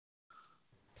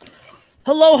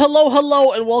Hello, hello,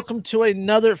 hello, and welcome to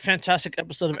another fantastic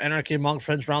episode of Anarchy Among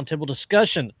Friends Roundtable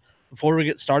Discussion. Before we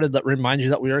get started, let me remind you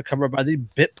that we are covered by the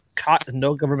BIPCOT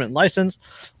No Government License,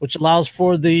 which allows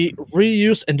for the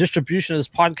reuse and distribution of this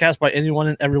podcast by anyone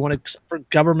and everyone except for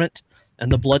government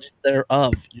and the bludgeon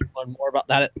thereof. You can learn more about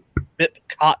that at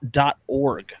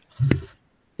bipcot.org.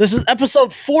 This is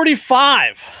episode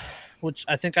 45, which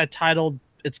I think I titled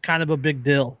 "It's Kind of a Big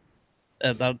Dill."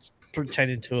 That's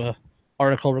pertaining to a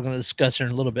article we're going to discuss here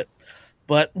in a little bit.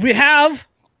 But we have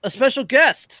a special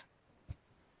guest,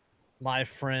 my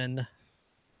friend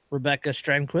Rebecca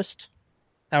Strandquist.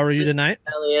 How are you tonight?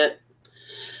 Elliot.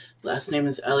 Last name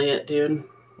is Elliot, dude.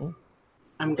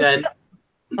 I'm good.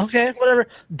 Okay, whatever.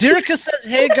 Derica says,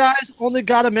 hey guys, only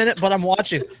got a minute, but I'm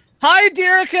watching. Hi,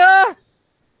 Derica!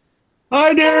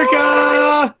 Hi,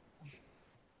 Derica!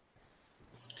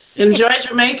 Enjoy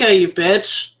Jamaica, you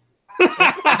bitch.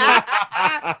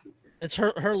 It's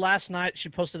her last night. She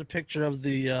posted a picture of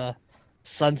the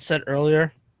sunset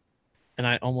earlier, and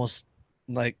I almost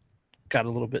got a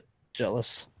little bit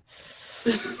jealous.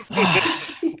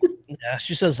 Yeah,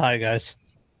 she says hi, guys.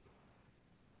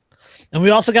 And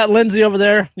we also got Lindsay over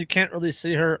there. You can't really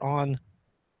see her on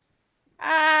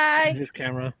Hi.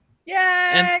 camera.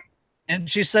 Yay. And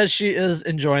she says she is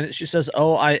enjoying it. She says,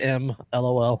 "Oh, I am."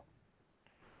 LOL.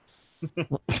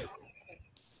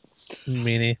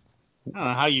 Meanie. I don't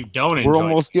know how you don't enjoy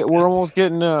We're almost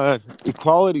getting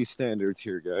equality standards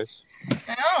here, guys.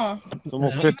 Oh. It's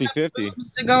almost 50-50.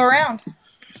 Just to go around.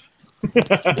 The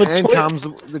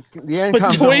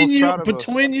ANCOM's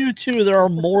Between you two, there are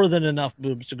more than enough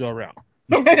boobs to go around.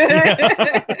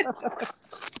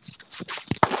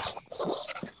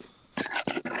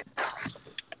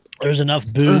 There's enough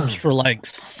boobs for like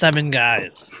 7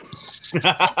 guys.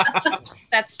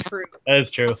 That's true. That is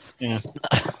true. Yeah.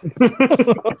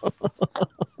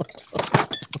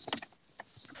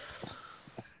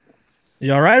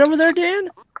 You all right over there, Dan?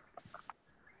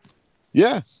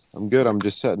 Yeah, I'm good. I'm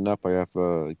just setting up. I have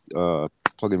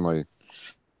plug in my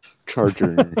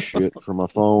charger and shit for my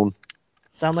phone.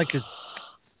 Sound like you're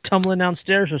tumbling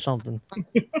downstairs or something.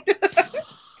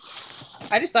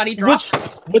 I just thought he dropped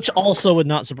it. Which also would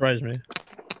not surprise me.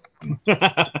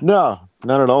 No,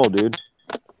 not at all, dude.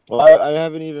 Well, I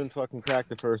haven't even fucking cracked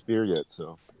the first beer yet,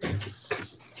 so.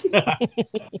 I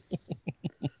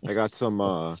got some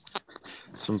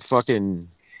fucking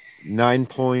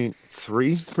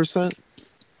 9.3%.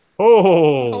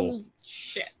 Oh,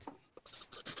 shit.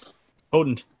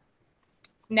 Potent.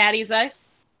 Natty's Ice.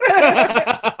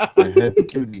 Heavy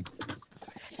duty.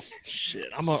 Shit,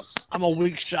 I'm a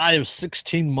week shy of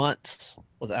 16 months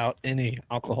without any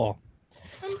alcohol.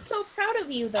 I'm so proud of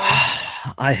you, though.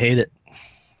 I hate it.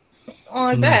 Oh,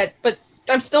 I bet, but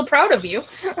I'm still proud of you.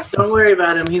 Don't worry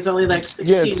about him. He's only like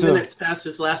 16 minutes past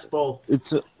his last bowl.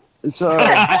 It's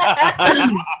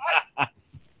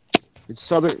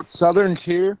Southern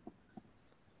Tier.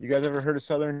 You guys ever heard of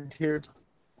Southern Tier?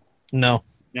 No.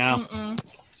 No. Mm-mm.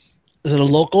 Is it a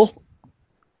local?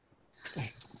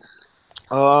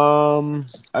 I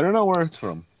don't know where it's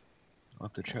from. I'll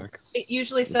have to check. It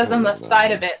usually says on the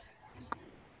side of it.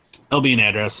 There'll be an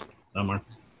address somewhere.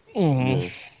 Mm-hmm.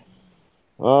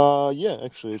 Yeah,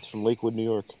 actually, it's from Lakewood, New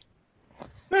York.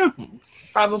 Yeah.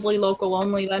 Probably local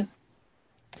only then.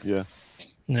 Yeah.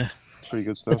 Yeah. Pretty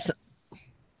good stuff. So,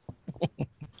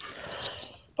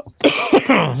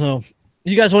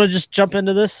 you guys want to just jump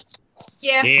into this?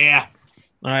 Yeah. Yeah.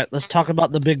 All right, let's talk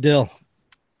about the Big Dill.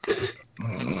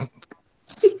 The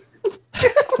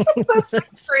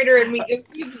sixth grader in me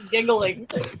just keeps giggling.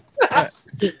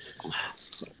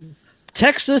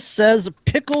 Texas says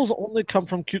pickles only come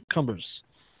from cucumbers.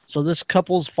 So this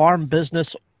couple's farm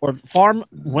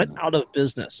went out of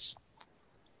business.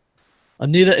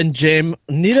 Anita and Jim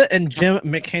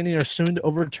McHaney are soon to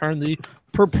overturn the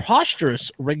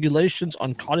preposterous regulations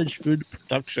on cottage food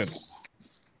production.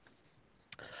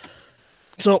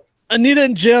 So Anita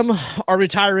and Jim are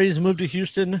retirees, moved to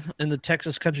Houston in the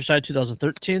Texas countryside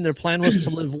 2013. Their plan was to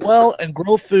live well and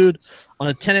grow food on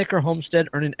a 10-acre homestead,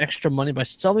 earning extra money by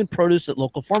selling produce at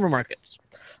local farmer markets.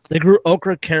 They grew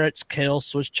okra, carrots, kale,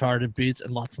 Swiss chard, and beets,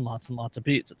 and lots of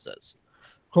beets, it says.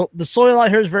 Quote, the soil out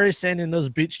here is very sandy, and those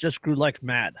beets just grew like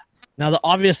mad. Now, the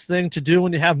obvious thing to do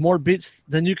when you have more beets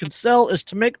than you can sell is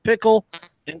to make pickled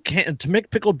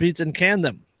beets and can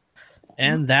them.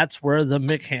 And that's where the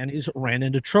McHaneys ran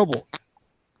into trouble.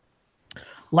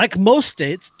 Like most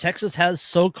states, Texas has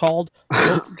so-called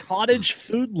cottage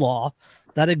food law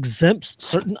that exempts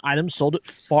certain items sold at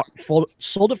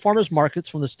farmers markets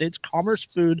from the state's commerce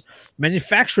food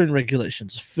manufacturing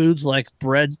regulations. Foods like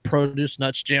bread, produce,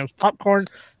 nuts, jams, popcorn,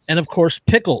 and of course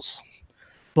pickles.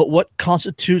 But what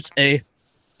constitutes a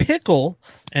pickle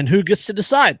and who gets to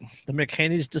decide? The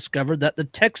McHaneys discovered that the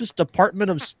Texas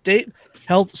Department of State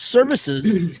Health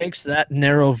Services takes that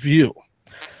narrow view.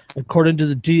 According to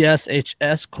the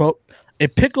DSHS, quote, a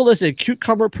pickle is a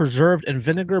cucumber preserved in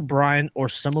vinegar, brine, or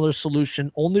similar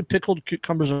solution. Only pickled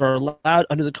cucumbers are allowed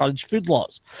under the cottage food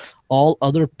laws. All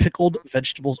other pickled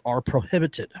vegetables are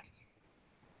prohibited.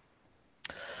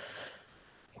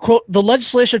 Quote, the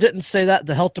legislature didn't say that,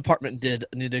 the health department did,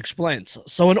 Anita explains.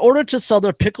 So in order to sell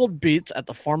their pickled beets at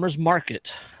the farmer's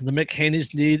market, the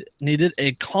McHaneys needed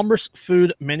a Commerce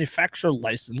Food Manufacturer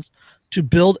license to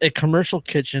build a commercial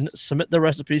kitchen, submit their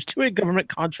recipes to a government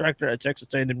contractor at Texas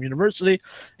A&M University,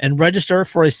 and register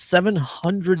for a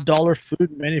 $700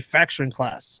 food manufacturing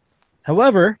class.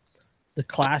 However, the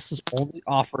class is only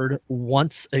offered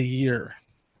once a year.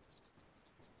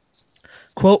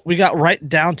 Quote, we got right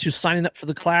down to signing up for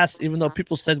the class, even though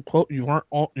people said, quote, you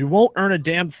won't earn a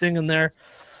damn thing in there.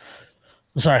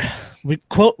 Sorry. We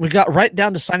got right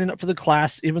down to signing up for the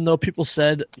class, even though people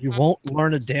said you won't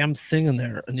learn a damn thing in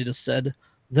there, Anita said.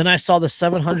 Then I saw the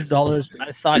 $700 and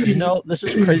I thought, this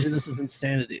is crazy. This is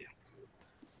insanity.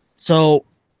 So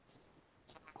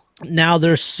now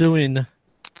they're suing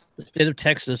the state of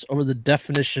Texas over the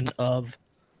definition of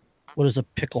what is a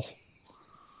pickle.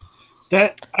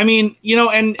 That, I mean,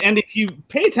 and if you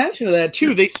pay attention to that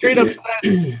too, they straight up said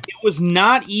it was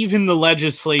not even the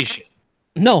legislation.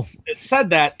 No. It said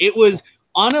that it was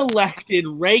unelected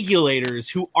regulators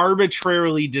who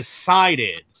arbitrarily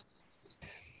decided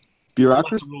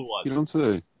Bureaucracy? what the rule was. You don't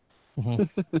say.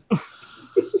 Mm-hmm.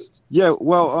 Yeah,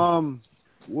 well,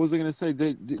 what was I going to say?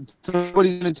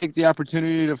 Somebody's going to take the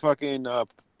opportunity to fucking point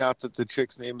out that the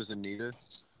chick's name is Anita.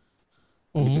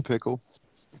 Anita Pickle.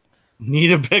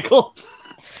 Need a pickle?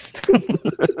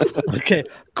 Okay.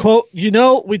 Quote,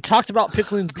 we talked about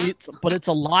pickling beets, but it's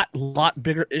a lot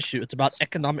bigger issue. It's about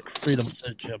economic freedom,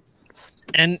 said Jim.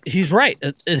 And he's right.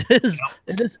 It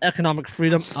is economic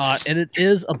freedom, and it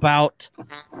is about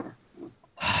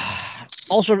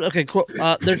also, okay, quote,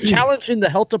 they're challenging the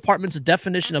health department's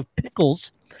definition of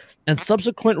pickles and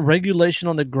subsequent regulation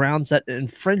on the grounds that it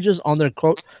infringes on their,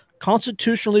 quote,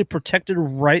 constitutionally protected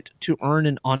right to earn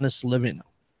an honest living.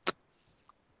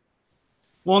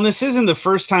 Well, and this isn't the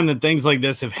first time that things like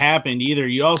this have happened either.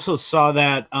 You also saw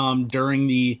that during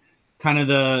the kind of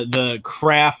the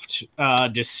craft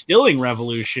distilling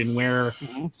revolution, where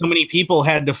so many people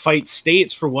had to fight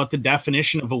states for what the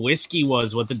definition of a whiskey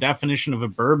was, what the definition of a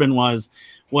bourbon was,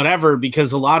 whatever,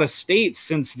 because a lot of states,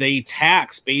 since they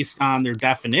tax based on their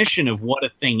definition of what a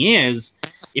thing is,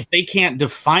 if they can't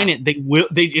define it,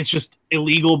 it's just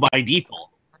illegal by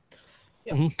default.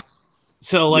 Mm-hmm.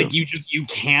 So, you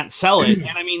can't sell it.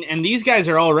 And I mean, and these guys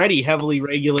are already heavily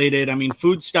regulated. I mean,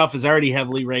 food stuff is already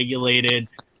heavily regulated.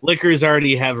 Liquor is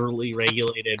already heavily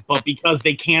regulated. But because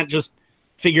they can't just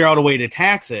figure out a way to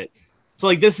tax it.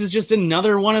 So, this is just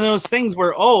another one of those things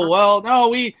where,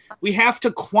 we have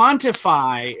to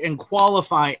quantify and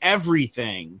qualify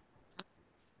everything.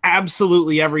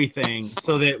 Absolutely everything.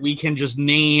 So that we can just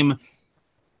name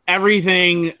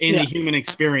everything in the human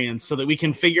experience so that we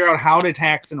can figure out how to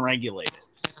tax and regulate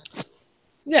it.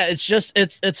 Yeah, it's just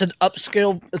it's an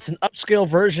upscale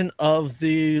version of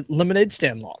the lemonade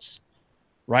stand laws.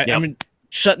 Right? Yep. I mean,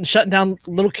 shutting down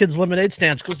little kids' lemonade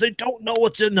stands because they don't know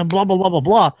what's in them, blah blah blah blah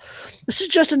blah. This is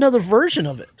just another version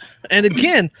of it. And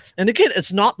again,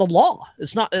 it's not the law.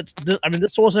 It's not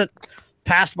this wasn't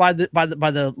passed by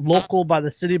the local, by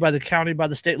the city, by the county, by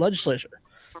the state legislature.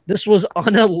 This was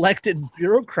unelected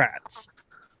bureaucrats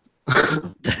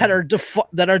that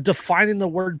are defining the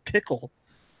word pickle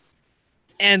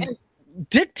and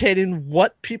dictating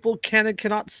what people can and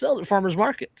cannot sell at farmers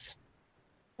markets.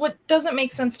 What doesn't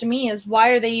make sense to me is why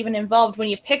are they even involved when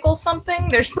you pickle something?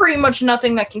 There's pretty much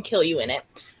nothing that can kill you in it.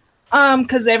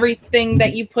 Because everything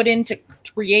that you put in to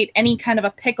create any kind of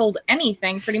a pickled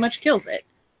anything pretty much kills it.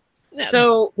 Yeah,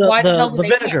 so why the hell do they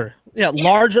vinegar? Care? Yeah,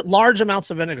 large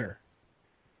amounts of vinegar.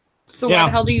 So why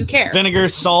the hell do you care? Vinegar,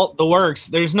 salt, the works.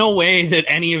 There's no way that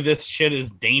any of this shit is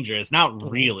dangerous. Not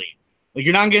really.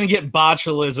 You're not going to get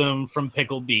botulism from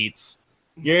pickled beets.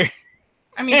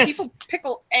 People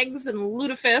pickle eggs and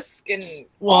lutefisk and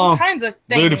all kinds of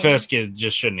things. Lutefisk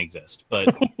just shouldn't exist,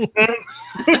 but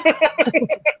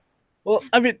well,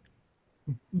 I mean,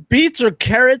 beets or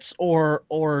carrots or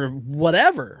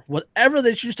whatever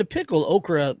they choose to pickle,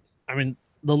 okra. I mean,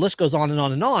 the list goes on and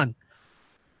on and on.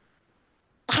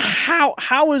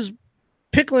 How is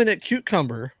pickling a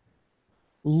cucumber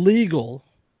legal,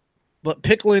 but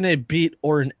pickling a beet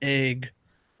or an egg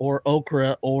or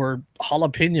okra or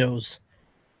jalapenos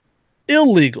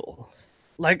illegal?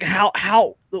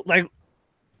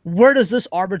 where does this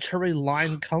arbitrary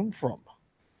line come from?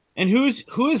 And who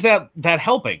is that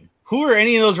helping? Who are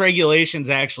any of those regulations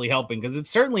actually helping? Because it's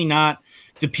certainly not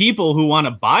the people who want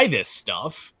to buy this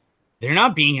stuff. They're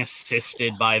not being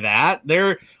assisted by that.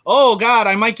 They're, oh God,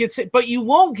 I might get sick, but you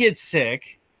won't get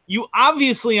sick. You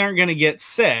obviously aren't going to get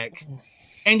sick.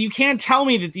 And you can't tell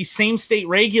me that these same state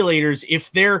regulators,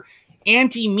 if their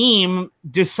Auntie Meme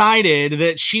decided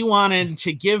that she wanted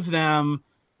to give them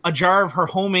a jar of her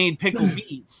homemade pickled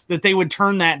beets, that they would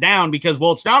turn that down because,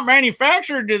 well, it's not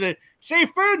manufactured to the safe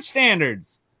food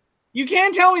standards. You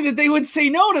can't tell me that they would say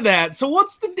no to that. So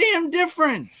what's the damn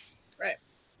difference?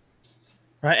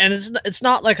 Right. And it's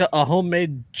not like a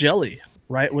homemade jelly,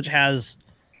 right? Which has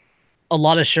a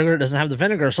lot of sugar. It doesn't have the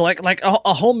vinegar. So like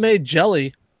a homemade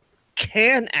jelly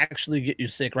can actually get you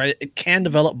sick, right? It can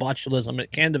develop botulism.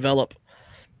 It can develop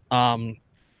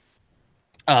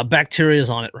bacteria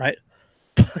on it, right?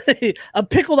 A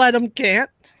pickled item can't.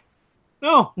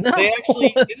 No. They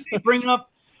actually didn't they bring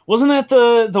up, wasn't that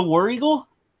the War Eagle?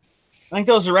 I think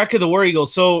that was the wreck of the War Eagle.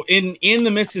 So in the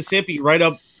Mississippi, right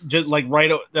a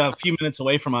few minutes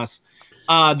away from us,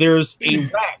 there's a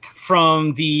wreck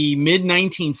from the mid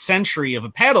 19th century of a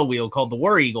paddle wheel called the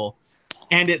War Eagle,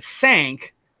 and it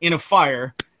sank in a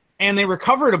fire. And they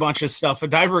recovered a bunch of stuff. A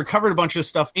diver recovered a bunch of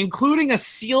stuff, including a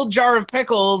sealed jar of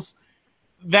pickles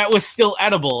that was still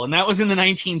edible, and that was in the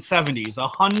 1970s,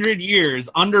 100 years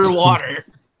underwater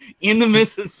in the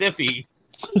Mississippi,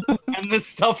 and this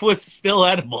stuff was still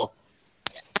edible.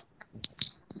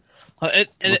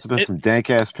 Must have been some dank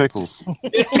ass pickles.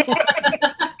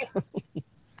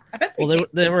 Well,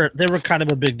 they were kind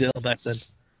of a big deal back then.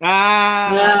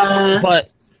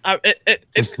 But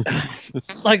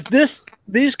like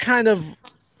these kind of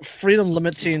freedom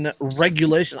limiting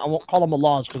regulation, I won't call them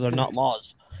laws because they're not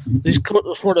laws. These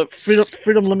sort of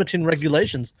freedom limiting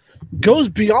regulations goes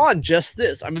beyond just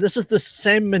this. I mean, this is the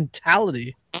same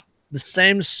mentality, the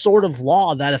same sort of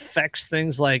law that affects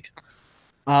things like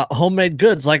homemade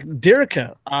goods, like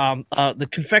Derica, the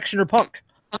confectioner punk,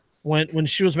 when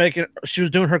she was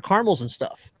doing her caramels and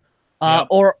stuff,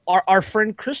 or our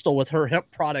friend Crystal with her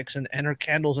hemp products and her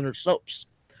candles and her soaps.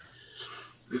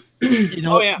 You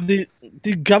know, the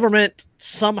government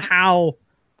somehow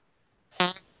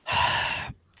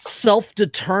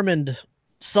self-determines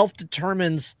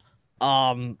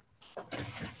the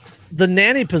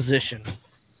nanny position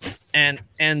and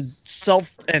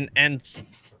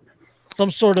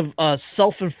some sort of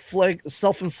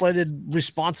self-inflated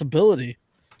responsibility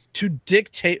to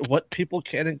dictate what people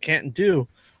can and can't do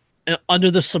under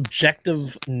the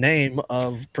subjective name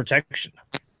of protection.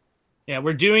 Yeah,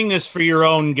 we're doing this for your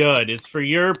own good. It's for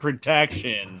your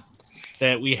protection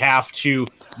that we have to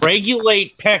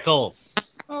regulate pickles.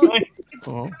 Well, it's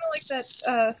kind of like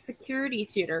that security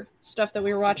theater stuff that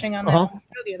we were watching on that show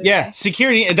the other day.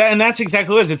 Security, and that's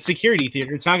exactly what it is. It's security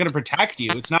theater. It's not going to protect you.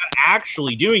 It's not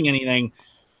actually doing anything.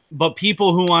 But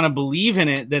people who want to believe in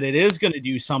it, that it is going to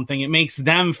do something, it makes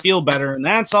them feel better, and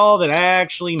that's all that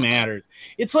actually matters.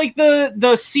 It's like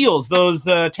the seals, those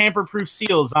tamper-proof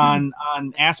seals on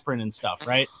aspirin and stuff,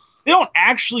 right? They don't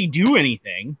actually do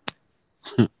anything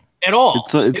at all.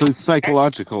 It's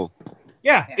psychological.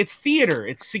 Yeah, it's theater.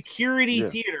 It's security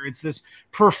theater. It's this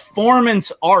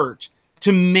performance art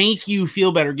to make you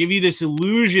feel better, give you this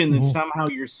illusion that somehow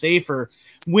you're safer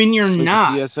when you're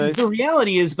not. The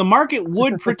reality is the market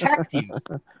would protect you.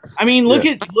 I mean, look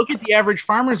at the average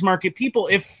farmer's market. People,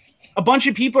 if a bunch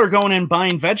of people are going and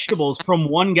buying vegetables from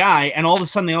one guy and all of a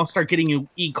sudden they all start getting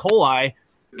E. coli,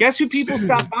 guess who people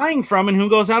stop buying from and who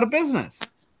goes out of business?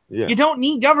 Yeah. You don't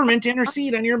need government to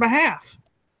intercede on your behalf.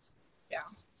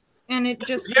 And it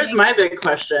just here's my big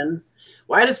question.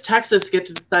 Why does Texas get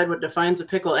to decide what defines a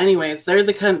pickle anyways? They're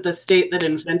the state that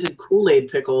invented Kool-Aid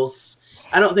pickles.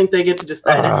 I don't think they get to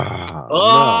decide it.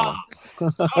 No.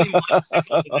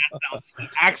 That sounds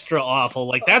extra awful.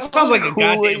 Like that sounds like a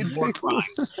goddamn war crime.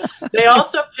 They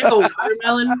also pickle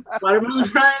watermelon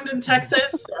rind in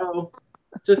Texas. So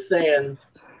just saying.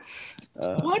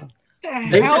 What the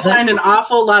hell? They've designed an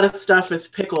awful lot of stuff as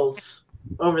pickles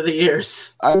over the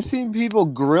years. I've seen people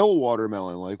grill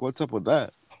watermelon. Like, what's up with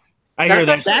that? I hear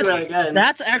that. That's really good.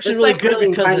 That's actually it's really like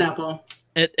good because pineapple.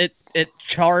 It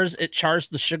chars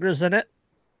the sugars in it,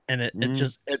 and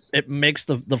it makes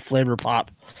the flavor pop.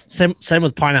 Same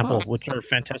with pineapple, which are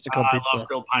fantastic on pizza. I love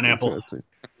grilled pineapple.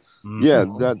 Yeah,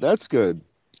 that's good.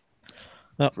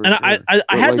 And I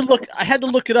had to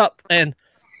look it up, and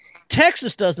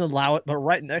Texas doesn't allow it, but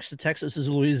right next to Texas is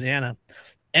Louisiana.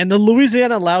 And the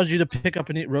Louisiana allows you to pick up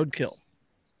and eat roadkill.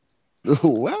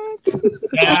 What?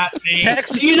 That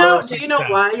makes Do you know perfect sense.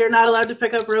 why you're not allowed to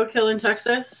pick up roadkill in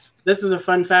Texas? This is a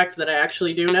fun fact that I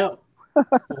actually do know.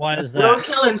 Why is that?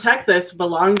 Roadkill in Texas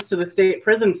belongs to the state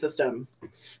prison system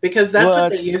because that's what What?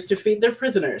 they use to feed their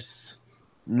prisoners.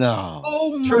 No.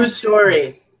 Oh my True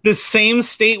story. The same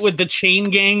state with the chain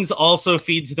gangs also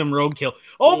feeds them roadkill.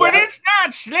 Oh, but Yep. it's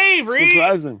not slavery.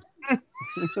 Surprising.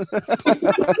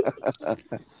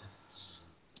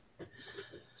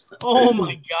 Oh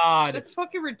my god. That's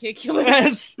fucking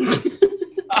ridiculous.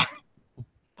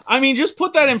 I mean, just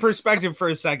put that in perspective for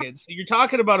a second. So you're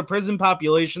talking about a prison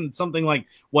population that's something like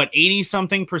what,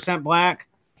 80-something% black?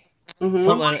 Mhm.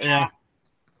 Something like,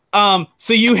 yeah.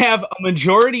 So you have a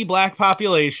majority black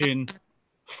population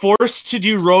forced to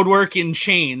do road work in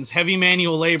chains, heavy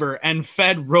manual labor, and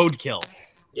fed roadkill.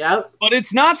 Yep. But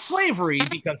it's not slavery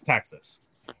because Texas.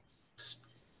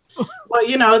 Well,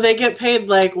 you know, they get paid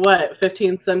like what,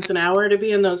 15 cents an hour to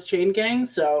be in those chain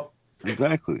gangs. So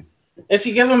Exactly. if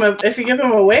you give them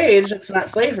a wage, it's not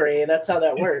slavery. That's how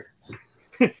that works.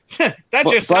 That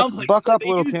just sounds like buck up, they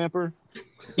little use- camper.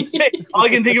 All I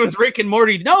can think of was Rick and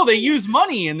Morty. No, they use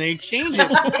money and they exchange it.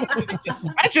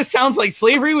 That just sounds like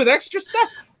slavery with extra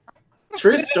steps.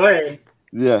 True story.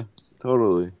 Yeah,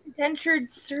 totally.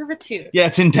 Indentured servitude. Yeah,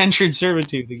 it's indentured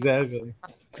servitude, exactly.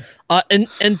 In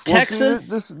Well, Texas, see,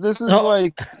 this is No.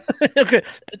 like okay.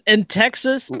 In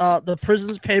Texas, the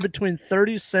prisons pay between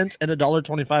 30 cents and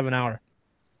 $1.25 an hour.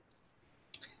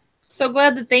 So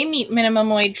glad that they meet minimum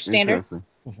wage standards.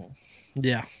 interesting.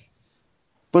 Yeah.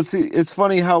 But see, it's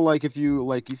funny how like if you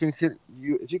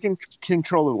can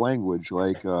control the language,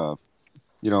 like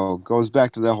goes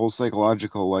back to that whole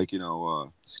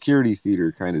psychological security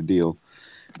theater kind of deal.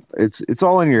 It's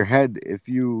all in your head. If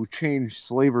you change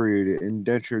slavery to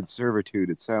indentured servitude,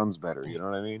 it sounds better. You know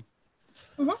what I mean?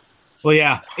 Well,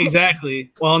 yeah,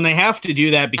 exactly. Well, and they have to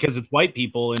do that because it's white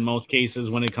people in most cases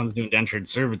when it comes to indentured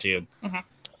servitude. Mhm.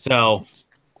 So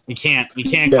you can't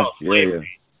Yeah, call it yeah, slavery.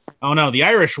 Oh no, the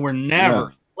Irish were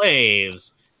never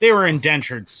slaves. They were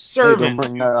indentured Hey, don't servants.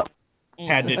 bring that up.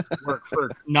 Had to work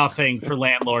for nothing for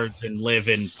landlords and live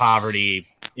in poverty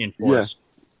in forest.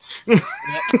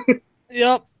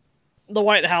 Yep. The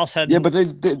White House had Yeah, but they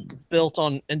built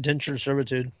on indentured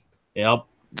servitude. Yep.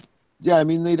 yeah, I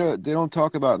mean they don't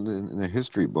talk about it in the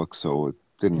history books, so it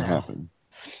didn't No. happen.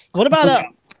 What about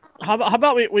how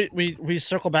about we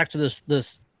circle back to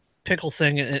this pickle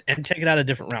thing and take it out a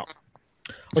different route,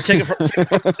 or take it from a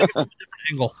different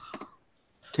angle.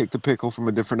 Take the pickle from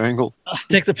a different angle.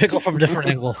 Take the pickle from a different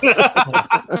angle. There's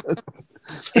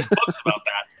books about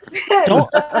that.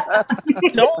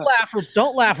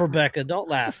 Don't laugh, Rebecca. Don't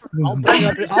laugh. I'll bring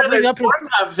up. I'll bring There's up.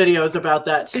 Pornhub videos about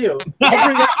that too.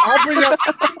 I'll bring up.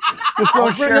 Just I'll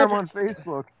don't bring share up- them on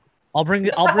Facebook. I'll bring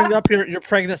up your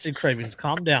pregnancy cravings.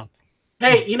 Calm down.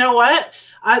 Hey, you know what?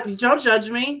 Don't judge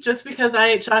me. Just because I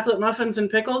ate chocolate muffins and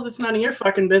pickles, it's none of your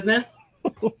fucking business.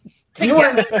 You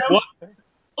weren't eating them.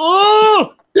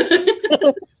 Oh!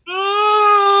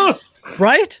 Oh!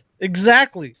 Right?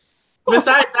 Exactly.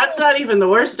 Besides, that's not even the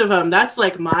worst of them. That's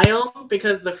like mild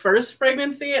because the first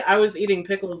pregnancy, I was eating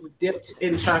pickles dipped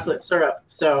in chocolate syrup.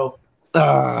 So Come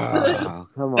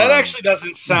on. That actually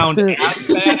doesn't sound as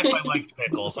bad if I liked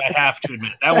pickles. I have to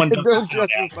admit that one doesn't don't sound as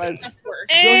justify. That's worse.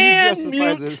 Don't you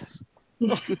justify mute. this?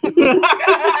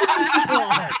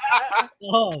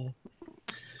 Oh.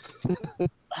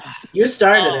 you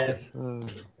started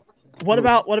it.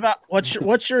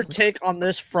 What's your take on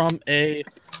this from a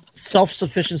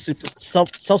self-sufficiency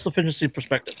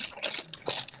perspective?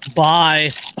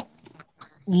 By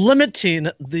limiting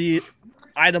the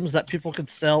items that people could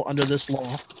sell under this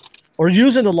law, or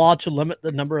using the law to limit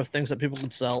the number of things that people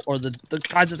could sell, or the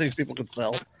kinds of things people could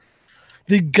sell,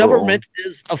 the government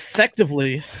is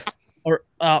effectively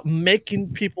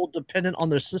making people dependent on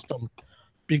their system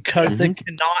because they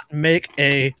cannot make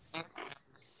they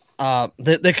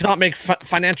cannot make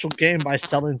financial gain by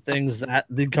selling things that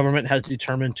the government has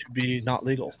determined to be not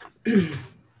legal.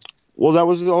 Well, that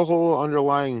was the whole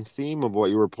underlying theme of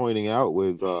what you were pointing out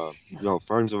with,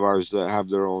 friends of ours that have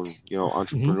their own,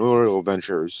 entrepreneurial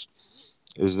ventures,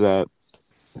 is that,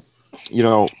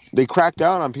 they crack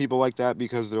down on people like that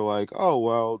because they're like, oh,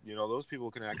 well, those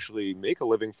people can actually make a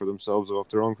living for themselves off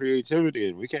their own creativity,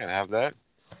 and we can't have that.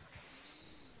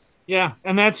 Yeah,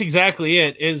 and that's exactly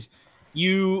it. Is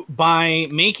you by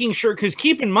making sure, because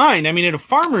keep in mind, I mean, at a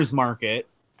farmer's market,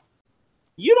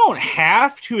 you don't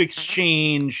have to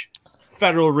exchange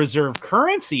Federal Reserve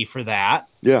currency for that.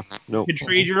 Yeah, no. You could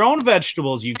trade your own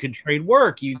vegetables. You could trade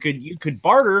work. You could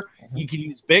barter. You could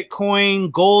use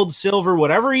Bitcoin, gold, silver,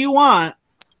 whatever you want.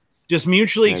 Just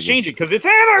mutually exchange it because it's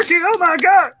anarchy. Oh my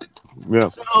god! Yeah.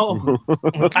 So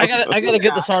I gotta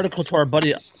get this article to our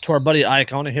buddy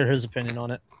Ike. I want to hear his opinion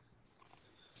on it.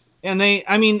 and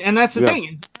that's the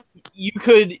thing. You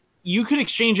could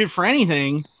exchange it for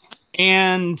anything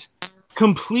and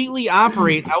completely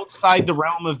operate outside the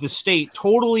realm of the state,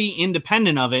 totally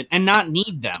independent of it, and not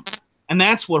need them. And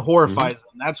that's what horrifies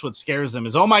them. That's what scares them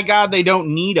is, oh my God, they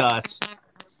don't need us.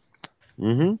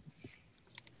 Mm-hmm.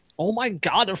 Oh my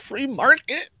God, a free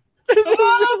market.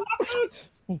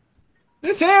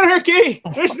 It's anarchy.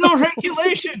 There's no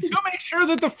regulations. Who makes sure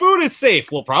that the food is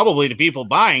safe? Well, probably the people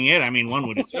buying it. I mean, one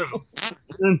would assume.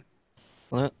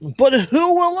 But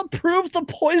who will approve the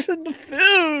poisoned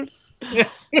food?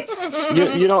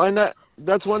 And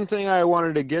that's one thing I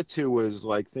wanted to get to was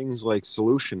like things like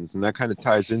solutions, and that kind of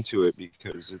ties into it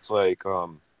because it's like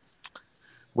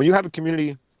when you have a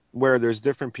community where there's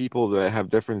different people that have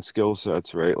different skill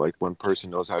sets, right? Like one person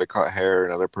knows how to cut hair,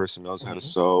 another person knows how to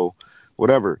sew,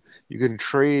 whatever. You can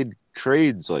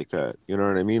trades like that. You know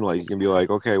what I mean? Like you can be like,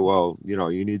 okay, well,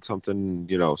 you need something,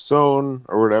 sewn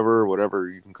or whatever,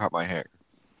 you can cut my hair.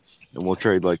 And we'll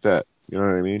trade like that. You know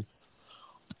what I mean?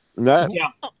 And that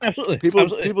absolutely.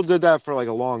 People did that for like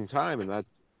a long time, and that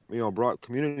brought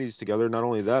communities together. Not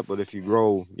only that, but if you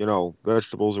grow,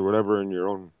 vegetables or whatever in your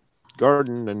own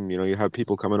garden, and you have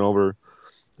people coming over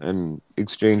and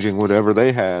exchanging whatever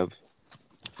they have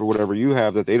for whatever you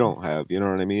have that they don't have. You know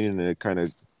what I mean? And it kind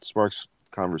of sparks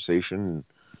conversation and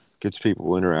gets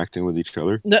people interacting with each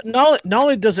other. Not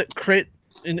only does it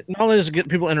get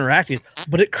people interacting,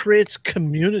 but it creates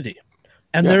community.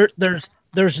 And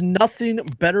there's nothing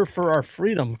better for our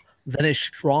freedom than a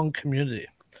strong community,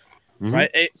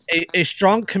 right? A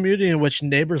strong community in which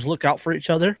neighbors look out for each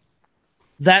other,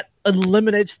 that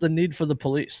eliminates the need for the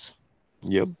police.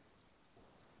 Yep.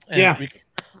 And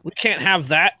we can't have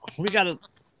that. We got to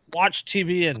watch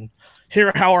TV and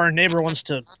hear how our neighbor wants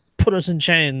to put us in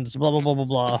chains, blah, blah, blah, blah,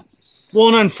 blah. Well,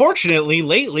 and unfortunately,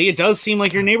 lately, it does seem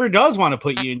like your neighbor does want to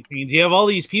put you in chains. You have all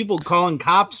these people calling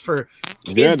cops for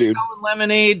kids selling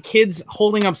lemonade, kids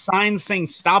holding up signs saying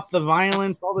 "Stop the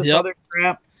violence," all this other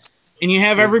crap, and you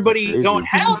have everybody going,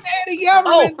 "Hell, daddy,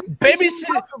 government!"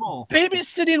 Oh,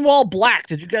 babysitting while black.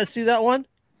 Did you guys see that one?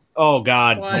 Oh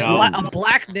God, no. A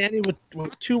black nanny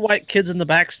with two white kids in the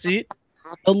back seat.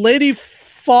 A lady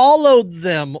followed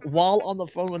them while on the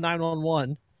phone with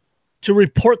 911 to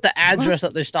report the address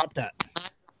that they stopped at.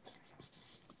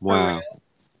 Wow.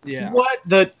 Yeah. What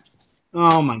the?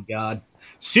 Oh my God.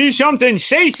 See something,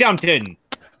 say something.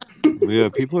 Yeah,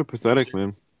 people are pathetic,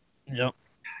 man. Yep.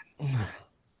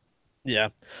 Yeah.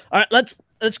 All right, let's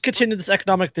continue this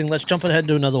economic thing. Let's jump ahead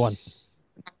to another one.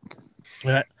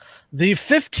 All right. The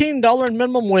 $15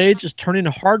 minimum wage is turning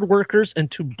hard workers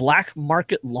into black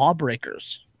market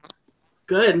lawbreakers.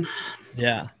 Good.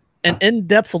 Yeah. An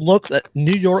in-depth look at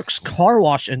New York's car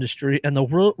wash industry and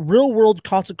the real-world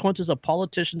consequences of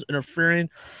politicians interfering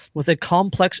with a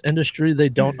complex industry they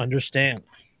don't understand.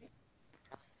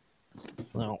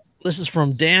 Now, this is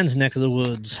from Dan's neck of the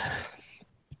woods.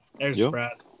 There's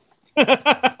surprise.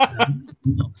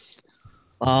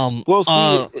 Well,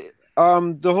 see,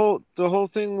 the whole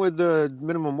thing with the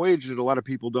minimum wage that a lot of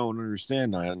people don't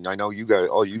understand. I know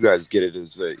all you guys get it,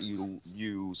 is that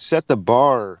you set the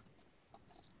bar,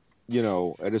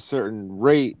 at a certain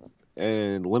rate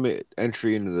and limit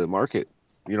entry into the market,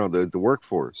 the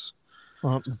workforce.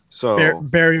 So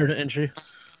barrier to entry.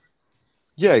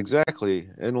 Yeah, exactly.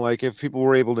 And like if people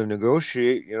were able to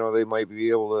negotiate, they might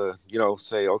be able to,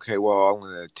 say, okay, well, I'm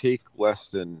going to take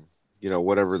less than,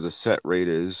 whatever the set rate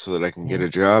is so that I can get a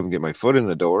job and get my foot in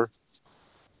the door,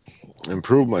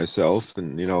 improve myself,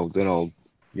 and, then I'll,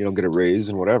 get a raise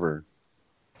and whatever.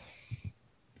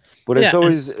 But it's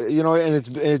always, and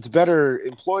it's better.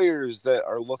 Employers that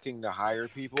are looking to hire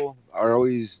people are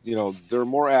always, they're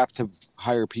more apt to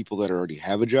hire people that already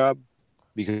have a job,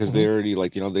 because they already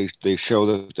they show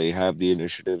that they have the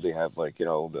initiative, they have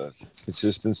the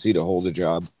consistency to hold a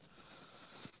job.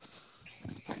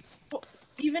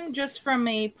 Even just from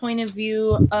a point of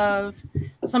view of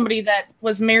somebody that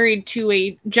was married to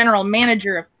a general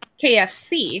manager of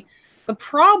KFC, the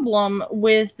problem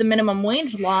with the minimum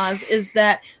wage laws is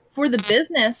that for the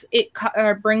business, it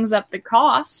brings up the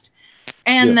cost,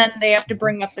 and then they have to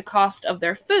bring up the cost of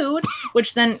their food,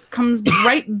 which then comes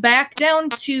right back down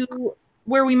to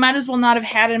where we might as well not have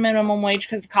had a minimum wage,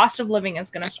 because the cost of living is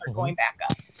going to start going back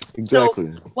up.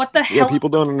 Exactly. So what the hell? Yeah, people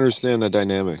don't understand the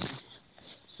dynamic.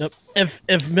 Yep.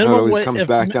 If minimum wage comes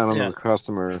back down on the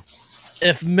customer.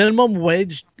 If minimum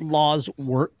wage laws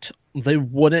worked, they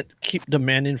wouldn't keep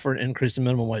demanding for an increase in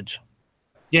minimum wage.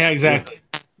 Yeah, exactly.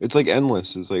 It's like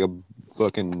endless. It's like a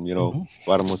fucking,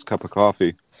 bottomless cup of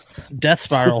coffee. Death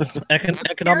spiral.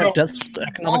 Economic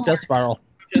death spiral.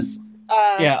 Just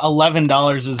Yeah,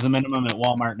 $11 is the minimum at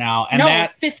Walmart now, and no,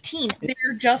 that 15. They're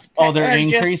just they're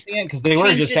increasing it because they were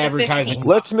changed just it to advertising 15.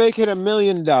 Let's make it $1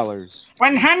 million.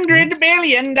 $100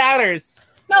 billion. No,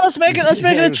 let's make it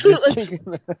a true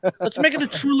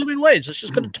living wage. Let's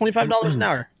just go to $25 an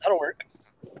hour. That'll work.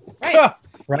 Right.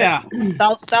 Right? Yeah.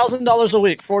 $1,000 a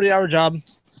week, 40-hour job.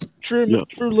 True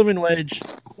living wage.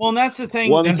 Well, and that's the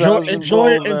thing. Enjoy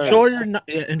your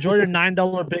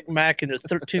 $9 Big Mac and your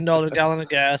 $13 gallon of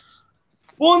gas.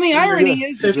 Well, and the irony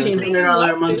is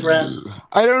 $1,500 a month rent.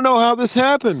 I don't know how this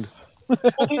happened.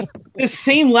 the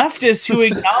same leftists who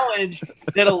acknowledge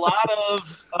that a lot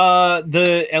of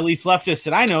at least leftists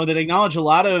that I know that acknowledge a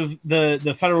lot of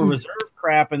the Federal Reserve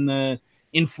crap and the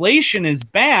inflation is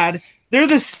bad. They're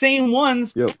the same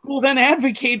ones who will then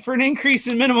advocate for an increase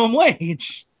in minimum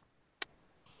wage.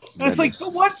 And it's like,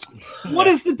 but what? What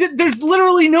is there's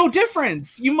literally no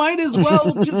difference. You might as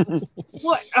well just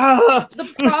what?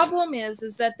 The problem is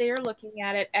that they're looking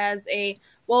at it as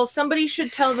somebody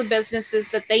should tell the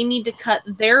businesses that they need to cut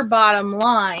their bottom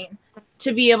line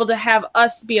to be able to have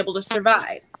us be able to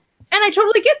survive. And I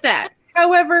totally get that.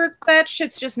 However, that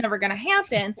shit's just never going to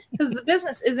happen because the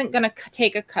business isn't going to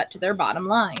take a cut to their bottom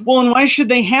line. Well, and why should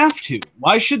they have to?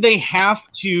 Why should they have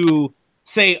to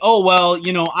say, oh, well,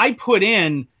 I put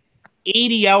in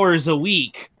 80 hours a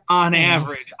week on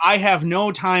average. I have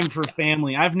no time for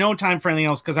family. I have no time for anything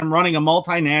else because I'm running a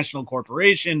multinational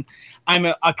corporation. I'm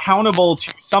accountable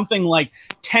to something like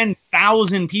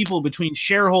 10,000 people between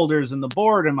shareholders and the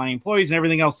board and my employees and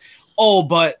everything else. Oh,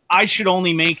 but I should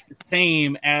only make the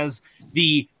same as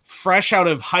the fresh out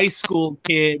of high school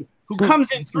kid who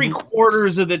comes in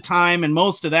 3/4 of the time, and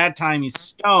most of that time he's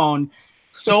stoned.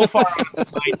 So far,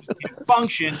 he can't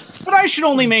function, but I should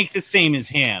only make the same as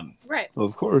him. Right. Well,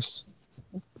 of course.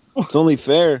 It's only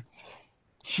fair.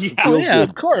 Yeah,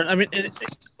 of course. I mean,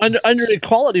 under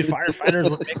equality, firefighters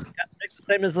would make the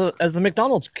same as the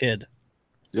McDonald's kid.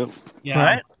 Yep. Yeah.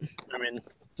 Right? I mean,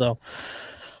 so...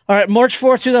 All right, March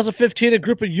 4th, 2015, a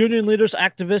group of union leaders,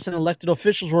 activists, and elected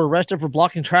officials were arrested for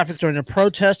blocking traffic during a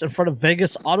protest in front of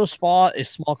Vegas Auto Spa, a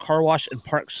small car wash in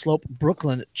Park Slope,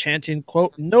 Brooklyn, chanting,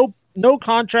 quote, no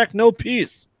contract, no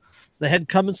peace. They had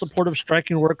come in support of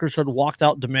striking workers who had walked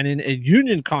out demanding a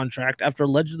union contract after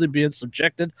allegedly being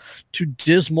subjected to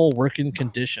dismal working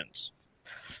conditions.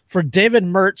 For David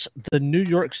Mertz, the New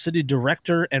York City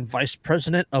director and vice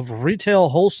president of retail,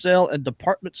 wholesale, and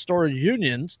department store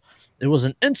unions, it was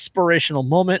an inspirational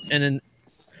moment and an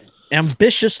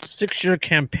ambitious 6-year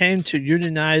campaign to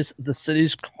unionize the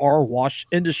city's car wash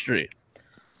industry.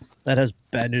 That has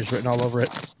bad news written all over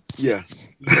it. Yeah.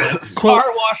 Car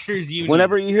washers union.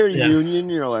 Whenever you hear union,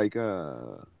 you're like,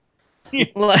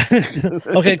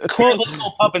 Okay, quote,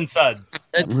 local pup and suds.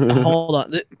 Hold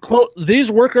on. Quote, these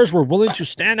workers were willing to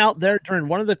stand out there during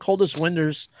one of the coldest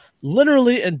winters,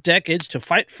 literally in decades, to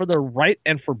fight for their right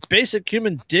and for basic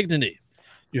human dignity.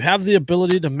 You have the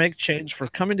ability to make change for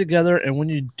coming together, and when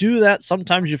you do that,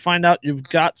 sometimes you find out you've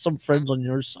got some friends on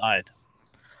your side.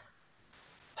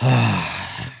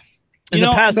 In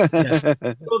the past,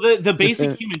 well, the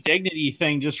basic human dignity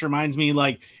thing just reminds me,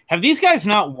 like, have these guys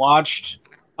not watched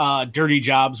Dirty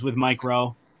Jobs with Mike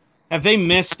Rowe? Have they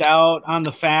missed out on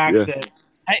the fact that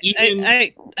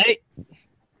hey,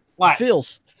 what?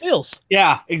 Feels.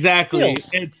 Yeah, exactly. Feels.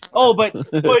 It's but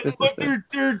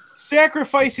they're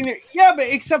sacrificing their but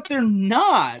except they're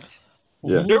not.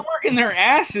 Yeah. They're working their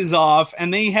asses off,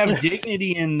 and they have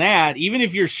dignity in that, even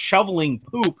if you're shoveling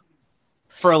poop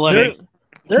for a living.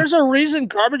 There's a reason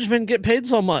garbage men get paid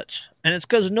so much, and it's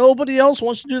because nobody else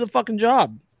wants to do the fucking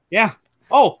job. Yeah.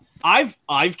 Oh, I've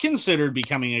considered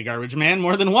becoming a garbage man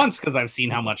more than once because I've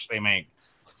seen how much they make.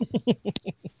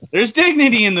 There's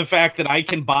dignity in the fact that I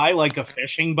can buy like a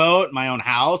fishing boat, my own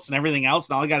house, and everything else,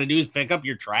 and all I got to do is pick up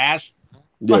your trash.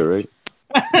 Yeah, right.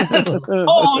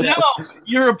 Oh no,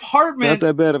 your apartment. Not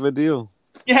that bad of a deal.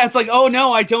 Yeah, it's like, oh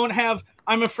no,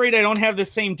 I'm afraid I don't have the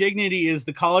same dignity as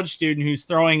the college student who's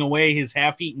throwing away his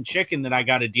half-eaten chicken that I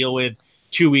got to deal with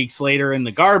 2 weeks later in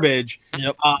the garbage.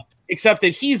 Yep. Except that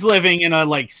he's living in a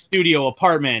like studio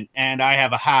apartment, and I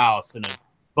have a house and a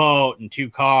boat and 2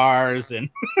 cars and.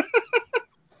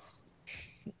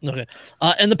 Okay.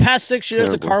 In the past 6 years,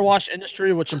 the car wash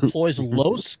industry, which employs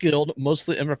low-skilled,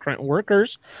 mostly immigrant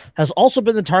workers, has also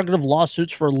been the target of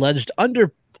lawsuits for alleged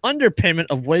underpayment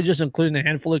of wages, including a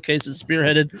handful of cases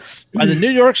spearheaded by the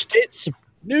New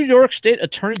York State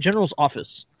Attorney General's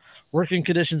office. Working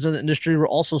conditions in the industry were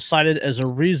also cited as a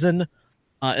reason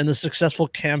in the successful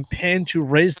campaign to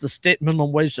raise the state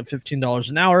minimum wage to $15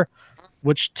 an hour.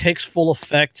 which takes full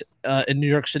effect in New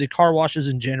York City car washes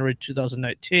in January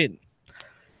 2019.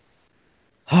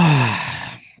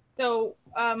 So,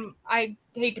 I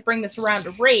hate to bring this around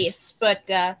to race, but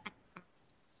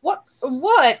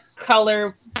what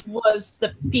color was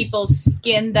the people's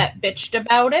skin that bitched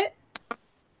about it?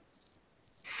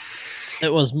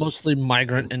 It was mostly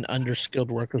migrant and underskilled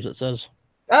workers, it says.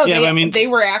 Oh, yeah, they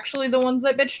were actually the ones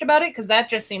that bitched about it? Because that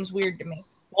just seems weird to me.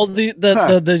 Well,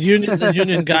 the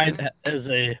union guy is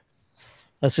a...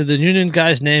 Let's see, the union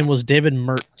guy's name was David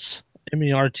Mertz,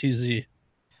 Mertz.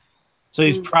 So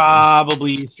he's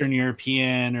probably Eastern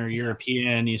European or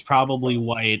European. He's probably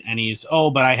white, and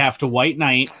but I have to white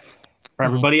knight for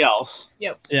everybody else.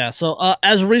 Yep. Yeah, so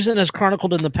as recent as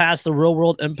chronicled in the past, the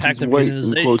real-world impact of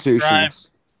unionization drive,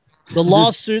 the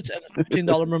lawsuits and the $15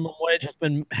 minimum wage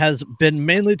has been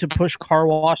mainly to push car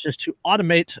washes to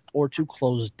automate or to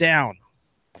close down.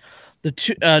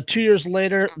 The 2 years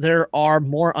later, there are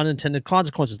more unintended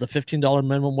consequences. The $15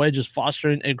 minimum wage is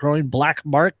fostering a growing black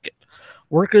market.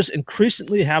 Workers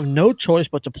increasingly have no choice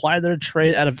but to ply their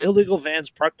trade out of illegal vans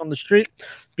parked on the street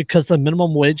because the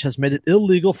minimum wage has made it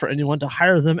illegal for anyone to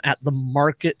hire them at the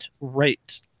market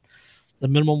rate. The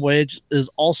minimum wage is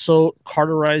also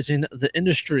cauterizing the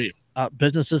industry.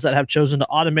 Businesses that have chosen to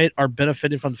automate are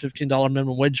benefiting from the $15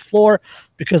 minimum wage floor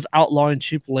because outlawing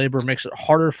cheap labor makes it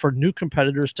harder for new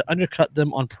competitors to undercut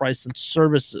them on price and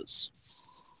services.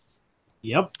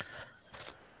 Yep.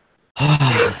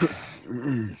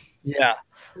 Yeah.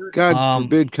 God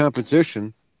forbid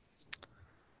competition.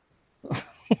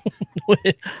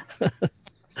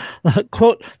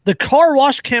 Quote, the car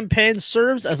wash campaign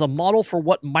serves as a model for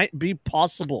what might be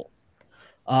possible.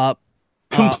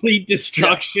 Complete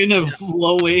destruction of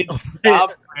low-wage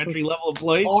jobs for entry-level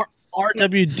employees.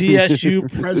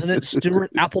 RWDSU President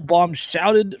Stuart Applebaum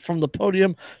shouted from the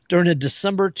podium during a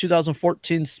December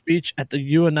 2014 speech at the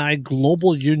UNI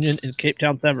Global Union in Cape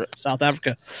Town, South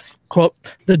Africa. Quote,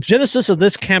 the genesis of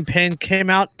this campaign came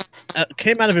out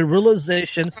of a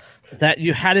realization that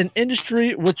you had an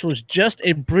industry which was just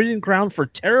a breeding ground for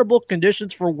terrible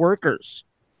conditions for workers.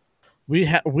 We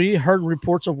heard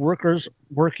reports of workers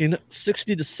working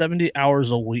 60 to 70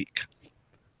 hours a week.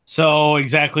 So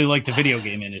exactly like the video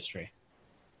game industry.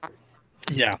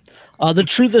 Yeah. The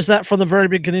truth is that from the very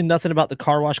beginning, nothing about the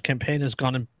car wash campaign has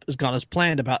gone as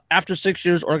planned. After 6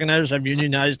 years, organizers have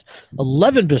unionized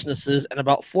 11 businesses and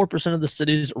about 4% of the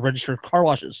city's registered car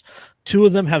washes. 2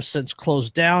 of them have since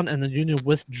closed down, and the union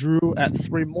withdrew at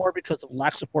 3 more because of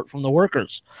lack of support from the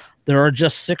workers. There are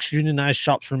just 6 unionized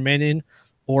shops remaining,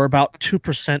 or about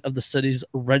 2% of the city's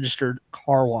registered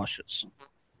car washes.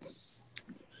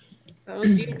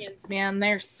 Those unions, man,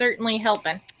 they're certainly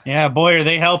helping. Yeah, boy, are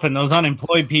they helping. Those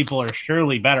unemployed people are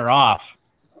surely better off.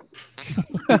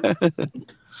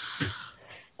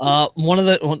 One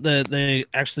of they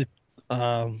actually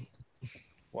don't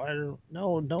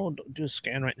do a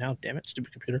scan right now. Damn it,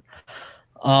 stupid computer.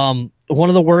 One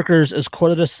of the workers is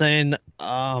quoted as saying,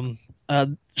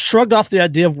 shrugged off the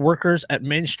idea of workers at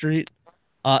Main Street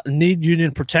need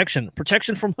union protection.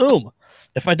 Protection from whom?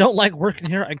 If I don't like working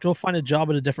here, I go find a job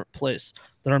at a different place.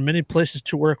 There are many places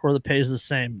to work where the pay is the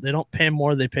same. They don't pay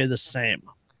more, they pay the same.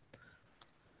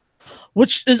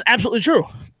 Which is absolutely true.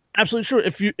 Absolutely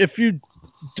true. If you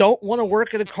don't want to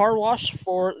work at a car wash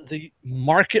for the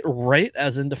market rate,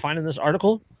 as in defined in this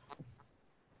article,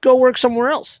 go work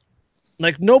somewhere else.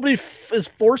 Like, nobody is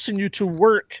forcing you to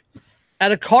work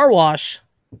at a car wash.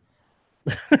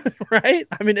 Right?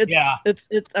 I mean,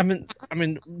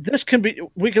 this can be,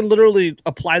 we can literally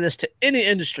apply this to any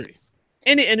industry,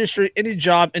 any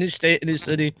job, any state, any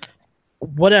city,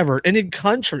 whatever, any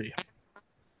country.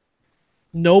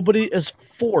 Nobody is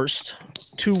forced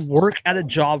to work at a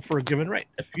job for a given rate.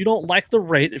 If you don't like the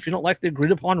rate, if you don't like the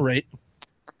agreed upon rate,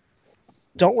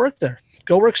 don't work there.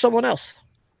 Go work somewhere else.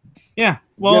 Yeah.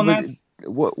 Well, yeah, and that's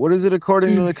what is it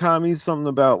according to the commies? Something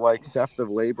about like theft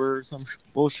of labor or some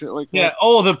bullshit like that. Yeah.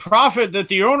 Oh, the profit that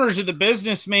the owners of the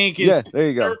business make is there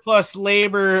you go. Surplus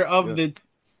labor of the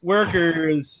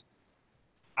workers.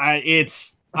 I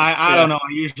don't know.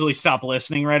 I usually stop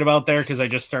listening right about there because I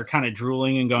just start kind of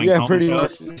drooling and going. Yeah, pretty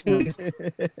much. It's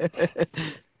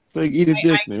like eat a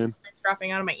dick, man. It's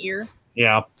dropping out of my ear.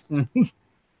 Yeah.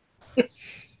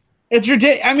 It's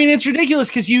ridiculous. I mean, it's ridiculous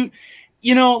because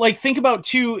you know, like, think about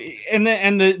too, and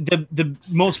the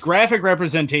most graphic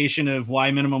representation of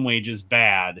why minimum wage is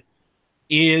bad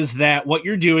is that what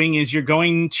you're doing is you're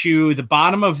going to the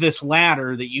bottom of this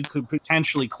ladder that you could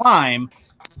potentially climb,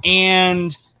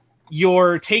 and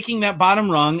you're taking that bottom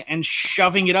rung and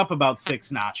shoving it up about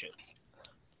 6 notches.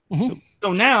 Mm-hmm.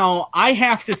 So now I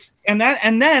have to,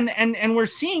 and we're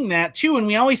seeing that too. And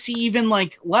we always see even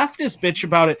like leftists bitch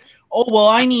about it. Oh, well,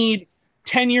 I need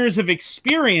 10 years of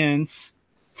experience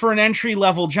for an entry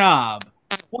level job.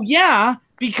 Well, yeah,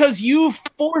 because you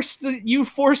force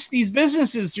these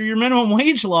businesses through your minimum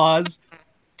wage laws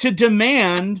to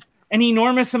demand an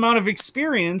enormous amount of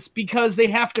experience because they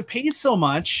have to pay so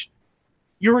much.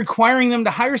 You're requiring them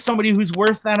to hire somebody who's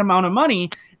worth that amount of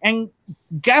money. And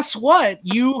guess what?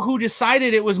 You who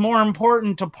decided it was more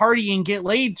important to party and get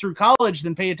laid through college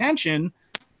than pay attention,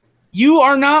 you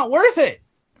are not worth it.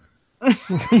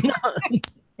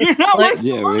 You're not Like, worth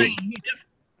the money.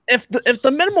 If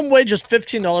the minimum wage is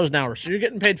 $15 an hour, so you're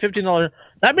getting paid $15,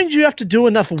 that means you have to do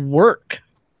enough work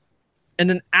in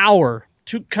an hour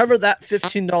to cover that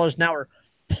 $15 an hour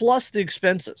plus the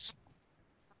expenses.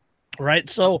 Right?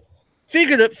 So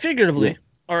figuratively,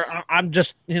 or I'm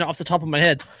just, off the top of my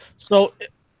head. So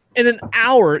in an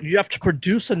hour, you have to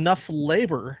produce enough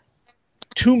labor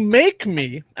to make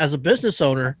me, as a business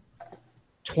owner,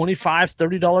 $25,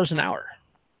 $30 an hour.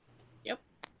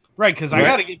 Right, because I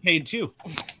got to get paid too.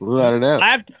 Without a doubt.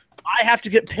 I have to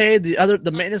get paid.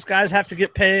 The maintenance guys have to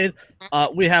get paid.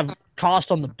 We have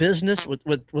cost on the business with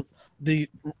the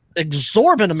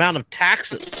exorbitant amount of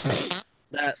taxes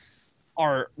that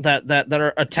are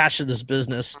attached to this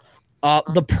business.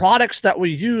 The products that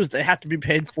we use, they have to be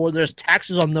paid for. There's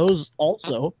taxes on those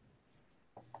also,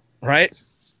 right?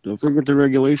 Don't forget the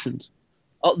regulations.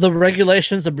 The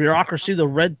regulations, the bureaucracy, the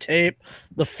red tape,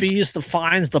 the fees, the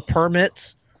fines, the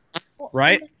permits.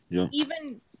 Right? Yeah.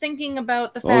 Even thinking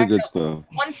about the All the fact good that stuff.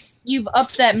 once you've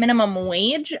upped that minimum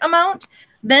wage amount,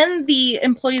 then the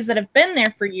employees that have been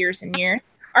there for years and years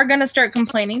are going to start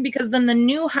complaining because then the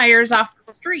new hires off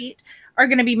the street are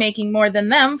going to be making more than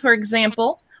them. For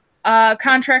example,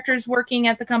 contractors working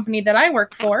at the company that I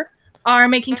work for are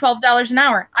making $12 an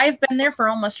hour. I've been there for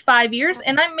almost 5 years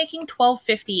and I'm making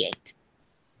 $12.58.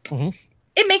 Mm-hmm.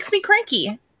 It makes me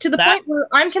cranky. To the point where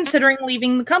I'm considering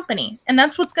leaving the company. And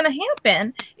that's what's going to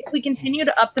happen if we continue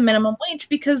to up the minimum wage,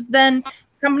 because then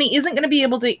the company isn't going to be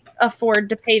able to afford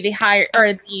to pay the higher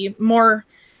or the more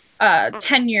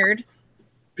tenured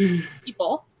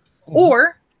people,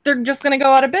 or they're just going to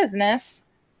go out of business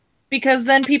because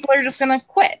then people are just going to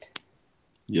quit.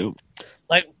 Yep.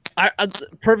 Like, a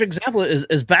perfect example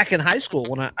is back in high school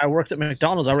when I worked at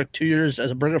McDonald's. I worked 2 years as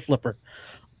a burger flipper.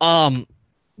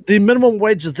 The minimum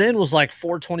wage then was like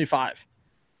 $4.25,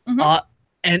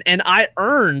 and I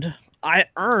earned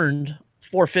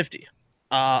 $4.50.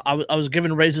 I was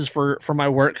given raises for my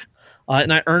work,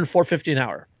 and I earned $4.50 an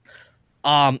hour.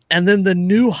 And then the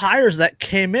new hires that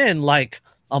came in like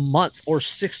a month or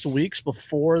 6 weeks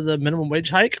before the minimum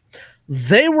wage hike,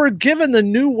 they were given the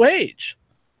new wage,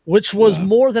 which was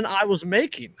more than I was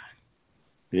making.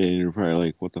 Yeah, you're probably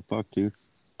like, "What the fuck, dude?"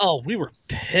 Oh, we were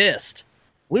pissed.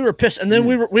 And then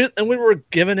we were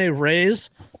given a raise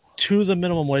to the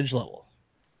minimum wage level.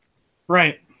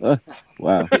 Right.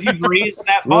 Wow. Because you've raised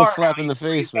that bar. Slap in the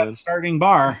face, man. That starting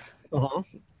bar. The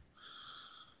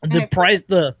price,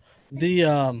 the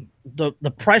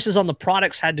prices on the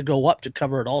products had to go up to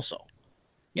cover it also.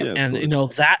 Yeah, and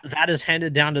that is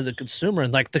handed down to the consumer,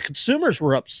 and like the consumers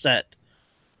were upset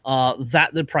that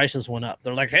the prices went up.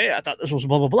 They're like, "Hey, I thought this was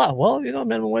blah blah blah." Well,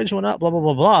 minimum wage went up, blah blah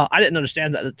blah blah. I didn't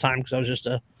understand that at the time because I was just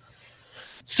a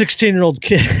 16-year-old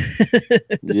kid.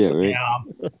 Yeah, right.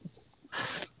 Yeah.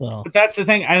 Well, but that's the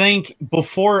thing. I think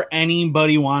before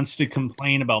anybody wants to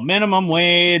complain about minimum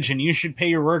wage and you should pay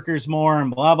your workers more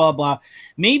and blah blah blah,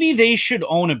 maybe they should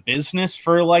own a business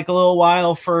for like a little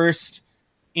while first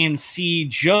and see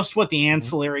just what the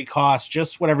ancillary costs,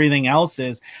 just what everything else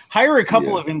is. Hire a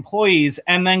couple of employees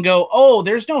and then go, "Oh,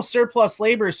 there's no surplus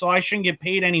labor, so I shouldn't get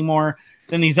paid any more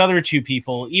than these other two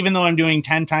people, even though I'm doing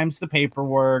 10 times the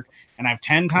paperwork and I have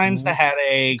 10 times the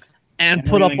headache and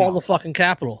put up all the fucking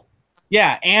capital."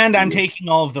 Yeah, and I'm taking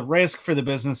all of the risk for the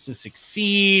business to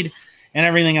succeed and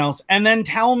everything else. And then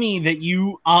tell me that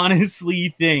you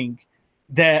honestly think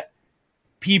that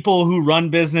people who run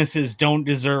businesses don't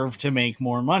deserve to make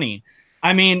more money.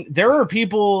 I mean, there are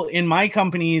people in my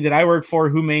company that I work for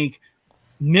who make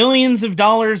millions of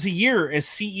dollars a year as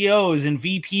CEOs and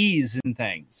VPs and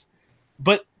things.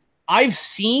 But I've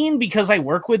seen, because I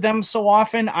work with them so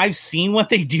often, I've seen what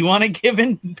they do on a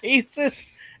given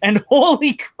basis, and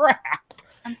holy crap.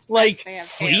 Like,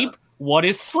 sleep? What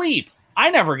is sleep?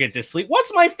 I never get to sleep.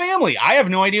 What's my family? I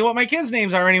have no idea what my kids'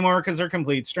 names are anymore because they're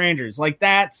complete strangers. Like,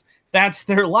 that's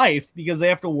their life because they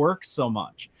have to work so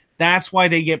much. That's why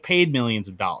they get paid millions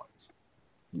of dollars.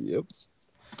 Yep.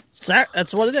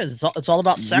 That's what it is. It's all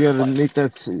about sacrifice. Yeah, make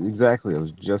that exactly. I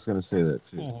was just gonna say that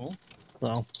too.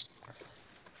 So,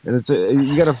 And it's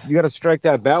you gotta strike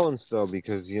that balance though,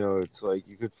 because it's like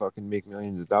you could fucking make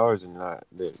millions of dollars and not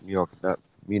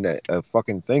mean a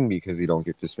fucking thing because you don't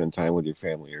get to spend time with your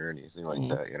family or anything like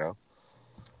that.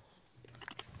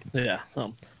 Yeah. So,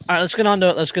 all right, let's get on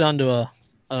to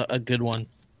a good one.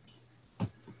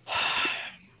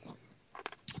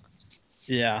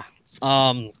 Yeah.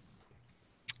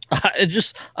 It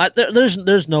just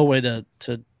there's no way to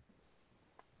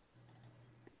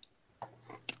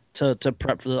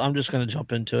prep for this. I'm just going to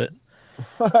jump into it.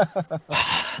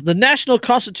 The National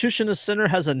Constitution Center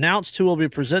has announced who will be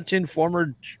presenting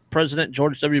former President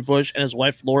George W. Bush and his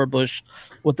wife Laura Bush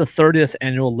with the 30th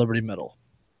Annual Liberty Medal.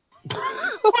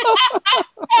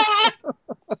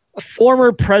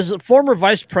 Former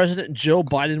Vice President Joe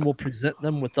Biden will present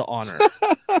them with the honor.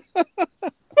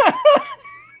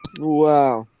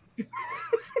 Wow.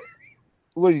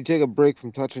 What, do you take a break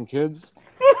from touching kids?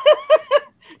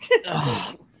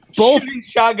 Both shooting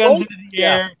shotguns into the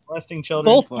air, molesting children.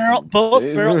 Both barrel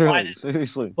Biden.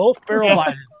 Seriously. Both barrel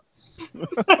Biden.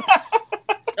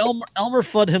 Elmer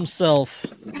Fudd himself.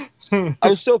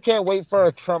 I still can't wait for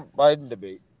a Trump-Biden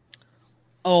debate.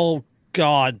 Oh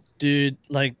God, dude!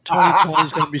 Like 2020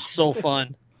 is going to be so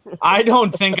fun. I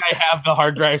don't think I have the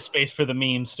hard drive space for the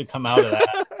memes to come out of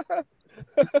that.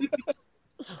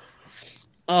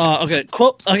 Okay.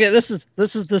 Quote. Okay. This is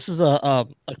a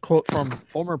quote from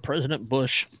former President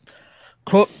Bush.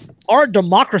 Quote: "Our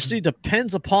democracy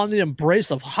depends upon the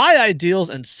embrace of high ideals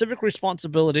and civic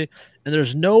responsibility, and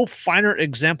there's no finer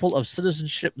example of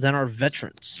citizenship than our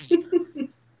veterans."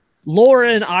 Laura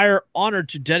and I are honored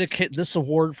to dedicate this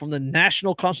award from the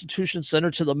National Constitution Center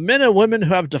to the men and women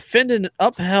who have defended and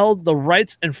upheld the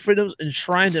rights and freedoms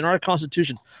enshrined in our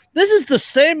Constitution. This is the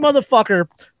same motherfucker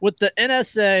with the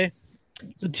NSA,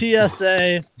 the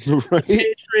TSA, Right?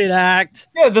 the Patriot Act.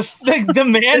 Yeah, the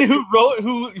man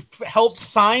who helped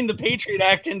sign the Patriot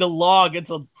Act into law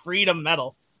gets a Freedom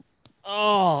Medal.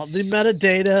 Oh, the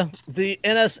metadata, the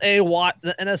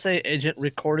NSA agent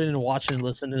recording and watching and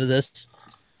listening to this.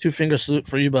 2-finger salute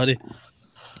for you, buddy.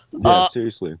 Yeah,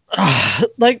 seriously.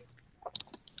 Like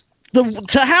to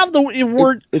have the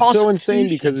word. It's so insane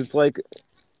because it's like.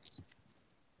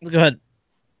 Go ahead.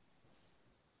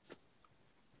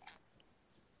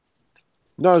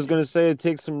 No, I was gonna say it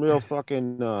takes some real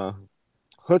fucking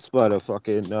chutzpah to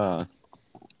fucking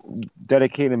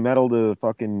dedicate a medal to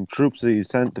fucking troops that you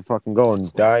sent to fucking go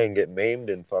and die and get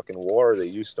maimed in fucking war that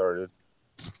you started.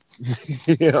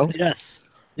 Yes.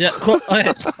 Yeah.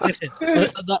 Okay.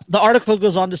 The article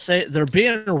goes on to say they're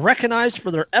being recognized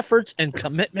for their efforts and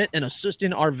commitment in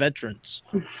assisting our veterans.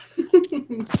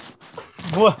 Become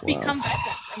veterans.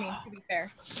 I mean, to be fair,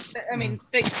 I mean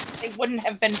they wouldn't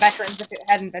have been veterans if it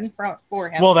hadn't been for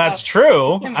him. Well, that's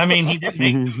true. I mean, he did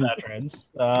make them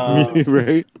veterans.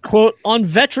 Right. Quote: "On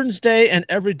Veterans Day and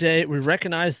every day, we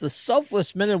recognize the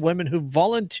selfless men and women who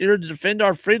volunteered to defend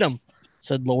our freedom,"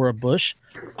 said Laura Bush.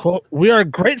 Quote: "We are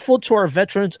grateful to our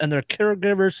veterans and their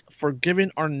caregivers for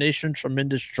giving our nation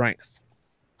tremendous strength."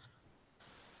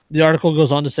 The article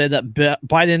goes on to say that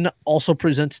Biden also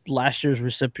presented last year's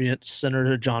recipient,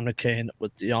 Senator John McCain,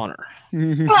 with the honor.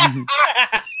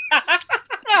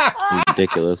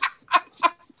 Ridiculous.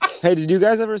 Hey, did you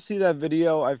guys ever see that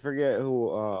video? I forget who.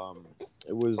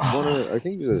 It was I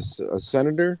think it was a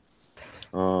senator.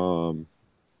 I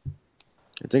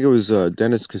think it was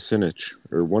Dennis Kucinich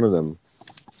or one of them.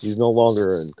 He's no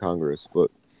longer in Congress, but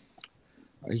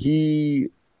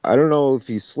I don't know if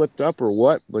he slipped up or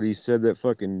what, but he said that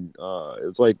fucking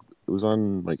it was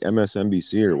on like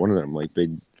MSNBC or one of them like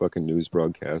big fucking news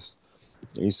broadcasts.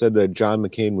 And he said that John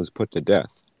McCain was put to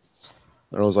death.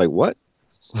 And I was like, what?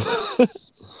 You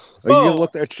can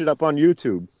look that shit up on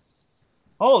YouTube.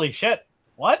 Holy shit.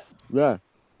 What? Yeah.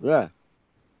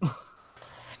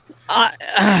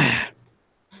 I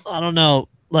don't know.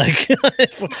 Like,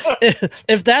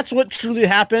 if that's what truly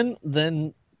happened,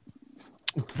 then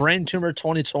brain tumor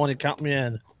 2020, count me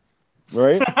in.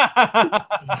 Right?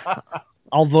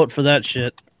 I'll vote for that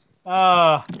shit.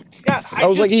 Yeah. I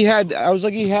was like he had to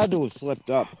have slipped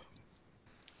up.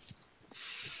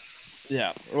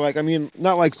 Yeah. Or like, I mean,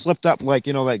 not like slipped up, like,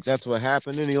 like that's what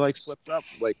happened and he like slipped up,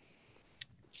 like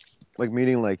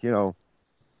meaning like,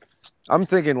 I'm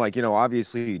thinking like,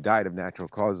 obviously he died of natural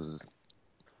causes,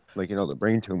 like, the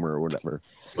brain tumor or whatever.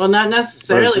 Well, not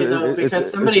necessarily though,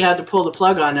 because somebody had to pull the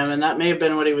plug on him, and that may have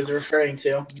been what he was referring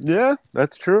to. Yeah,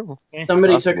 that's true.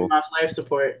 Somebody took him off life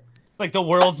support. Like the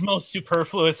world's most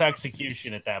superfluous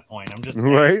execution at that point. I'm just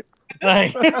saying. Right.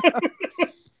 Like,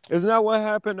 isn't that what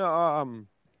happened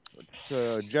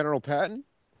to General Patton?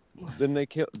 Then they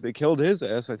killed his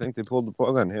ass. I think they pulled the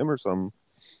plug on him or something.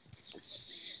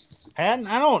 Patton?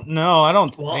 I don't know. I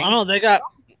don't Well, think. I don't know.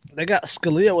 They got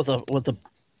Scalia with a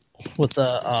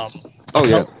Oh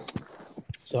yeah.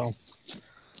 So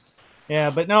Yeah,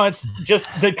 but no, it's just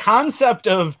the concept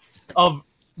of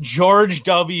George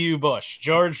W. Bush,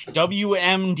 George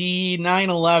WMD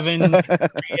 9/11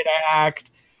 Patriot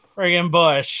Act, friggin'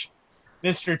 Bush,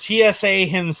 Mr. TSA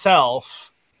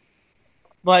himself.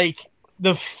 Like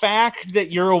the fact that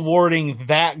you're awarding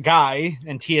that guy,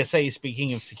 and TSA,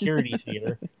 speaking of security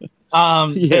theater,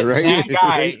 Yeah, right. that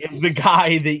guy is the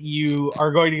guy that you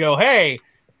are going to go, hey,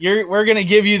 we're going to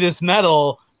give you this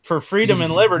medal for freedom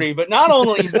and liberty, but not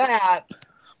only that,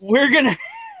 we're going to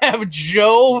have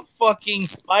Joe fucking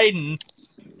Biden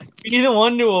be the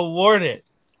one to award it.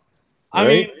 I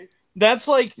mean, that's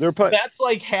like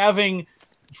having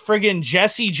friggin'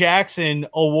 Jesse Jackson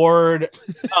award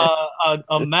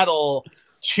a medal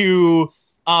to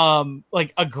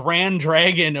like a grand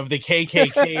dragon of the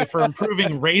KKK for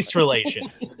improving race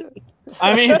relations.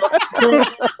 I mean,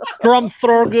 Strom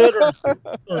Thurgood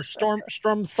or Storm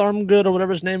Thurmgood or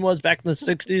whatever his name was back in the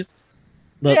 60s.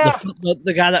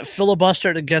 The guy that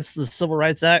filibustered against the Civil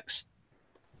Rights Acts.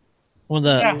 One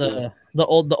of the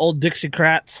old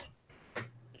Dixiecrats.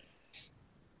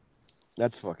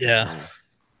 That's fucking funny.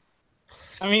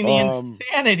 I mean, the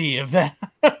insanity of that.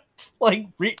 Like,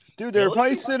 dude, they're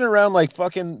probably sitting around like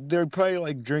fucking. They're probably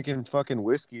like drinking fucking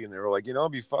whiskey, and they were like,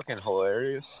 it'd be fucking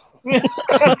hilarious. You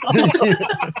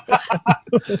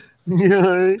know what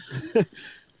I mean?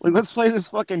 Like, let's play this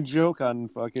fucking joke on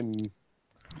fucking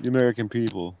the American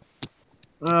people.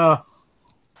 Good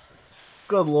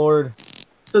Lord.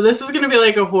 So this is going to be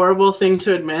like a horrible thing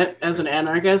to admit as an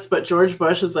anarchist, but George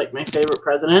Bush is like my favorite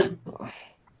president.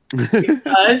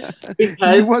 Because he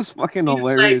was fucking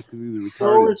hilarious because he was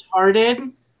retarded. So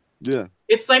retarded. Yeah.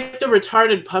 It's like the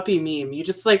retarded puppy meme. You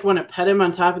just like want to pet him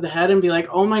on top of the head and be like,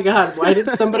 "Oh my god, why did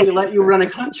somebody let you run a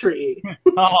country?"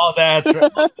 Oh, that's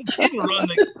right. He didn't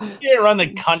run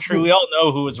the country. We all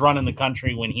know who was running the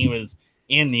country when he was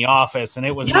in the office, and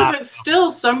it was but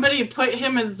still, somebody put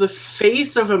him as the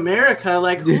face of America.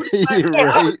 Like, who decided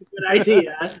that was a good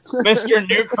idea? Mr.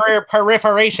 Nuclear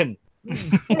Proliferation.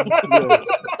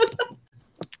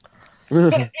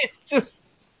 It's just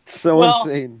so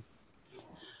insane.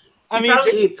 He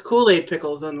probably eats Kool-Aid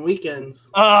pickles on the weekends.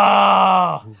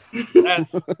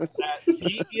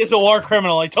 See, he is a war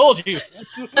criminal. I told you.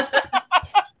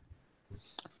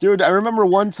 Dude, I remember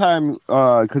one time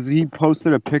because he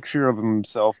posted a picture of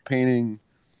himself painting.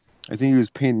 I think he was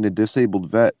painting a disabled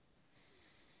vet,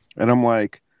 and I'm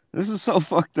like, this is so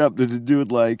fucked up that the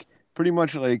dude like pretty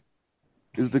much like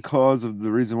is the cause of the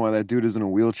reason why that dude is in a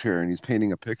wheelchair, and he's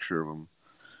painting a picture of him.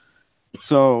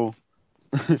 So.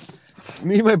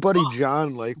 Me and my buddy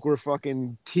John, like, we're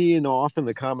fucking teeing off in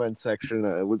the comment section.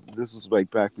 This was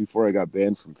like back before I got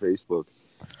banned from Facebook,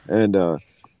 and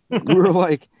we were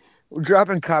like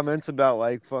dropping comments about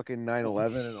like fucking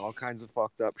 9/11 and all kinds of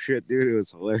fucked up shit, dude. It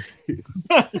was hilarious.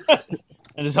 I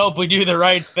just hope we do the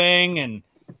right thing and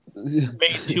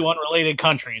made two unrelated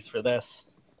countries for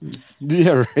this.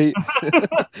 Yeah, right.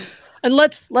 And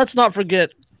let's not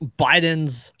forget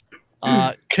Biden's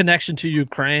connection to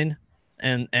Ukraine.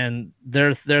 And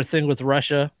their thing with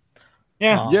Russia.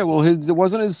 Yeah. Yeah, well,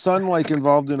 wasn't his son like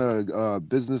involved in a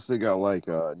business that got like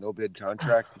a no bid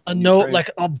contract? Like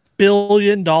 $1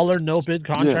 billion no bid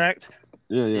contract.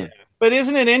 Yeah. But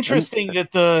isn't it interesting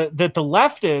that the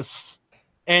leftists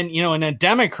and and a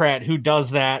Democrat who does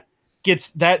that gets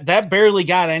that barely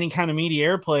got any kind of media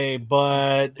airplay,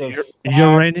 but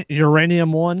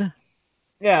uranium one.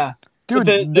 Yeah. Dude,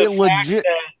 they legit.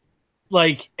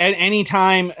 Like at any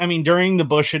time, I mean, during the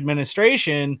Bush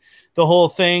administration, the whole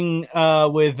thing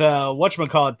with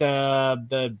whatchamacallit,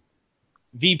 the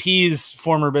VP's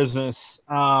former business.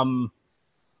 Why am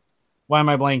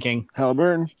I blanking?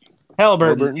 Halliburton.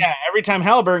 Yeah, every time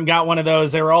Halliburton got one of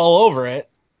those, they were all over it.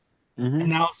 Mm-hmm. And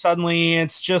now suddenly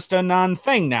it's just a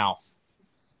non-thing now.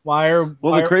 Why are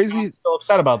we still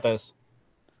upset about this?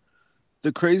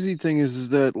 The crazy thing is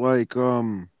that like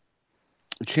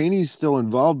Cheney's still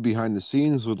involved behind the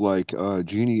scenes with like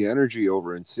Genie Energy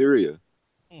over in Syria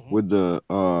with the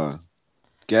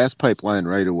gas pipeline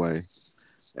right away,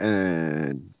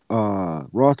 and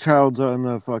Rothschild's on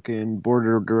the fucking board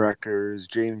of directors.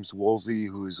 James Woolsey,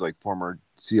 who's like former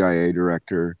CIA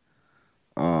director.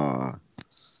 Who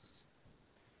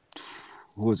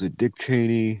was it? Dick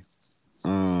Cheney,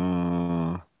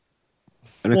 and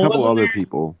a couple other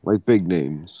people, like big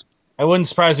names. It wouldn't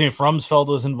surprise me if Rumsfeld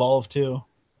was involved too.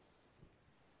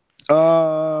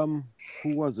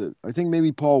 Who was it? I think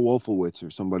maybe Paul Wolfowitz or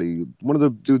somebody. One of the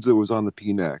dudes that was on the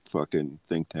PNAC fucking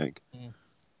think tank.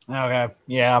 Okay,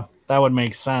 yeah, that would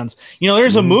make sense. You know,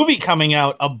 there's a movie coming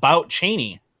out about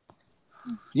Cheney.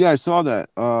 Yeah, I saw that.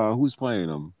 Who's playing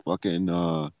him? Fucking.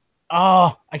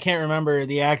 Oh, I can't remember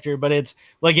the actor, but it's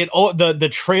like the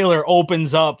trailer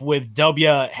opens up with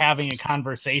Dubya having a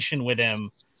conversation with him,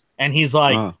 and he's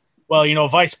like, "Well, you know,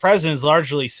 vice president is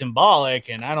largely symbolic,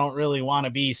 and I don't really want to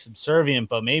be subservient,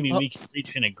 but maybe we can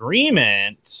reach an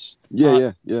agreement."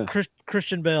 Yeah.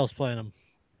 Christian Bale's playing him.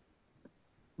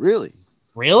 Really?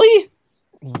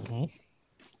 Mm-hmm.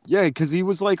 Yeah, because he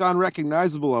was like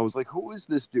unrecognizable. I was like, who is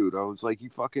this dude? I was like,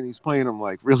 he's playing him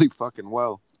like really fucking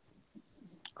well.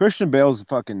 Christian Bale's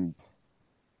probably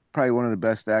one of the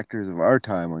best actors of our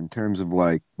time in terms of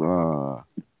like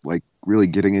really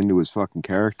getting into his fucking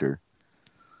character.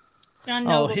 He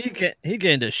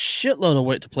gained a shitload of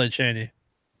weight to play Cheney.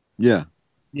 Yeah.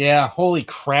 Yeah, holy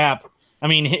crap. I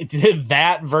mean,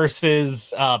 that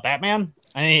versus Batman?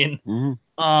 I mean...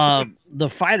 The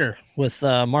Fighter with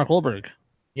Mark Wahlberg.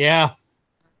 Yeah.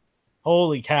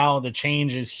 Holy cow, the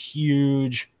change is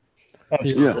huge.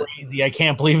 That's crazy. I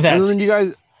can't believe that. And then you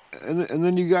guys... And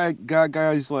then you got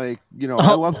guys like, you know,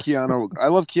 I love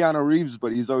Keanu Reeves,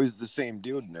 but he's always the same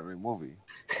dude in every movie.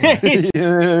 That's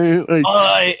Keanu.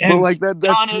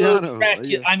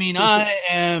 Dracula. I mean, I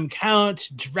am Count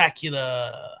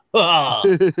Dracula.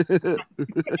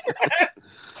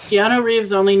 Keanu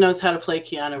Reeves only knows how to play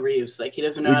Keanu Reeves. Like, he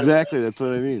doesn't know exactly. How to... That's what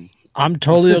I mean. I'm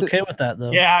totally okay with that,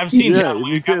 though. Yeah, I've seen John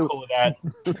Wick. I'm cool with that.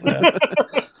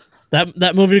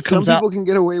 That movie comes out. Some people can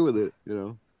get away with it, you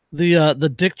know.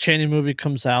 The Dick Cheney movie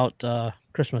comes out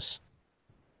Christmas.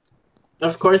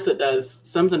 Of course it does.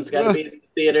 Something's got to be in the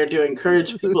theater to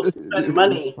encourage people to spend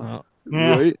money.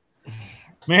 Right?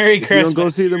 Merry Christmas. You don't go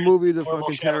see the movie, the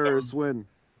fucking terrorists win.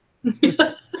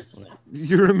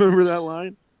 You remember that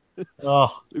line?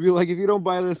 Oh. It'd be like, if you don't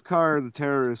buy this car, the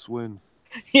terrorists win.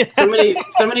 Yeah. Somebody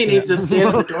needs to stand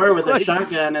at the door with a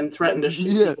shotgun and threaten to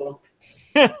shoot people.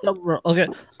 Okay.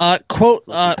 Quote,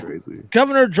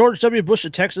 Governor George W. Bush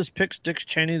of Texas picks Dick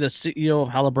Cheney, the CEO of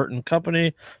Halliburton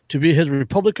Company, to be his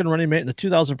Republican running mate in the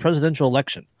 2000 presidential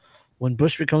election. When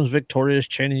Bush becomes victorious,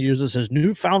 Cheney uses his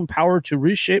newfound power to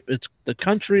reshape the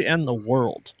country and the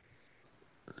world.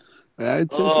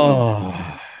 I'd say so.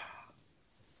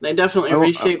 They definitely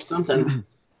reshape something.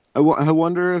 I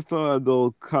wonder if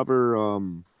they'll cover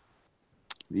him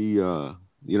being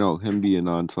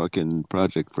on fucking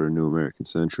Project for a New American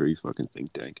Century fucking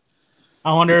think tank.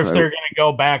 I wonder if they're going to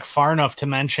go back far enough to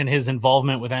mention his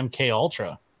involvement with MK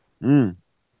Ultra.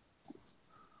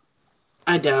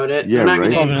 I doubt it. Yeah, they're not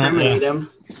going to incriminate him.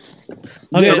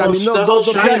 Okay, the whole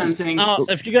shotgun thing.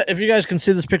 If you guys can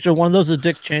see this picture, one of those is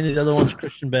Dick Cheney, the other one's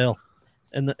Christian Bale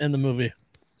in the movie.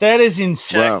 That is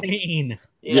insane. Wow.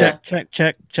 Yeah. Check.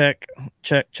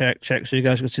 So you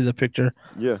guys can see the picture.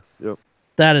 Yeah. Yep.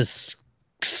 That is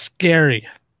scary.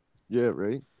 Yeah.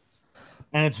 Right.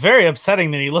 And it's very upsetting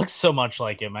that he looks so much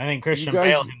like him. I think Christian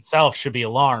Bale himself should be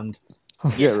alarmed.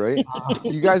 Yeah. Right.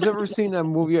 You guys ever seen that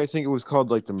movie? I think it was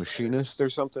called like The Machinist or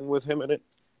something with him in it.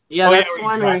 Yeah, that's the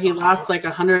one where he lost like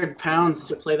 100 pounds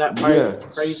to play that part. Yeah, it's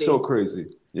crazy. So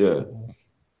crazy. Yeah.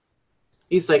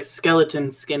 He's like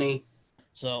skeleton skinny.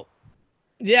 So,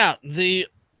 yeah, the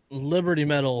Liberty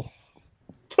Medal.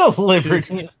 The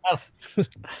Liberty Medal.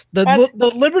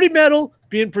 the Liberty Medal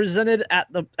being presented at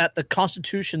the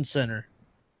Constitution Center.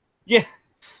 Yeah.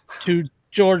 To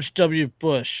George W.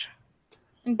 Bush.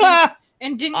 And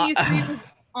didn't you say it was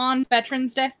on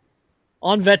Veterans Day?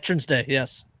 On Veterans Day,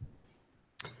 yes.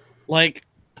 Like,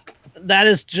 that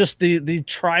is just the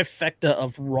trifecta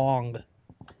of wrong.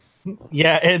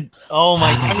 Yeah, I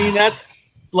mean, that's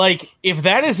like, if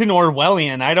that isn't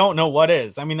Orwellian, I don't know what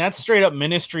is. I mean, that's straight up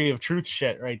Ministry of Truth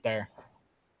shit right there.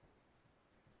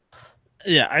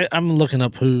 Yeah, I'm looking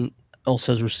up who else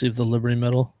has received the Liberty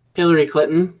Medal. Hillary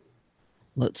Clinton.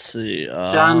 Let's see.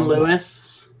 John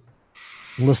Lewis.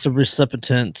 List of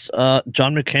recipients.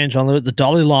 John McCain, John Lewis, the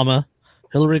Dalai Lama,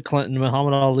 Hillary Clinton,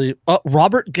 Muhammad Ali,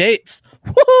 Robert Gates.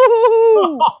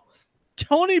 Woo!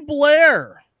 Tony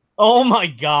Blair. Oh my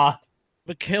God.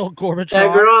 Mikhail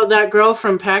Gorbachev. That girl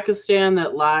from Pakistan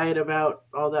that lied about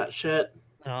all that shit.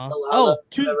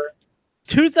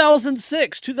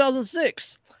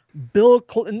 2006. Bill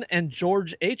Clinton and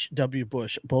George H.W.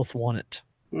 Bush both won it.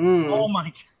 Oh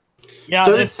my. Yeah.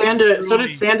 So did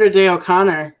Sandra Day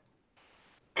O'Connor.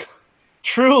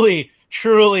 Truly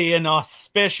an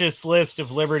auspicious list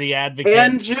of liberty advocates.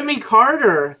 And Jimmy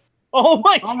Carter. Oh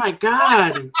my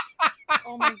God.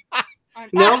 Oh my.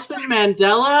 Nelson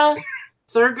Mandela,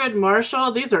 Thurgood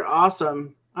Marshall. These are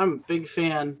awesome. I'm a big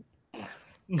fan.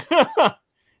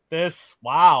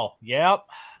 Wow. Yep.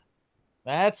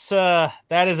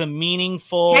 that is a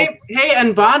meaningful. Hey,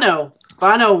 and Bono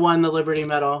won the Liberty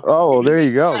Medal. Oh, there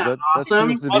you go. Isn't that That awesome?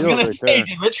 seals the I was deal gonna right say, there.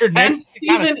 did Richard And Nixon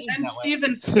kinda Steven seem that way?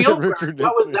 Steven Spielberg. Richard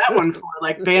What was Nixon. that one for?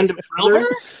 Like Band of Brothers?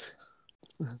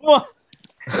 Well,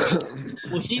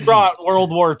 he brought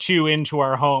World War II into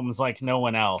our homes like no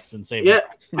one else and saved Yeah, it.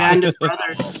 Band of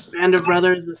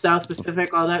Brothers, the South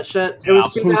Pacific, all that shit. It was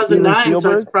Who's Steven 2009, so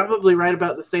Spielberg? it's probably right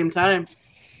about the same time.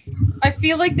 I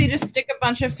feel like they just stick a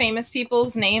bunch of famous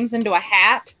people's names into a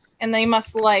hat, and they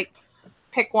must like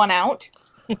pick one out.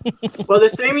 Well, the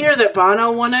same year that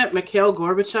Bono won it, Mikhail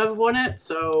Gorbachev won it,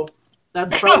 so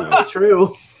that's probably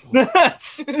true.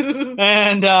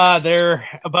 And they're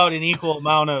about an equal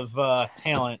amount of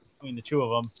talent between the two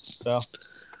of them. So,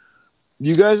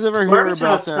 You guys ever hear about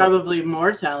Gorbachev's that? probably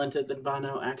more talented than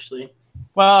Bono, actually.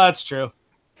 well, that's true.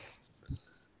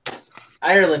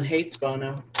 Ireland hates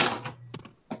Bono.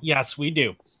 Yes, we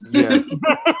do. Yeah,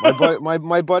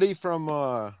 my buddy from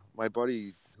my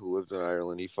buddy who lives in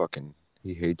Ireland,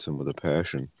 he hates him with a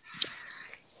passion.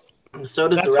 So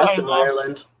does That's the rest why I of love-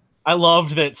 Ireland. I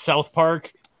loved that South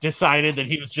Park decided that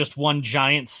he was just one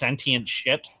giant sentient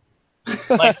shit.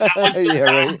 Like, that was, Yeah,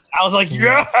 right. I was like,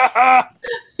 yes!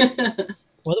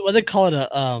 What they call it,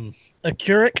 a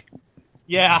Keurig?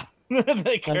 Yeah.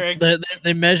 The correct.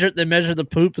 They measure the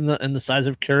poop and the size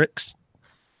of Keurigs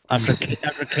after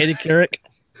Katie Keurig.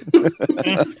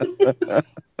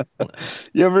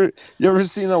 You ever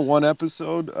seen that one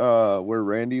episode where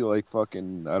Randy like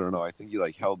fucking, I don't know, I think he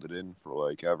like held it in for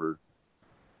like ever,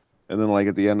 and then like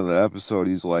at the end of the episode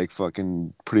he's like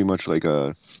fucking pretty much like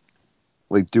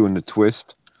doing the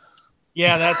twist.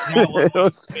 Yeah, that's not what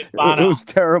it was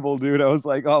terrible, dude. I was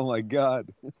like, oh my god.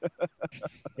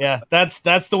 Yeah, that's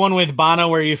the one with Bono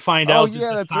where you find out that the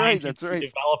that's right. scientist who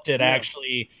developed it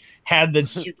actually had the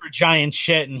super giant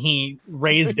shit and he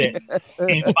raised it.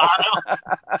 And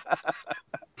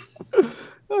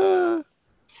Bono.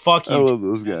 Fuck you. I love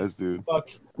those guys, dude. Fuck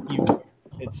you.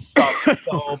 It sucks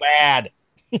so bad.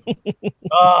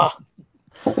 Ugh.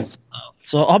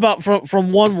 So how about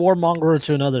from one warmonger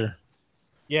to another?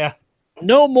 Yeah.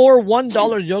 No more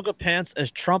 $1 yoga pants as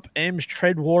Trump aims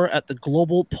trade war at the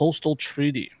global postal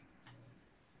treaty.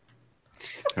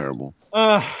 Terrible.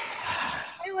 I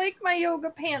like my yoga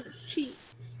pants cheap.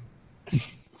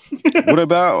 What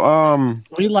about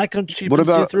We like them cheap What and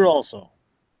about- see-through also.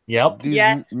 Yep. these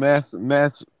Yes. mass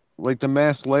like the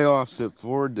mass layoffs at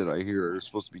Ford that I hear are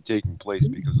supposed to be taking place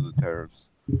because of the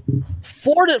tariffs?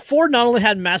 Ford not only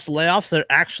had mass layoffs, they're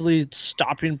actually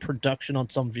stopping production on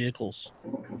some vehicles.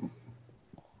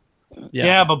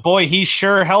 Yeah, but boy, he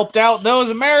sure helped out those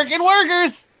American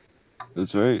workers.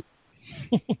 That's right.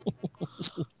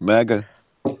 MAGA.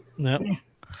 Yep.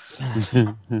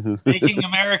 Making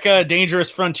America a dangerous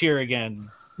frontier again.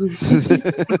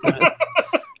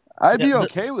 I'd be Yeah,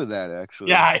 okay with that, actually.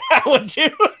 Yeah, I would too.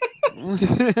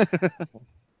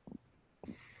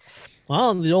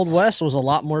 Well, the Old West was a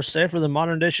lot more safer than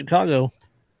modern day Chicago.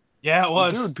 Yeah, it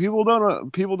was. Dude, people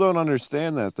don't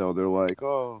understand that though. They're like,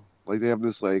 oh, like they have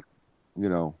this like,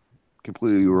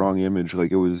 completely wrong image.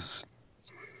 Like it was,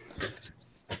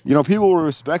 people were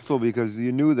respectful because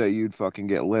you knew that you'd fucking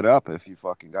get lit up if you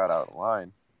fucking got out of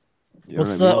line. You know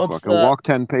what I mean? Fucking walk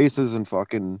 10 paces and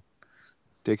fucking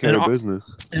take care of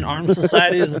business. An armed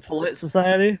society is a polite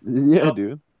society. Yeah, Yep.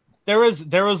 dude. There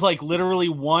was like literally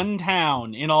one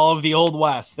town in all of the Old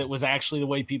West that was actually the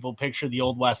way people picture the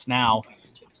Old West now.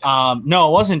 No,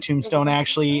 it wasn't Tombstone.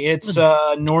 Actually, it's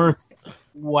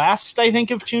northwest, I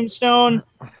think, of Tombstone.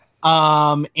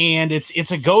 And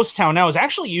it's a ghost town now. It's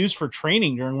actually used for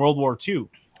training during World War II,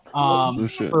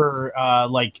 for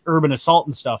like urban assault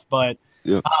and stuff. But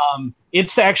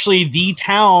it's actually the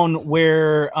town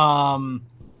where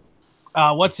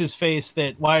what's his face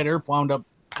that Wyatt Earp wound up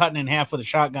cutting in half with a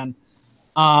shotgun,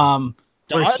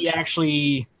 where he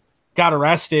actually got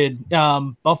arrested.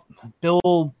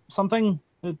 Bill something.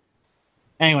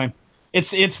 Anyway,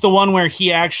 it's the one where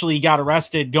he actually got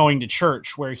arrested going to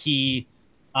church, where he,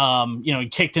 he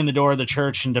kicked in the door of the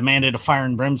church and demanded a fire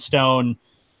and brimstone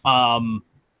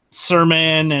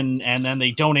sermon, and then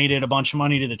they donated a bunch of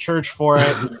money to the church for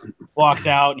it. Walked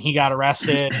out and he got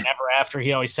arrested. And ever after,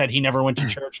 he always said he never went to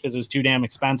church because it was too damn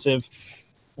expensive.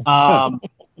 But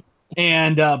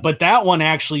that one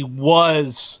actually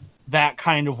was that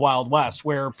kind of Wild West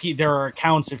where there are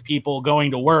accounts of people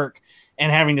going to work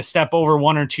and having to step over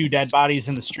one or two dead bodies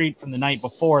in the street from the night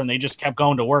before, and they just kept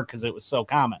going to work because it was so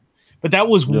common. But that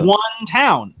was one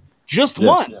town, just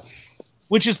one,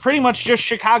 which is pretty much just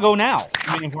Chicago now.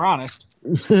 I mean, if we're honest.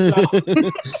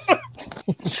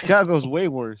 Chicago's way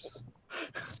worse.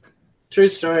 True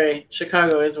story.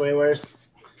 Chicago is way worse.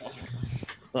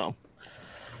 So,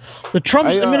 the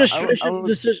Trump's administration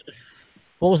decision.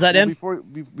 What was that, in?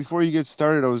 Before you get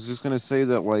started, I was just gonna say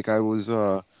that like I was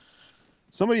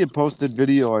somebody had posted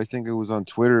video, I think it was on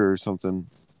Twitter or something,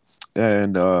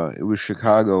 and it was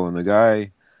Chicago, and the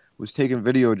guy was taking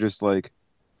video just like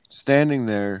standing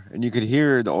there, and you could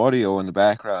hear the audio in the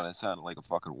background. It sounded like a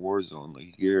fucking war zone. Like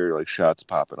you hear like shots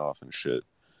popping off and shit.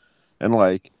 And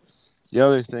like the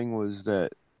other thing was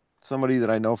that somebody that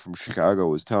I know from Chicago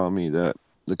was telling me that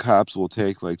the cops will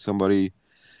take like somebody,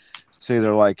 say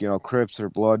they're like, Crips or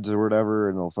Bloods or whatever,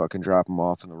 and they'll fucking drop them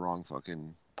off in the wrong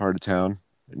fucking part of town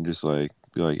and just like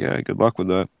be like, yeah, good luck with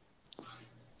that.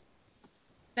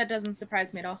 That doesn't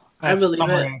surprise me at all. I believe it.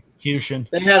 Execution.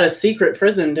 They had a secret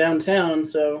prison downtown,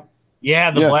 so. Yeah,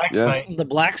 the black site. The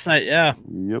black site, yeah.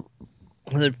 Yep.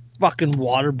 They fucking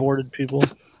waterboarded people.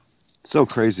 So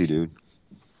crazy, dude.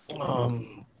 So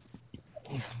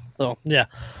yeah,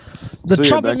 the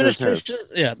Trump administration's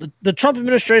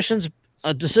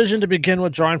decision to begin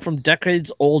withdrawing from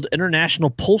decades-old international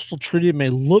postal treaty may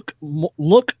look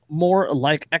more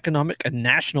like economic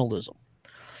nationalism.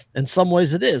 In some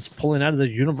ways, it is. Pulling out of the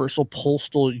Universal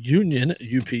Postal Union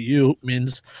 (UPU)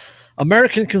 means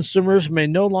American consumers may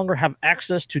no longer have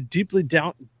access to deeply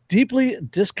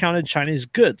discounted Chinese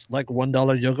goods like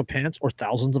 $1 yoga pants or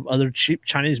thousands of other cheap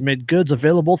Chinese-made goods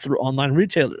available through online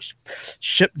retailers,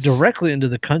 shipped directly into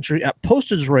the country at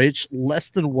postage rates less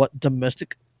than what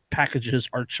domestic packages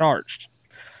are charged.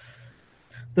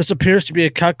 This appears to be a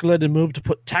calculated move to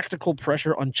put tactical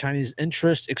pressure on Chinese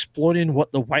interests, exploiting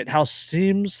what the White House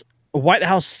sees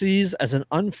as an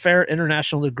unfair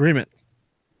international agreement.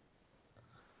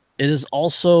 It is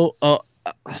also an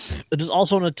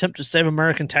attempt to save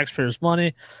American taxpayers'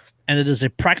 money, and it is a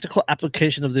practical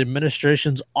application of the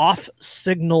administration's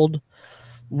off-signaled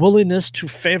willingness to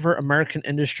favor American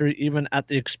industry even at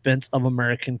the expense of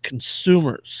American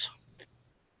consumers.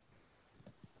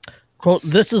 Quote,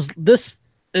 this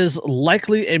is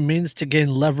likely a means to gain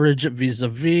leverage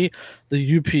vis-a-vis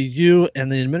the UPU,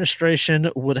 and the administration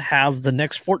would have the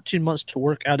next 14 months to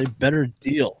work out a better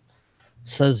deal,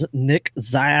 says Nick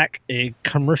Zayak, a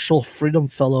commercial freedom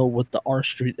fellow with the R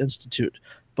Street Institute.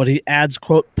 But he adds,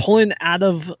 quote, pulling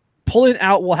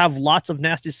out will have lots of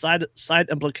nasty side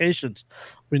implications.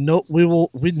 We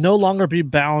no longer be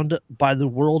bound by the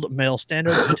world mail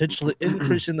standard, potentially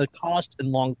increasing the cost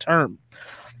in long term.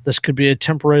 This could be a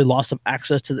temporary loss of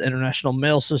access to the international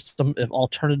mail system if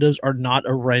alternatives are not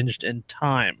arranged in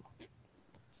time.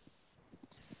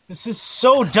 This is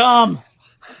so dumb.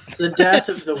 It's the death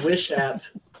of the Wish app.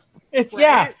 It's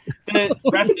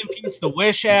rest in peace, the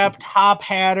Wish app, Top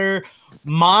Hatter.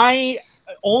 My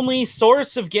only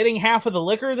source of getting half of the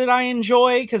liquor that I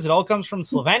enjoy, because it all comes from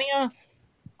Slovenia.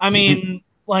 I mean,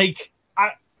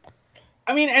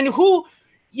 and who,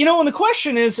 and the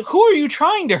question is, who are you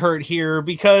trying to hurt here?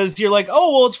 Because you're like,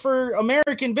 oh, well, it's for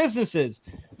American businesses,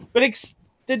 but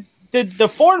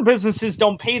the foreign businesses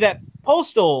don't pay that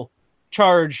postal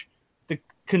charge. The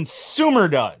consumer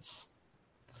does.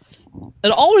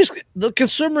 And the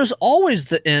consumer is always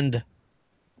the end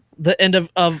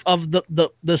of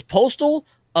this postal,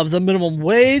 of the minimum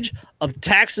wage, of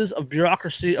taxes, of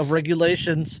bureaucracy, of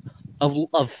regulations,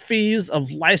 of fees,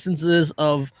 of licenses,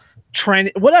 of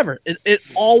training, whatever. It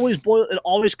always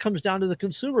comes down to the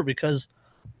consumer, because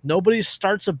nobody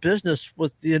starts a business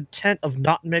with the intent of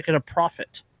not making a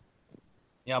profit.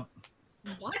 Yep.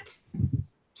 What?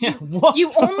 Yeah. What?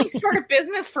 You only start a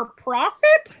business for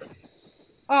profit?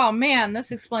 Oh man,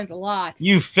 this explains a lot.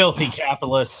 You filthy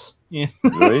capitalists. Yeah.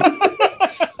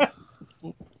 Right?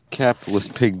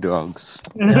 Capitalist pig dogs.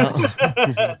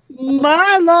 Yeah.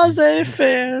 My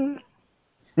laissez-faire.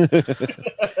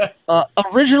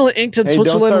 Originally inked in Switzerland.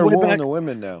 Don't start way wooing back. the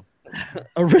women now.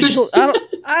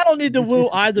 I don't need to woo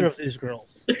either of these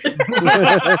girls. Come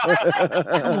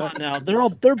on now,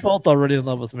 they're both already in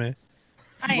love with me.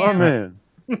 My man.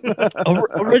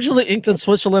 Originally inked in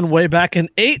Switzerland way back in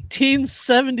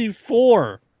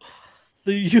 1874,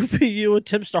 the UPU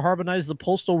attempts to harmonize the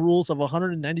postal rules of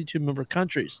 192 member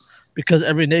countries, because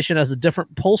every nation has a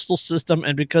different postal system,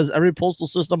 and because every postal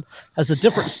system has a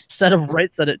different set of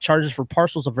rates that it charges for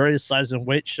parcels of various size and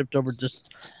weight shipped over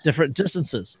different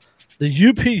distances. The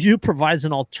UPU provides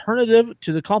an alternative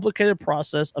to the complicated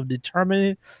process of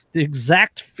determining the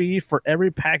exact fee for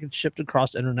every package shipped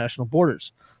across international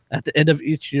borders. At the end of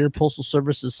each year, postal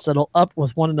services settle up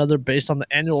with one another based on the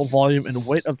annual volume and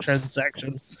weight of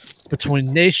transactions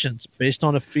between nations, based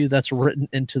on a fee that's written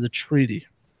into the treaty.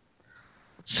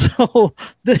 So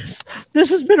this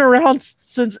has been around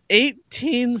since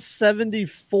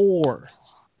 1874.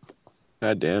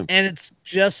 God damn. And it's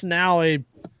just now a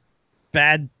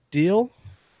bad deal.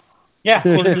 Yeah,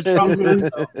 Trump says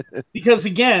so. Because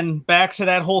again, back to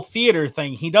that whole theater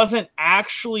thing, he doesn't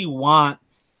actually want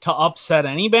to upset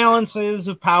any balances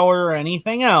of power or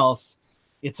anything else.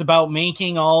 It's about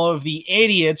making all of the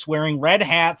idiots wearing red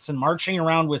hats and marching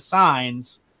around with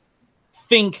signs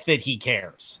think that he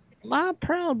cares. My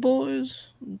Proud Boys.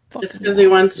 It's because he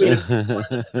wants me to pay more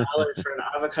than $1 for an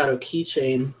avocado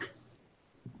keychain.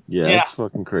 Yeah, it's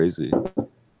fucking crazy.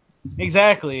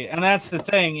 Exactly. And that's the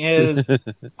thing is,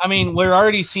 I mean, we're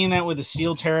already seeing that with the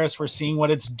steel tariffs. We're seeing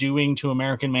what it's doing to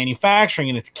American manufacturing,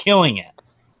 and it's killing it.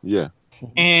 Yeah.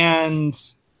 And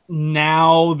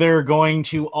now they're going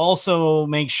to also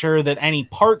make sure that any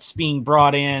parts being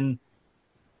brought in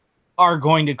are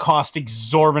going to cost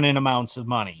exorbitant amounts of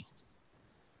money.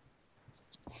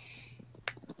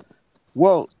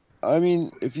 Well, I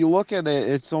mean, if you look at it,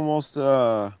 it's almost,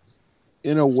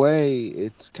 in a way,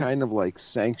 it's kind of like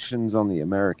sanctions on the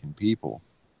American people.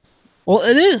 Well,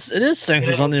 it is. It is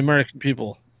sanctions on the American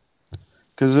people.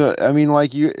 Because, I mean,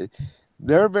 like,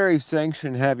 they're very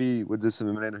sanction heavy with this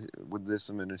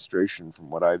administration, from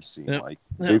what I've seen. Yep. Like,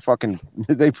 Yep.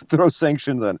 they throw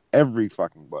sanctions on every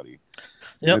fucking buddy.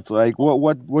 Yep. It's like,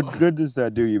 what good does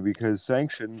that do you? Because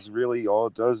sanctions, really, all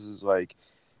it does is, like,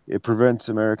 it prevents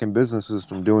American businesses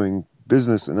from doing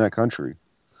business in that country.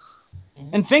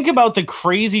 And think about the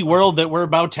crazy world that we're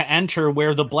about to enter,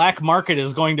 where the black market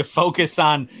is going to focus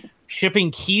on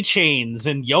shipping keychains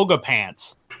and yoga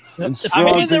pants. And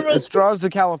If straws to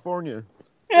California.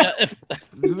 Yeah,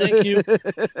 thank you.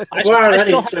 We're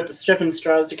already stripping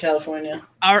straws to California.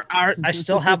 I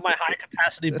still have my high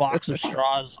capacity box of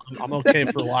straws. I'm okay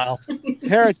for a while.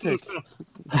 Heretic.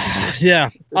 Yeah.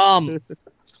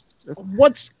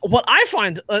 What I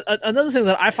find another thing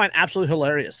that I find absolutely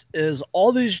hilarious is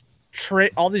all these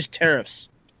tariffs.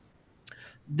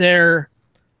 They're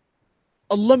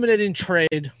eliminating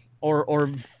trade or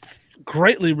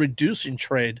greatly reducing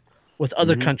trade with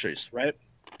other countries, right?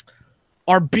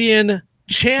 Are being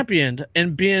championed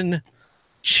and being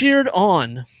cheered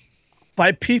on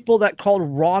by people that called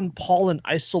Ron Paul an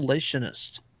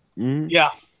isolationist. Mm-hmm.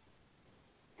 Yeah.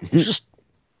 Just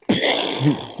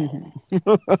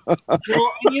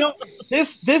Well,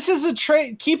 this is a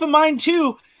trade. Keep in mind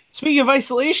too, speaking of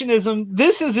isolationism,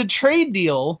 this is a trade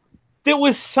deal that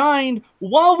was signed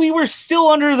while we were still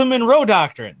under the Monroe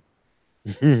Doctrine.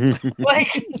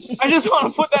 Like, I just want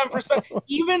to put that in perspective.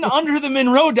 Even under the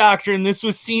Monroe Doctrine, this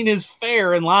was seen as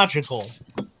fair and logical.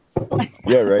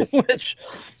 Yeah, right. Which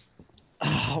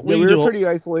we were pretty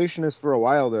isolationist for a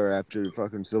while there after the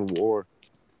fucking Civil War.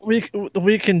 We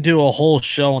can do a whole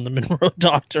show on the Monroe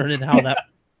Doctrine and how that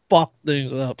fucked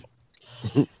things up.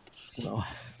 No.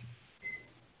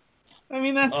 I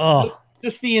mean, that's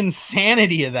just the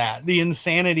insanity of that. The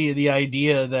insanity of the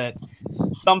idea that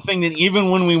something that even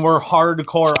when we were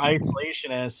hardcore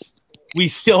isolationists, we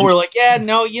still were like, yeah,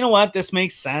 no, you know what? This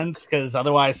makes sense because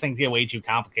otherwise things get way too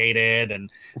complicated and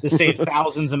this saves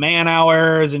thousands of man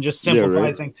hours and just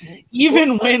simplifies things.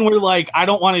 Even when we're like, I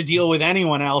don't want to deal with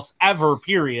anyone else ever,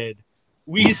 period.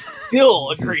 We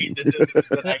still agreed that this is a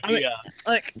good idea.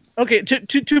 Like, okay,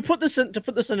 to put this into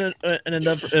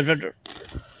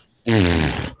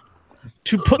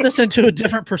a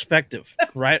different perspective,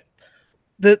 right?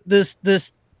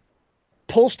 This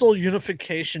postal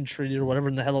unification treaty or whatever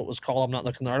in the hell it was called, I'm not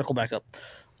looking the article back up.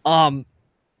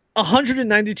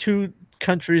 192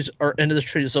 countries are into this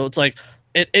treaty, so it's like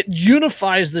it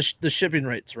unifies the shipping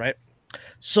rates, right?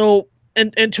 So,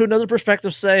 and to another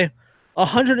perspective, say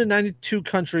 192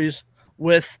 countries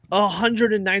with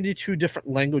 192 different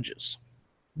languages.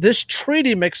 This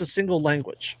treaty makes a single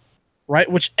language, right?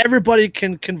 Which everybody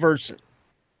can converse in.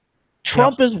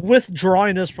 Trump is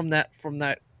withdrawing us from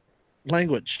that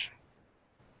language.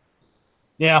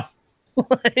 Yeah.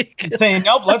 Saying,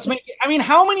 nope, let's make it. I mean,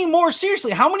 how many more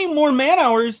man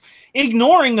hours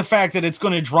ignoring the fact that it's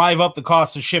going to drive up the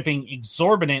cost of shipping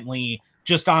exorbitantly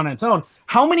just on its own?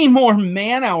 How many more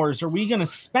man hours are we going to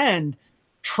spend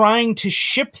trying to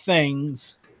ship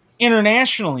things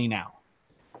internationally now?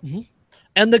 Mm-hmm.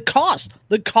 And the cost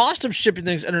of shipping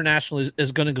things internationally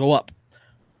is going to go up.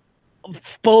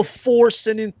 Both for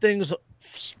sending things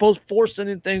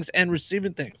and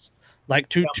receiving things. Like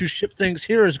to ship things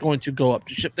here is going to go up.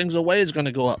 To ship things away is going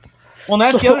to go up. Well, and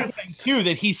that's the other thing too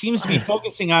that he seems to be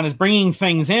focusing on is bringing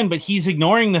things in, but he's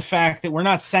ignoring the fact that we're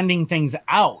not sending things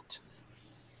out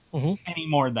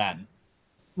anymore. Then,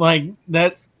 like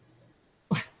that.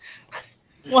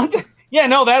 What? Yeah,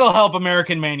 no, that'll help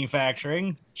American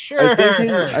manufacturing. Sure.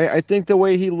 I think the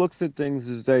way he looks at things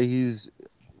is that he's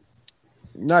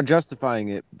not justifying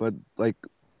it, but like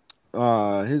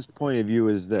his point of view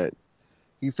is that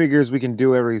he figures we can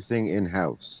do everything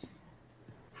in-house.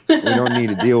 We don't need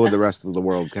to deal with the rest of the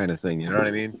world, kind of thing. You know what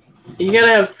I mean? You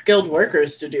gotta have skilled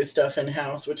workers to do stuff in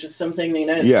house, which is something the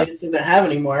United States doesn't have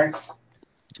anymore.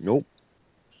 Nope.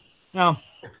 No,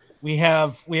 we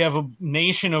have a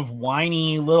nation of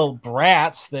whiny little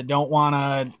brats that don't want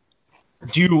to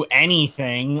do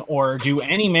anything or do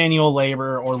any manual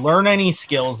labor or learn any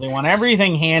skills. They want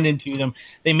everything handed to them.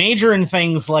 They major in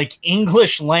things like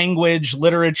English language,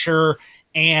 literature,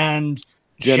 and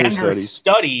gender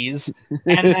studies,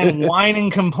 and then whine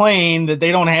and complain that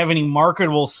they don't have any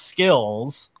marketable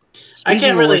skills. I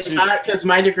can't really talk because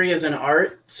my degree is in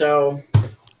art, so...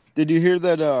 Did you hear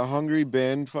that Hungary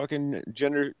banned fucking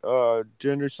gender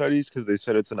studies because they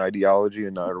said it's an ideology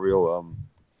and not a real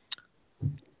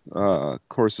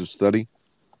course of study?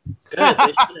 Good,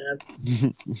 they should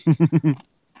have.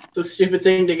 It's a stupid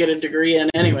thing to get a degree in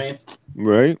anyways.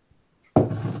 Right?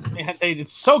 Yeah,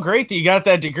 it's so great that you got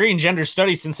that degree in gender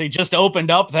studies since they just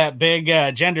opened up that big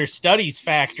gender studies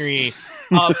factory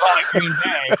by Green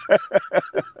Bay.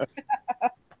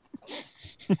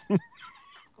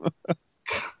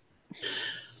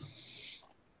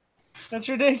 That's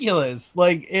ridiculous.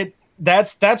 Like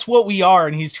that's what we are,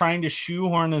 and he's trying to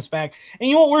shoehorn us back. And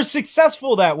you know what? We're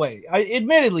successful that way.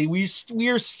 Admittedly, we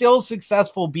are still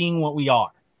successful being what we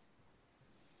are.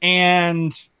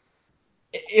 And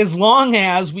as long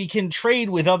as we can trade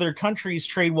with other countries,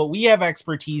 trade what we have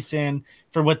expertise in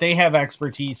for what they have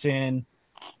expertise in,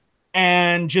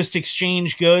 and just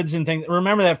exchange goods and things.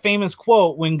 Remember that famous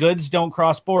quote, when goods don't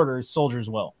cross borders, soldiers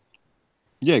will.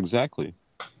 Yeah, exactly.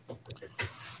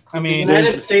 I mean, the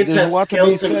United States has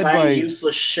skills in buying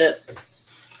useless shit.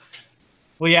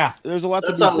 Well, yeah. There's a lot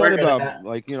to be said about,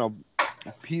 like, you know,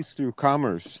 peace through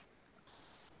commerce.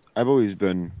 I've always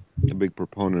been a big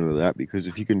proponent of that because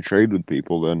if you can trade with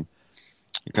people, then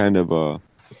it kind of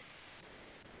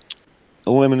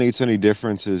eliminates any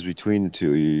differences between the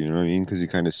two. You know what I mean? Because you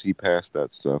kind of see past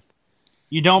that stuff.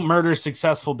 You don't murder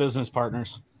successful business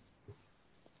partners.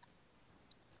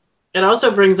 It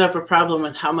also brings up a problem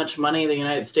with how much money the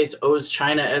United States owes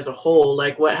China as a whole.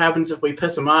 Like, what happens if we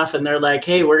piss them off and they're like,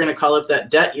 hey, we're going to call up that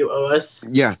debt you owe us?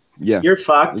 Yeah. You're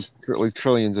fucked. Like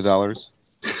trillions of dollars.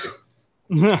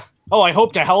 Oh, I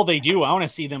hope to hell they do. I want to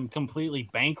see them completely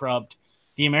bankrupt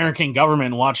the American government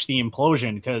and watch the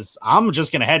implosion, because I'm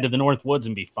just going to head to the North Woods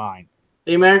and be fine.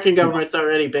 The American government's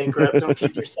already bankrupt. Don't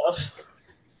kid yourself.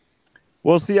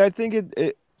 Well, see, I think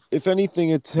it if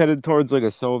anything, it's headed towards like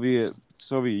a Soviet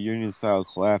Union style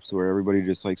collapse where everybody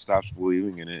just like stops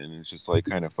believing in it and it's just like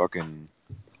kind of fucking,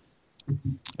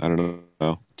 I don't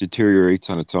know, deteriorates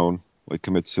on its own, like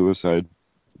commits suicide.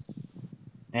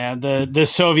 Yeah, the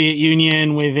Soviet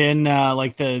Union within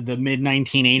like the mid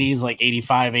 1980s, like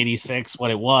 85, 86,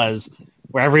 what it was,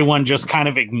 where everyone just kind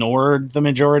of ignored the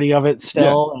majority of it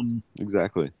still. Yeah, and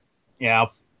exactly. Yeah.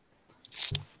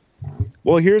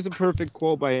 Well, here's a perfect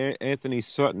quote by Anthony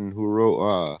Sutton, who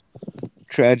wrote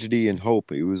Tragedy and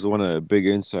Hope. He was one of the big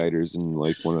insiders and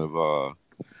like one of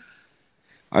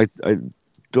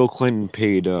Bill Clinton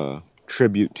paid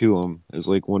tribute to him as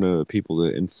like one of the people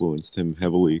that influenced him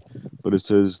heavily. But it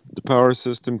says the power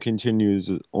system continues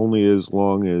only as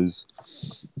long as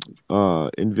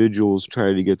individuals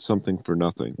try to get something for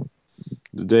nothing.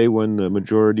 The day when the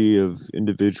majority of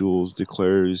individuals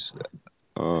declares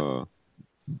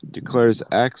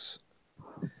acts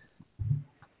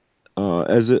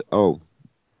as it. Oh,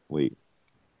 wait.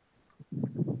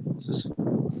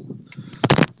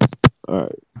 All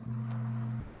right.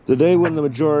 The day when the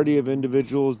majority of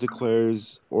individuals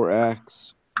declares or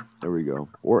acts, there we go,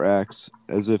 or acts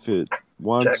as if it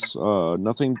wants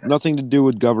nothing to do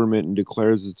with government and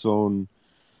declares its own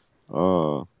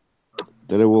that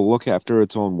it will look after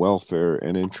its own welfare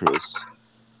and interests,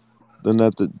 then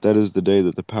that is the day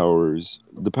that the power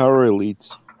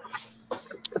elites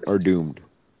are doomed.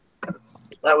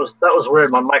 That was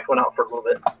weird. My mic went out for a little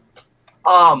bit.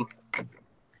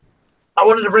 I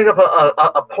wanted to bring up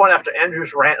a point after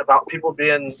Andrew's rant about people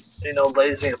being,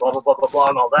 lazy and blah, blah, blah, blah, blah,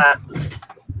 and all that.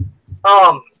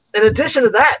 In addition to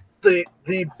that, the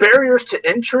barriers to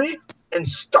entry in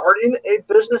starting a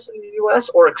business in the U.S.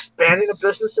 or expanding a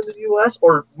business in the U.S.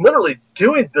 or literally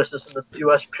doing business in the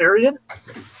U.S., period,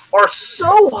 are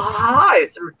so high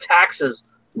through taxes,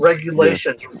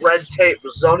 regulations, red tape,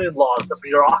 zoning laws, the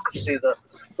bureaucracy, the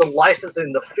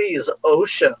licensing, the fees,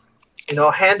 OSHA,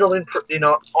 handling,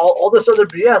 all this other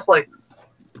BS. Like,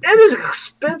 it is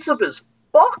expensive as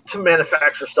fuck to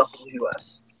manufacture stuff in the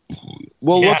U.S.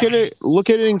 Well, look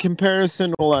at it in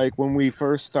comparison to like when we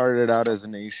first started out as a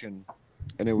nation,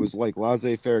 and it was like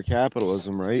laissez-faire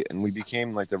capitalism, right? And we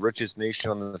became like the richest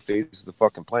nation on the face of the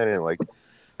fucking planet in like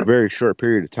a very short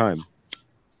period of time.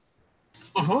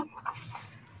 Mhm.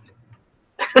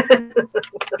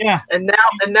 Yeah. And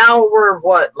now we're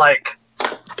what, like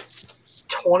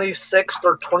 26th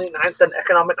or 29th in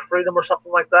economic freedom or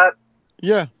something like that.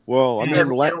 Yeah. Well, I mean, And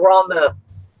we're on a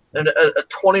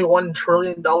 $21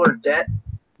 trillion debt,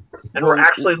 and we're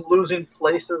actually losing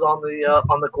places on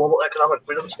the global economic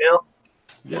freedom scale.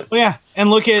 Well, yeah, and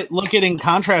look at in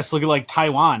contrast, look at like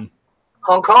Taiwan,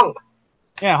 Hong Kong.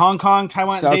 Yeah, Hong Kong,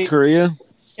 Taiwan, South Korea.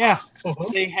 Yeah,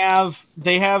 they have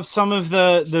some of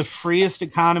the freest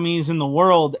economies in the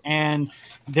world, and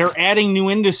they're adding new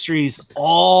industries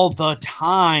all the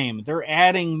time. They're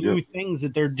adding new things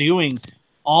that they're doing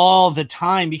all the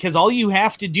time, because all you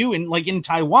have to do in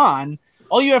Taiwan,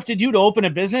 all you have to do to open a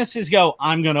business is go,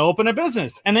 I'm going to open a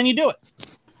business, and then you do it.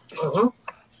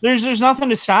 There's nothing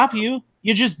to stop you.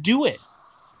 You just do it.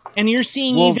 And you're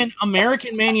seeing even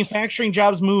American manufacturing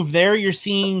jobs move there. You're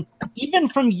seeing even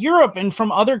from Europe and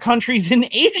from other countries in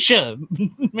Asia,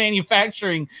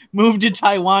 manufacturing move to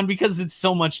Taiwan because it's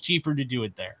so much cheaper to do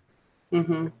it there.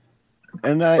 Mm-hmm.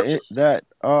 And that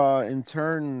in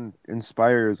turn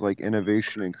inspires like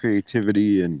innovation and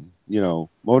creativity, and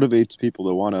motivates people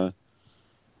to want to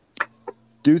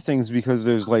do things because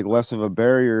there's like less of a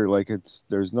barrier. Like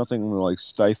there's nothing to like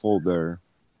stifle their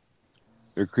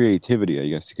creativity, I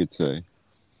guess you could say.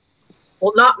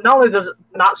 Well, not only does it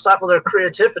not stifle their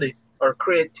creativity, but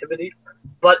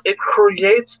it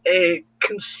creates a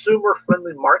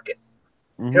consumer-friendly market.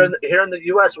 Mm-hmm. Here in the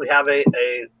U.S., we have a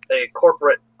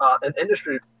corporate and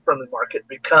industry-friendly market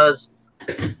because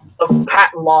of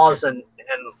patent laws and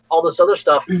all this other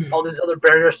stuff, all these other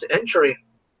barriers to entry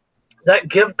that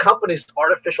give companies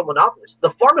artificial monopolies.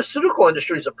 The pharmaceutical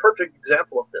industry is a perfect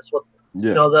example of this. With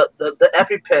the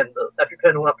EpiPen,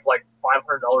 went up to like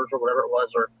 $500 or whatever it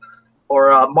was,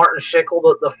 or Martin Schickel,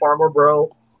 the farmer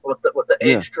bro, with the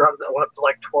AIDS drug that went up to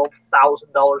like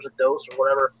 $12,000 a dose or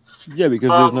whatever. Yeah, because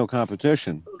there's no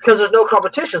competition. Because there's no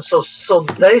competition, so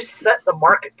they set the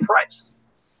market price.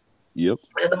 Yep.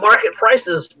 And the market price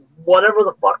is whatever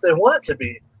the fuck they want it to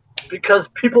be, because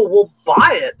people will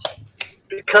buy it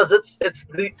because it's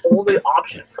the only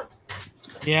option.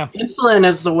 Yeah. Insulin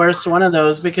is the worst one of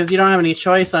those because you don't have any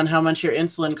choice on how much your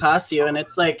insulin costs you, and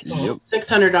it's like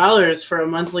 $600 for a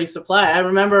monthly supply. I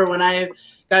remember when I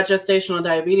got gestational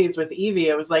diabetes with Evie,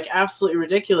 it was like absolutely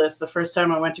ridiculous the first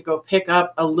time I went to go pick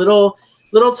up a little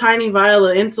tiny vial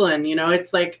of insulin.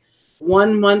 It's like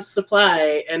 1 month's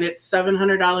supply, and it's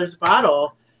 $700 a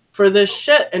bottle for this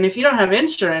shit. And if you don't have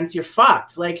insurance, you're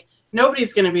fucked. Like,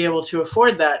 nobody's going to be able to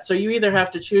afford that. So you either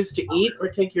have to choose to eat or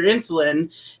take your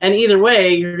insulin, and either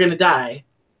way, you're going to die.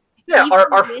 Yeah,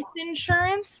 with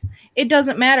insurance, it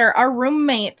doesn't matter. Our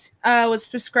roommate was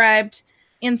prescribed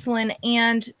insulin,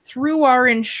 and through our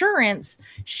insurance,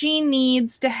 she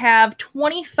needs to have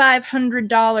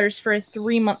 $2,500 for a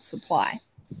 3-month supply.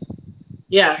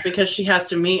 Yeah, because she has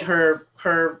to meet her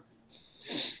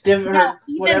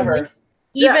whatever.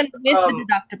 Even with the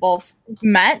deductibles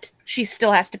met, she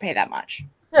still has to pay that much.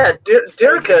 Yeah,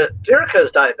 Derica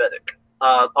is diabetic.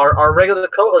 Our regular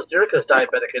co-host Derica is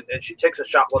diabetic, and she takes a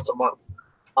shot once a month.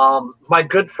 My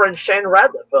good friend Shane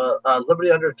Radliff,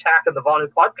 Liberty Under Attack and the Volume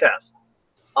podcast,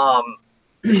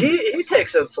 he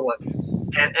takes insulin,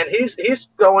 and he's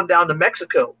going down to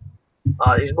Mexico.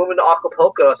 He's moving to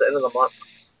Acapulco at the end of the month.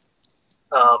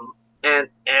 And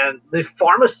the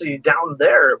pharmacy down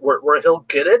there where he'll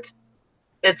get it,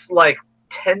 it's like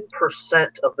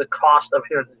 10% of the cost of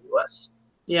here in the U.S.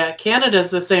 Yeah, Canada's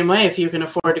the same way. If you can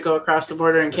afford to go across the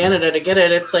border in Canada to get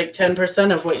it, it's like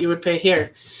 10% of what you would pay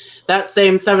here. That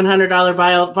same $700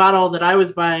 bottle that I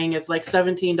was buying is like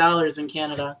 $17 in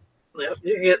Canada. Yeah,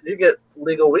 you get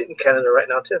legal weed in Canada right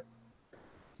now too.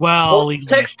 Well,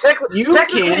 technically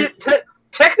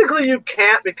you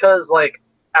can't, because like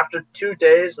after 2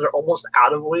 days they're almost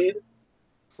out of weed.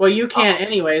 Well, you can't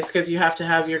anyways, because you have to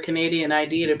have your Canadian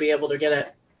ID to be able to get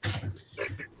it.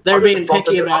 They're being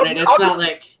picky about it. It's not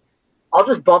like... I'll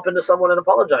just bump into someone and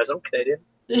apologize. I'm Canadian.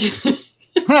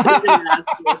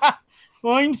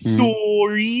 I'm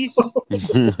sorry.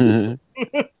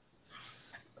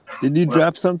 Did you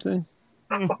drop something?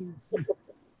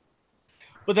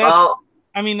 But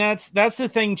that's the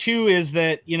thing too, is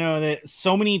that that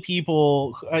so many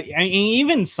people,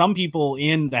 even some people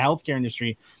in the healthcare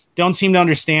industry, don't seem to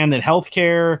understand that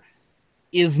healthcare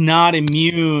is not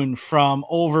immune from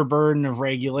overburden of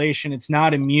regulation. It's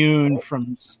not immune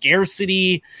from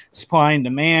scarcity, supply and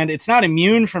demand. It's not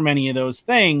immune from any of those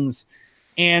things.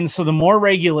 And so the more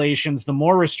regulations, the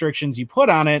more restrictions you put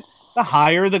on it, the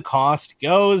higher the cost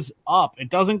goes up. It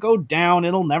doesn't go down.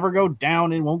 It'll never go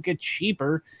down. It won't get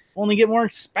cheaper. It'll only get more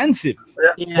expensive.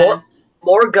 Yeah.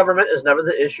 More government is never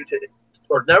the issue to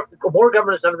more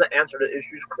government is never the answer to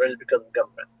issues created because of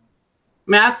government.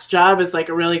 Matt's job is like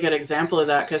a really good example of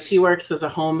that because he works as a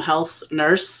home health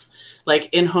nurse, like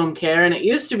in home care. And it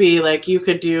used to be like you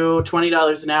could do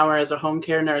 $20 an hour as a home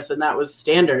care nurse, and that was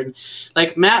standard.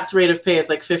 Like Matt's rate of pay is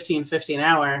like $15.50 an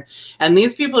hour. And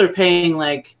these people are paying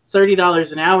like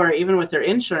 $30 an hour, even with their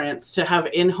insurance, to have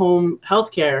in-home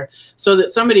health care so that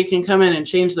somebody can come in and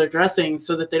change their dressings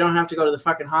so that they don't have to go to the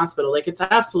fucking hospital. Like, it's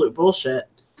absolute bullshit.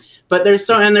 But there's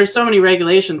so many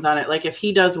regulations on it. Like, if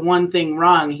he does one thing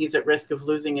wrong, he's at risk of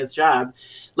losing his job.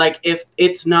 Like, if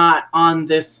it's not on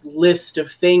this list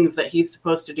of things that he's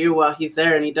supposed to do while he's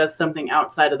there and he does something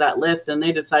outside of that list and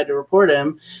they decide to report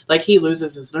him, like, he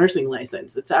loses his nursing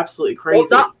license. It's absolutely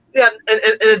crazy. Well, and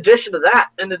in addition to that,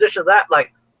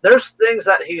 like, there's things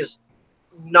that he's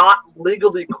not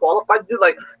legally qualified to do.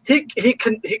 Like, he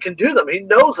can do them. He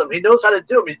knows them. He knows how to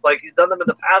do them. He's done them in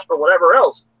the past or whatever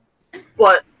else.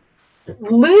 But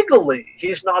legally,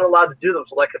 he's not allowed to do them.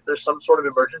 So, like, if there's some sort of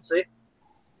emergency,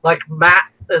 like, Matt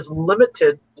is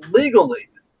limited legally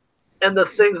in the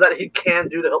things that he can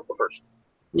do to help the person.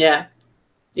 Yeah,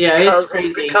 it's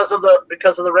crazy because of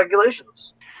the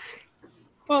regulations.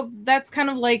 Well, that's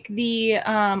kind of like the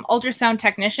ultrasound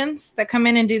technicians that come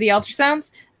in and do the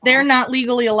ultrasounds. They're not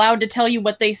legally allowed to tell you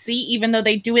what they see, even though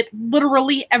they do it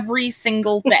literally every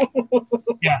single day.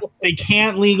 Yeah, they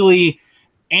can't legally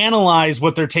analyze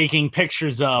what they're taking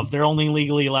pictures of. They're only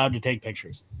legally allowed to take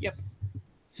pictures. Yep.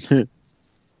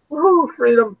 Woohoo,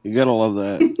 freedom. You gotta love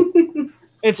that.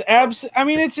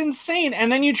 It's insane.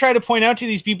 And then you try to point out to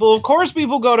these people, of course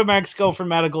people go to Mexico for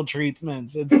medical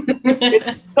treatments.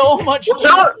 It's so much.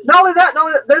 Not only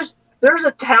that, there's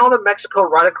a town in Mexico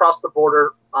right across the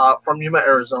border from Yuma,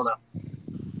 Arizona.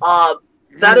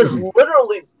 That is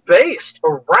literally based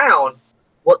around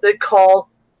what they call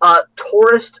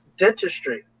tourist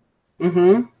dentistry.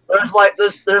 Mm-hmm.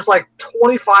 There's like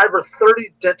 25 or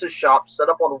 30 dentist shops set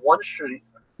up on one street,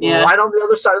 right on the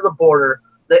other side of the border.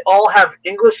 They all have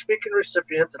English-speaking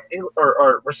recipients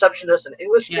or receptionists and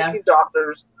English-speaking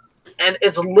doctors, and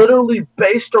it's literally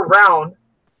based around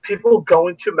people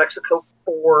going to Mexico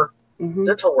for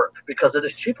dental work because it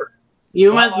is cheaper.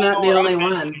 Yuma's not the only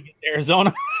one.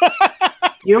 Arizona.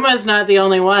 Yuma's not the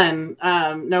only one.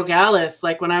 Nogales,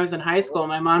 like when I was in high school,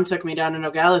 my mom took me down to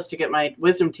Nogales to get my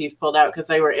wisdom teeth pulled out because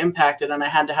they were impacted and I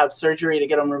had to have surgery to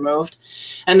get them removed.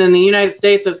 And in the United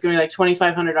States, it was going to be like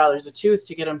 $2,500 a tooth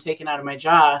to get them taken out of my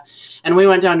jaw. And we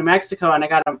went down to Mexico and I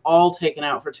got them all taken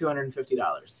out for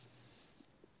 $250.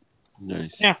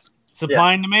 Nice. Yeah.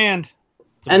 Supply and demand.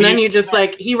 And then you just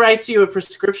he writes you a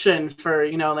prescription for,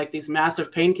 like these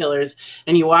massive painkillers,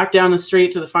 and you walk down the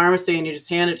street to the pharmacy and you just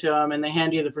hand it to them and they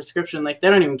hand you the prescription. Like, they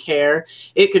don't even care.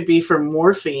 It could be for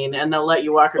morphine and they'll let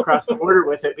you walk across the border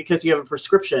with it because you have a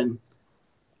prescription.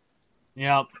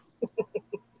 Yep.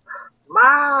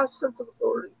 My sense of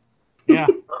authority. Yeah.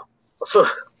 So,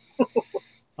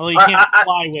 well, you can't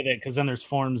fly with it because then there's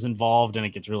forms involved and it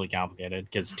gets really complicated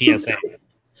because TSA.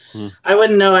 I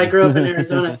wouldn't know. I grew up in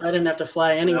Arizona, so I didn't have to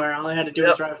fly anywhere. All I had to do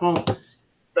was drive home.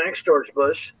 Thanks, George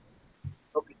Bush.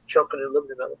 Hope you're choking your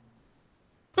Liberty Medal.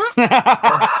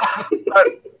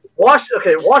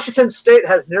 Washington State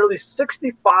has nearly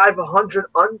 6,500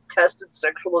 untested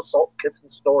sexual assault kits in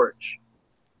storage.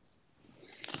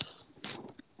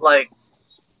 Like,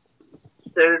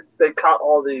 they caught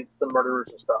all the murderers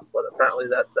and stuff, but apparently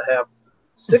that they have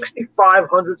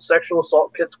 6,500 sexual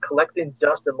assault kits collecting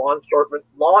dust in law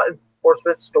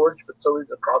enforcement storage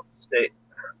facilities across the state.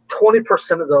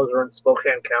 20% of those are in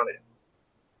Spokane County.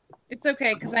 It's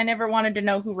okay, because I never wanted to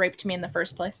know who raped me in the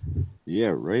first place.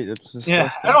 Yeah, right? That's disgusting.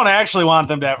 Yeah, I don't actually want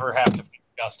them to ever have to face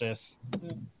justice.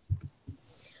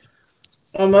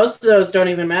 Well, most of those don't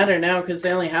even matter now because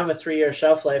they only have a 3-year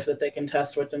shelf life that they can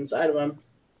test what's inside of them.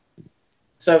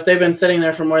 So if they've been sitting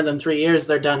there for more than 3 years,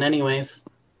 they're done anyways.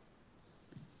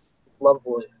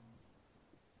 Lovely.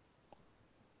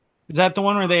 Is that the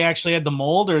one where they actually had the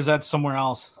mold, or is that somewhere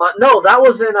else? No, that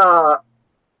was in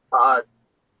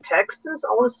Texas. I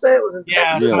want to say it was in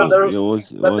Texas. Yeah, there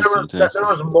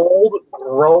was mold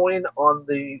growing on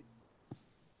the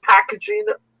packaging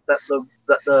that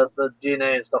the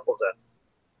DNA and stuff was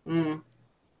in. Mm.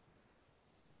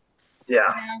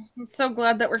 Yeah. I'm so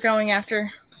glad that we're going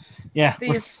after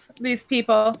these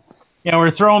people. Yeah,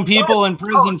 we're throwing people in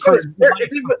prison for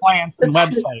compliance and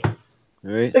website.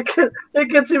 Right. It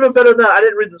gets even better than that. I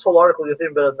didn't read this whole article. It gets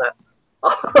even better than that.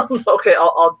 Okay,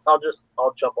 I'll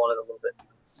jump on it a little bit.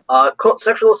 Quote,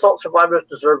 sexual assault survivors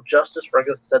deserve justice.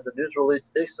 Reagan said the news release,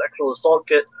 a sexual assault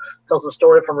kit tells a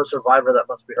story from a survivor that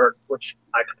must be heard, which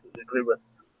I completely agree with.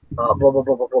 Blah, blah, blah,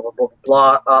 blah, blah, blah, blah,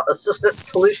 blah. Assistant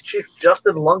Police Chief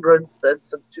Justin Lundgren said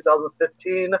since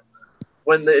 2015,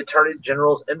 when the Attorney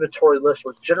General's inventory list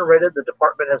was generated, the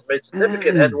department has made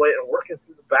significant headway in working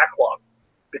through the backlog.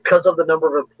 Because of the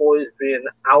number of employees being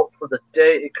out for the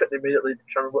day, he couldn't immediately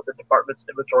determine what the department's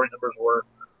inventory numbers were.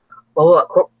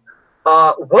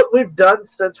 What we've done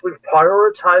since we've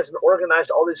prioritized and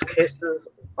organized all these cases,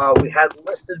 we had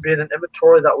listed being an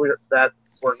inventory that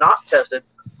were not tested.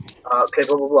 Okay,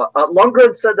 blah, blah, blah.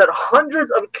 Lundgren said that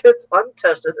hundreds of kits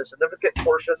untested, a significant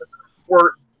portion,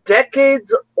 were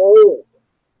decades old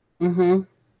and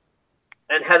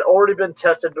had already been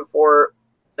tested before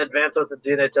advancements in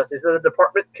DNA testing. He said the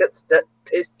department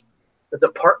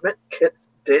kits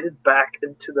dated back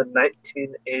into the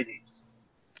 1980s.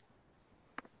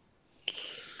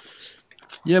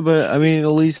 Yeah, but I mean, at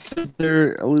least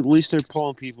they're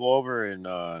pulling people over and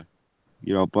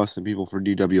busting people for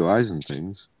DWIs and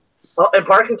things. Oh, and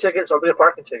parking tickets. I'll be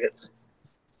parking tickets.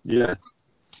 Yeah.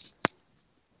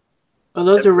 Well,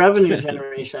 those are revenue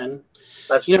generation.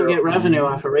 That's you don't true. get revenue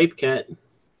off a rape kit.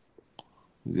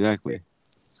 Exactly.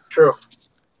 True.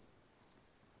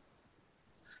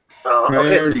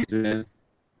 Priorities, Okay. man.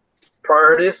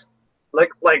 Priorities?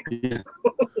 Like. Yeah.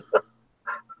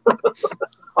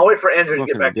 I'll wait for Andrew to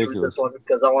Fucking get back ridiculous. to this one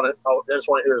because I just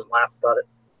want to hear his laugh about it.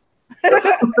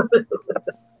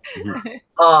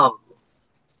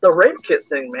 The rape kit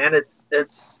thing, man. It's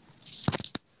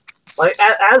like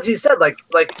as he said, like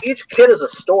each kid is a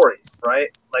story,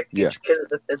 right? Like each kid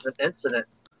is an incident,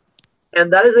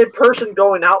 and that is a person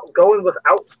going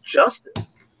without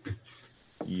justice.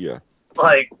 Yeah.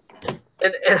 Like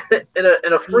in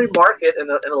a free market in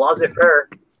a laissez-faire,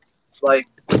 like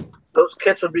those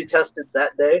kits would be tested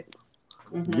that day,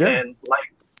 and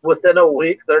like within a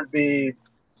week there'd be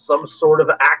some sort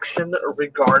of action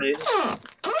regarding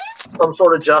some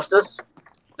sort of justice.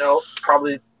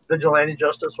 Probably vigilante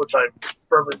justice, which I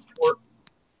firmly support.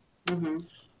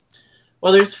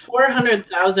 Well, there's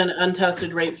 400,000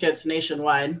 untested rape kits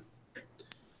nationwide,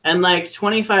 and like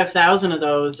 25,000 of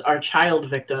those are child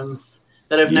victims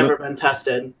that have never been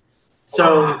tested.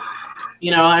 So,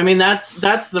 I mean, that's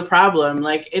the problem.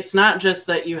 Like, it's not just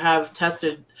that you have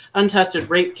untested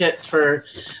rape kits for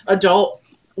adult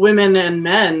women and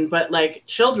men, but like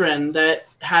children that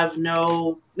have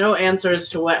no answers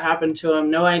to what happened to them,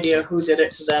 no idea who did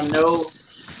it to them, no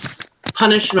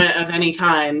punishment of any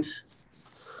kind.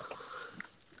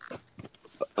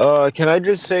 Can I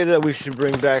just say that we should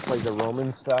bring back like the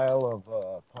Roman style of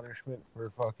punishment for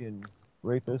fucking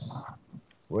rapists,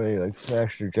 where they like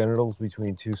smash their genitals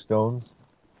between two stones?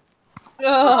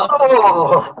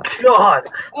 Oh God,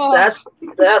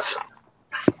 that's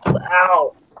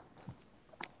ow.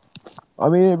 I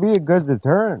mean, it'd be a good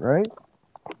deterrent, right?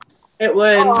 It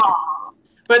would.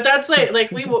 But that's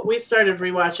like we started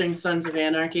rewatching Sons of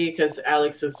Anarchy because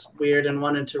Alex is weird and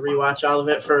wanted to rewatch all of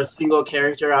it for a single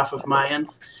character off of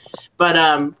Mayans. But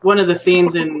one of the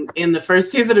scenes in the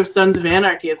first season of Sons of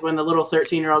Anarchy is when the little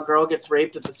 13-year-old girl gets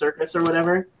raped at the circus or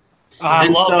whatever. I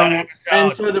love that episode.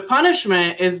 And so the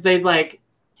punishment is they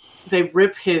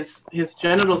rip his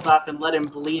genitals off and let him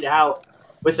bleed out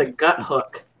with a gut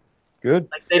hook. Good.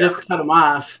 Like they just cut him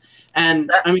off.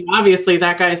 And I mean, obviously,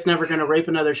 that guy's never going to rape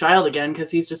another child again because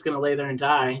he's just going to lay there and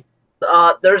die.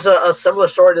 There's a similar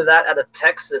story to that out of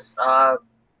Texas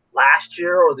last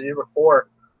year or the year before,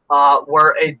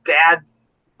 where a dad,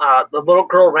 the little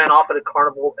girl ran off at a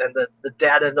carnival, and the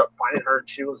dad ended up finding her, and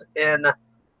she was in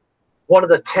one of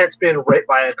the tents being raped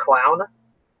by a clown,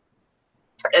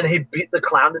 and he beat the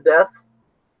clown to death,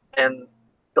 and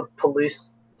the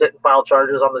police didn't file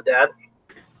charges on the dad.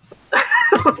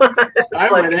 I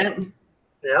wouldn't.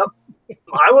 Yeah,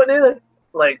 I wouldn't either.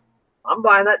 Like, I'm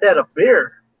buying that dad a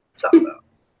beer.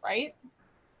 Right?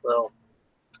 So,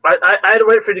 I had to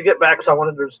wait for you to get back because I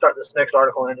wanted to start this next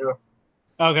article, Andrew.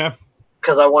 Okay.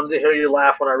 Because I wanted to hear you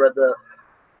laugh when I read the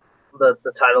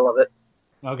title of it.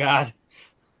 Oh God.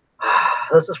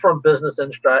 This is from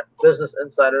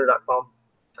BusinessInsider.com.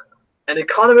 An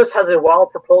economist has a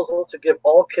wild proposal to give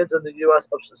all kids in the U.S.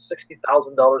 up to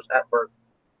 $60,000 at birth.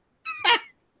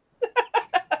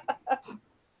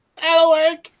 That'll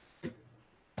work.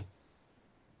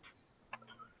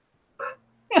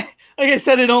 Like I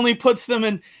said, it only puts them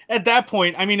in at that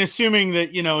point. I mean, assuming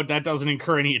that, that doesn't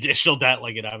incur any additional debt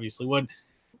like it obviously would,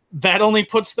 that only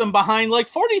puts them behind like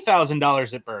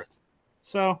 $40,000 at birth.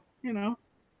 So, I'm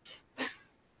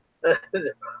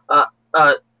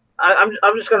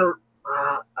just going to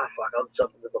I'll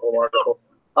jump into the whole article.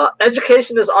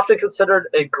 Education is often considered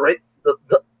a great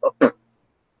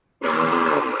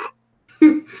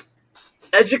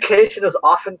Education is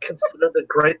often considered the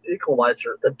great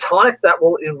equalizer, the tonic that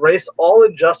will erase all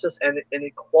injustice and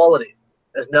inequality.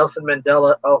 As Nelson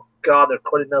Mandela, oh God, they're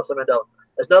quoting Nelson Mandela.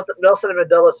 As Nelson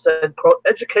Mandela said, quote,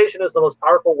 education is the most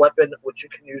powerful weapon which you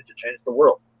can use to change the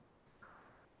world.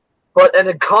 But an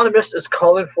economist is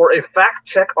calling for a fact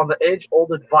check on the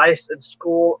age-old advice to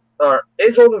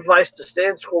stay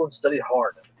in school and study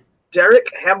hard. Darrick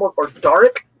Hamilton,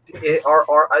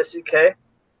 D-A-R-R-I-C-K,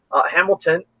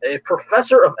 Hamilton, a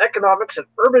professor of economics and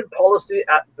urban policy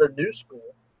at the New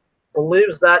School,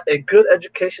 believes that a good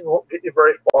education won't get you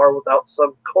very far without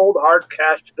some cold hard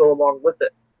cash to go along with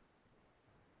it.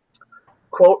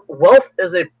 Quote, wealth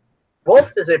is a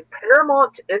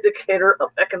paramount indicator of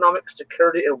economic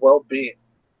security and well-being,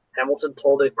 Hamilton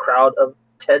told a crowd at the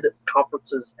TED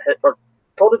conference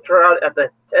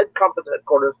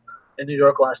headquarters in New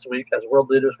York last week as world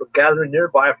leaders were gathering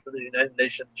nearby for the United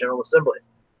Nations General Assembly.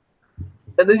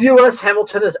 In the U.S.,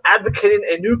 Hamilton is advocating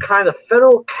a new kind of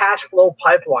federal cash flow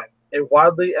pipeline, a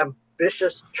wildly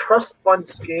ambitious trust fund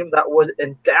scheme that would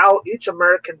endow each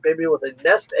American baby with a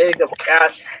nest egg of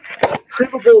cash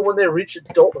retrievable when they reach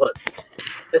adulthood.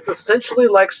 It's essentially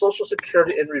like Social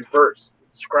Security in reverse. He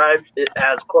described it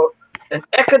as, quote, an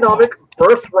economic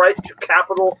birthright to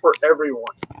capital for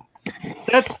everyone.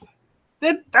 That's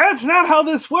not how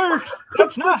this works.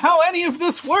 That's not how any of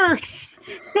this works.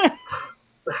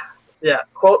 Yeah,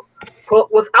 quote,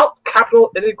 without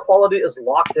capital, inequality is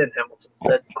locked in, Hamilton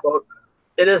said, quote,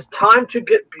 it is time to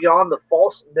get beyond the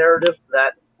false narrative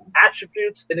that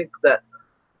attributes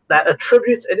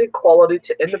inequality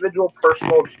to individual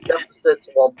personal deficits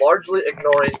while largely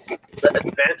ignoring the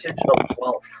advantage of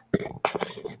wealth.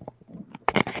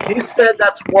 He said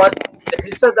that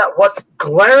what's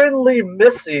glaringly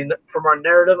missing from our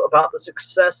narrative about the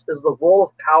success is the role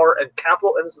of power and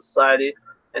capital in society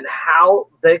and how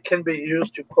they can be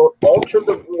used to, quote, alter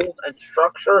the rules and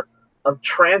structure of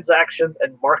transactions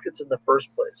and markets in the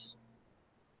first place.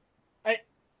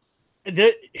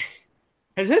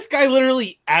 Has this guy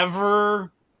literally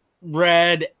ever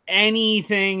read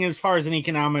anything as far as an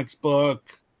economics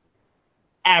book?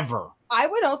 Ever? I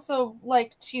would also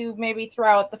like to maybe throw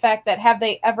out the fact that have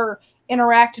they ever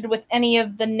interacted with any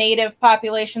of the native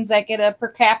populations that get a per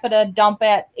capita dump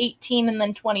at 18 and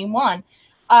then 21?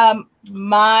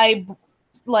 My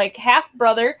half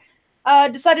brother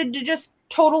decided to just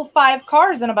total 5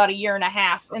 cars in about a year and a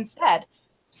half instead.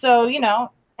 So,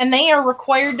 and they are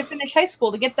required to finish high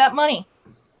school to get that money.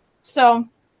 So,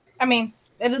 I mean,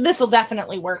 this will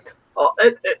definitely work. Oh,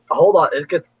 hold on. It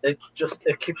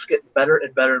keeps getting better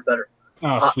and better and better.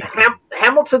 Oh,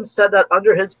 Hamilton said that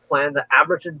under his plan, the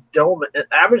average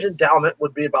endowment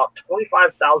would be about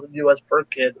 $25,000 US per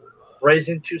kid,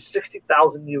 raising to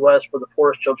 $60,000 US for the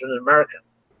poorest children in America.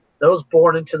 Those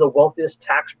born into the wealthiest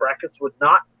tax brackets would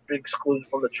not be excluded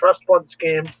from the trust fund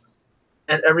scheme,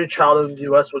 and every child in the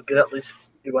U.S. would get at least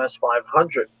US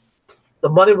 $500. The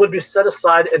money would be set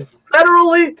aside in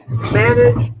federally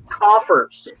managed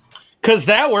coffers. Because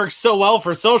that works so well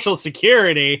for Social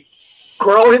Security.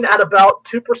 Growing at about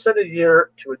 2% a year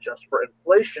to adjust for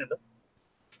inflation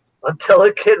until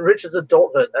a kid reaches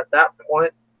adulthood. At that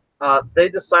point, they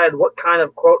decide what kind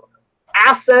of, quote,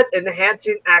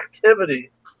 asset-enhancing activity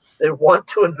they want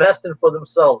to invest in for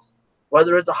themselves,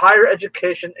 whether it's a higher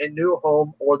education, a new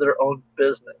home, or their own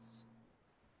business.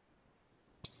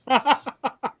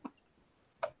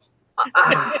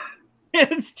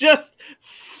 It's just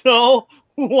so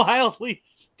wildly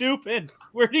stupid.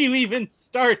 Where do you even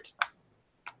start?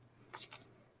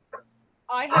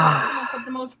 I have come up with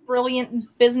the most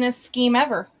brilliant business scheme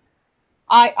ever.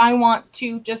 I want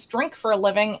to just drink for a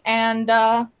living, and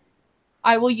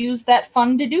I will use that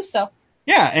fund to do so.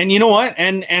 Yeah, and you know what?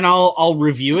 And I'll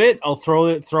review it. I'll throw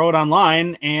it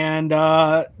online, and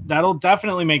that'll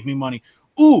definitely make me money.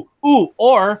 Or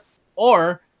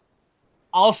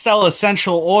I'll sell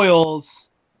essential oils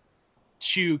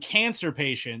to cancer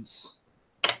patients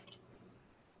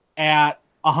at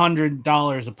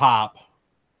 $100 a pop,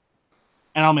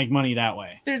 and I'll make money that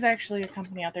way. There's actually a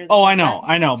company out there. Oh, I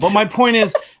know. But my point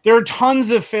is, there are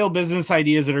tons of failed business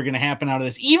ideas that are going to happen out of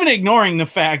this, even ignoring the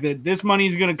fact that this money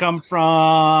is going to come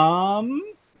from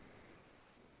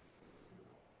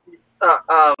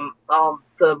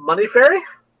the money fairy.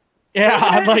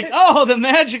 Yeah, the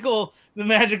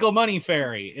magical money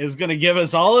fairy is going to give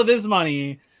us all of this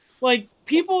money. Like,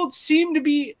 people seem to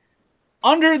be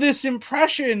under this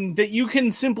impression that you can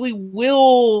simply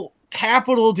will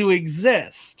capital to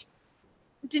exist.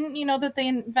 Didn't you know that they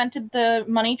invented the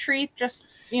money tree just,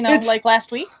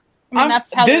 last week? I mean,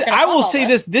 that's how I will say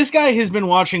this. This guy has been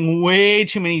watching way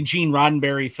too many Gene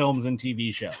Roddenberry films and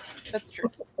TV shows. That's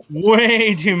true.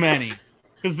 Way too many.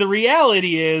 Because the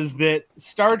reality is that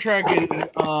Star Trek is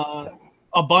a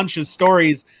bunch of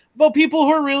stories about people who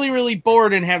are really, really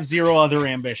bored and have zero other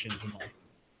ambitions in life.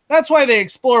 That's why they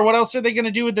explore. What else are they going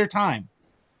to do with their time?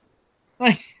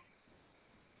 Like,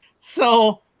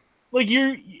 so, like,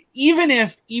 you're even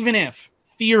if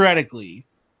theoretically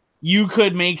you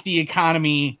could make the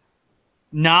economy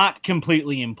not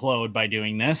completely implode by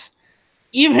doing this,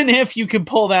 even if you could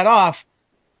pull that off,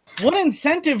 what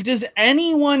incentive does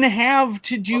anyone have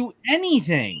to do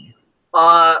anything?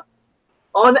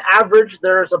 On average,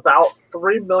 there's about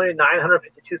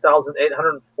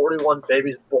 3,952,841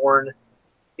 babies born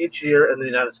each year in the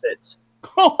United States.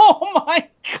 Oh my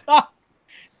God.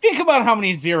 Think about how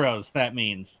many zeros that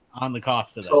means on the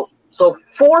cost of this. So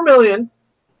 4 million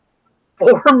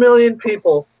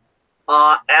people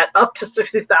at up to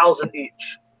 60,000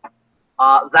 each.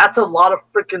 That's a lot of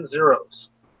freaking zeros.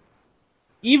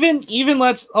 Even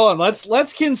let's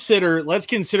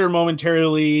consider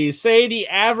momentarily, say the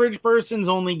average person's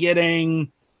only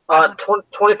getting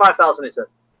 25,000, he said.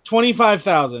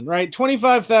 25,000, right?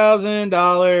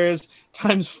 $25,000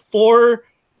 times 4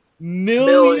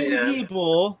 million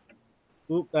people.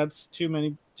 Oop, that's too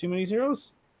many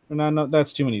zeros? Or no,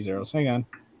 that's too many zeros. Hang on.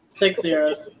 6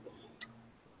 zeros.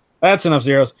 That's enough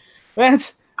zeros.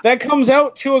 That comes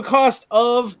out to a cost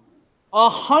of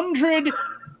 $100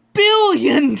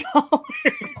 billion. Oh,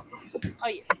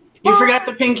 yeah. You forgot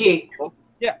the pinky.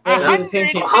 Yeah, The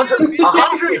pinky.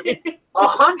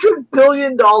 $100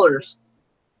 billion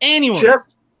annually.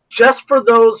 Just for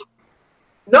those.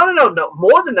 No,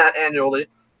 more than that annually,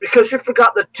 because you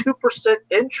forgot the 2%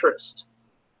 interest.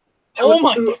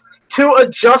 To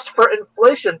adjust for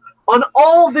inflation on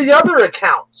all the other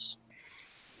accounts.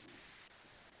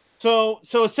 So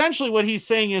essentially what he's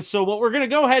saying is, so what we're going to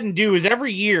go ahead and do is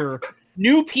every year,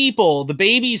 new people, the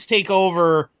babies take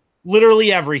over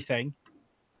literally everything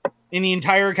in the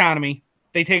entire economy.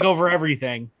 They take over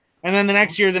everything. And then the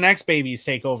next year, the next babies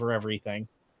take over everything.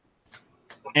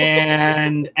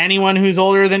 And anyone who's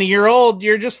older than a year old,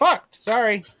 you're just fucked.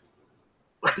 Sorry.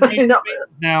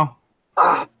 Now.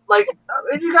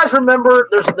 If you guys remember,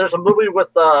 there's a movie with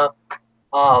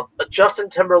Justin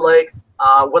Timberlake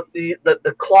with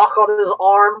the clock on his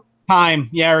arm. Time,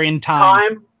 yeah, or in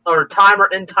time. Time or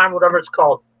in time, whatever it's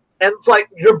called. And it's like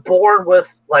you're born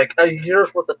with like a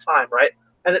year's worth of time, right?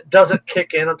 And it doesn't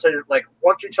kick in until you're like,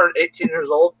 once you turn 18 years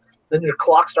old, then your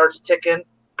clock starts ticking.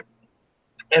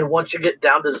 And once you get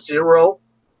down to 0,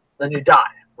 then you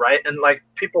die, right? And like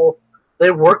people,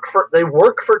 they work for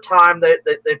time. They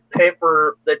pay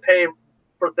for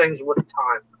things with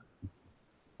time.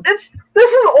 This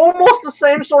is almost the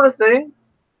same sort of thing.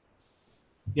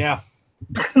 Yeah.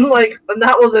 And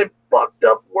that was a fucked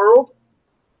up world.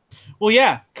 Well,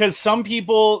 yeah, because some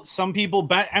people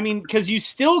because you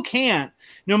still can't,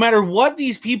 no matter what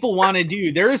these people want to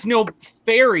do, there is no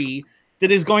fairy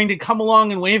that is going to come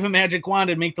along and wave a magic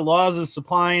wand and make the laws of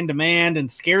supply and demand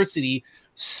and scarcity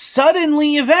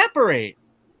suddenly evaporate.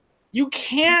 You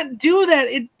can't do that.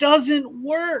 It doesn't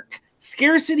work.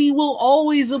 Scarcity will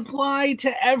always apply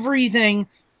to everything.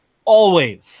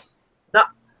 Always. Now,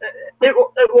 it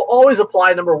will always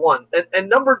apply, number one. And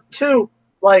number two,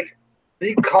 like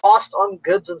the cost on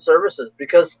goods and services,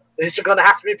 because these are going to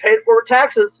have to be paid for with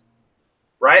taxes.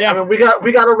 Right? Yeah. I mean, we got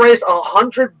to raise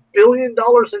 $100 billion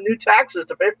in new taxes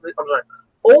to pay for these. I'm sorry,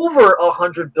 over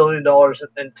 $100 billion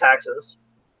in taxes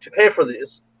to pay for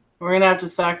these. We're going to have to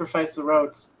sacrifice the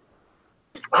roads.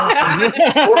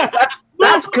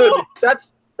 That's good.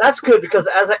 That's good, because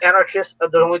as an anarchist,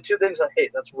 there's only 2 things I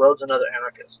hate. That's roads and other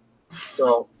anarchists.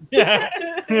 So yeah.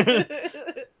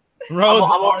 Roads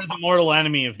are the mortal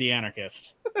enemy of the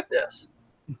anarchist. Yes.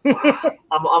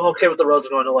 I'm okay with the roads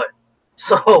going away.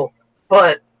 So,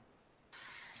 but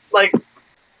like,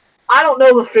 I don't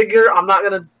know the figure. I'm not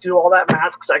gonna do all that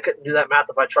math because I couldn't do that math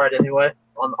if I tried anyway.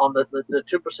 On the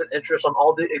 2% interest on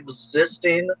all the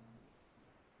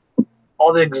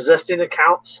existing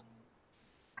accounts.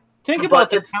 Think about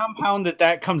the compound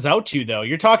that comes out to, though.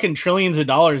 You're talking trillions of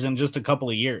dollars in just a couple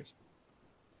of years.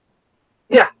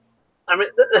 Yeah. I mean,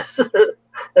 what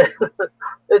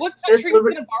country is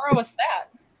going to borrow us that?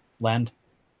 Lend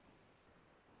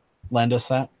us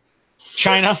that.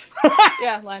 China.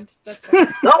 Yeah, lend. That's right.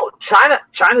 No,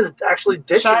 China's actually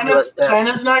ditching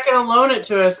China's not going to loan it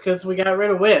to us because we got rid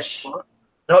of Wish.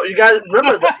 No, you guys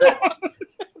remember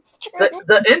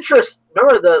the interest.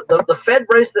 Remember the Fed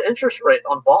raised the interest rate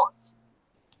on bonds.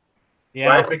 Yeah.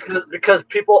 Right? Because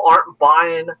people aren't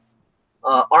buying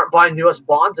aren't buying U.S.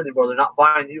 bonds anymore. They're not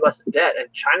buying U.S. debt,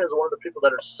 and China is one of the people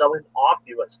that are selling off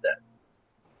U.S. debt.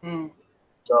 Mm.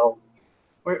 So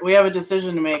We have a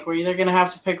decision to make. We're either going to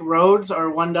have to pick roads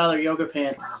or $1 yoga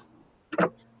pants.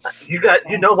 you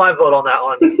know my vote on that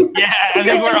one. Yeah, I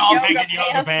think we're all Yoga picking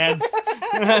yoga pants.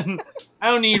 I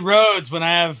don't need roads when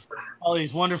I have all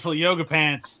these wonderful yoga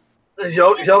pants.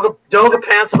 Yoga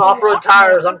pants and off-road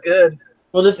tires. I'm good.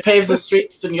 We'll just pave the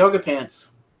streets in yoga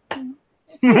pants.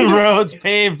 Roads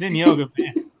paved in yoga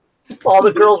pants. All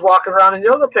the girls walking around in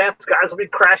yoga pants, guys will be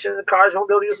crashing into cars. Won't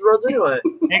be able to use the roads anyway.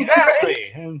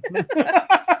 Exactly.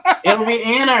 It'll be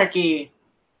anarchy.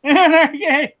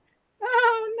 Anarchy.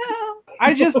 Oh no.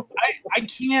 I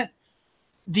can't.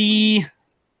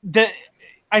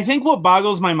 I think what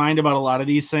boggles my mind about a lot of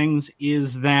these things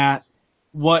is that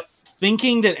what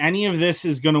thinking that any of this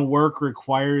is going to work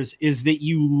requires is that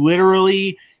you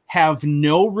literally have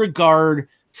no regard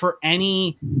for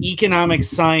any economic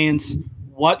science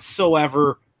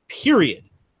whatsoever, period.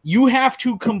 You have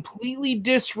to completely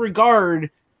disregard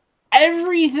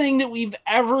everything that we've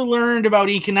ever learned about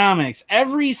economics,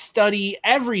 every study,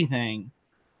 everything,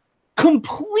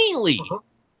 completely,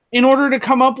 in order to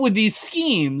come up with these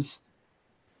schemes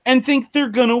and think they're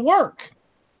going to work.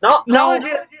 Not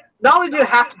only do you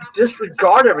have to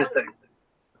disregard everything,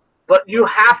 but you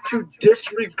have to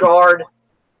disregard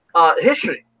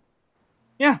history.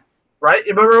 Yeah. Right?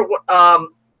 You remember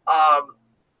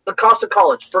the cost of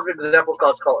college, perfect example of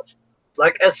cost of college.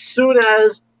 Like, as soon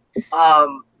as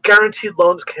guaranteed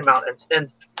loans came out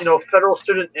and federal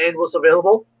student aid was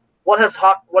available, what has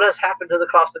happened to the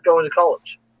cost of going to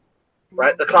college?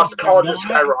 Right? The cost of college has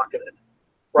skyrocketed.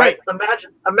 Right?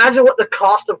 Imagine what the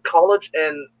cost of college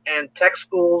and tech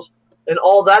schools and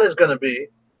all that is going to be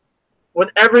when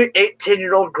every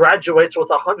 18-year-old graduates with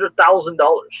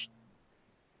 $100,000.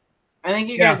 I think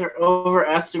you guys are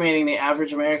overestimating the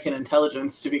average American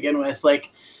intelligence to begin with.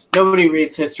 Like, nobody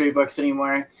reads history books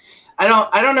anymore. I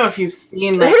don't know if you've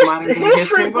seen like modern day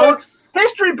history books.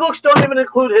 History books don't even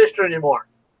include history anymore.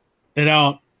 They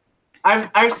don't.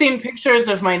 I've seen pictures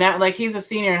of my like he's a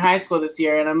senior in high school this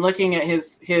year, and I'm looking at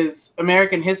his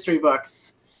American history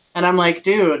books, and I'm like,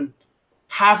 dude,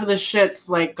 half of the shit's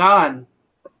like gone.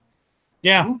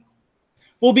 Yeah.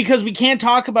 Well, because we can't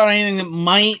talk about anything that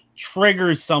might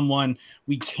trigger someone.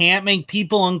 We can't make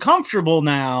people uncomfortable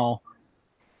now.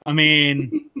 I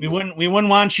mean, we wouldn't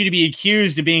want you to be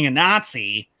accused of being a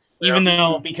Nazi, even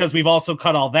though, because we've also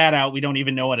cut all that out, we don't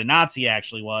even know what a Nazi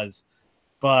actually was.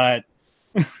 But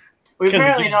we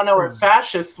apparently don't know what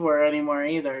fascists were anymore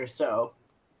either. So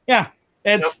yeah,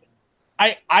 it's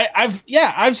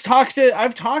I've talked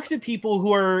to people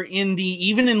who are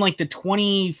even in like the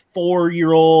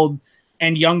 24-year-old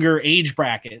and younger age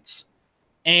brackets,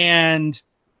 and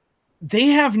they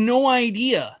have no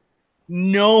idea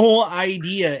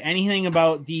anything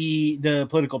about the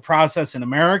political process in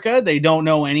America. They don't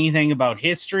know anything about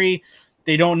history.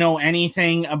 They don't know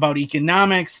anything about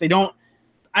economics. They don't.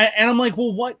 And I'm like,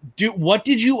 well, what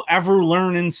did you ever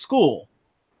learn in school?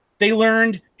 They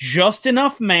learned just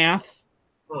enough math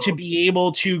to be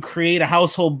able to create a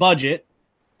household budget.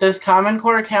 Does Common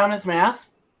Core count as math?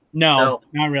 No,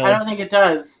 not really. I don't think it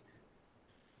does.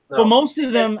 No. But most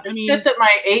of them, the shit that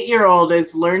my 8-year-old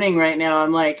is learning right now,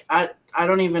 I'm like, I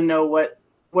don't even know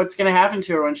what's going to happen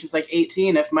to her when she's like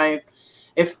 18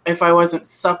 if I wasn't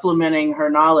supplementing her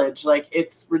knowledge. Like,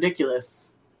 it's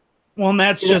ridiculous. Well, and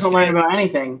that's she just doesn't learn about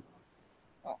anything.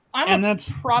 I'm a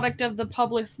product of the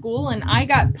public school, and I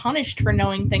got punished for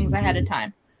knowing things ahead of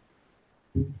time.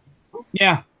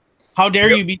 Yeah. How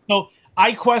dare you be so?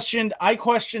 I questioned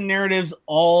narratives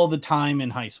all the time in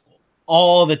high school,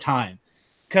 all the time,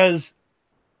 because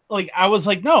like I was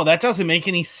like, no, that doesn't make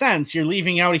any sense. You're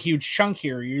leaving out a huge chunk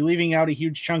here. You're leaving out a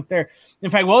huge chunk there. In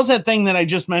fact, what was that thing that I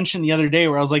just mentioned the other day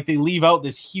where I was like, they leave out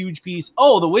this huge piece?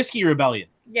 Oh, the Whiskey Rebellion.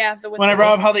 Yeah, when I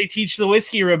brought up how they teach the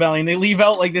Whiskey Rebellion, they leave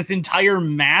out like this entire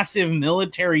massive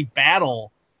military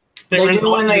battle. They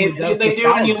do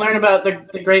when you learn about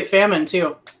the Great Famine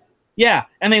too. Yeah,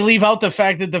 and they leave out the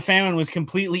fact that the famine was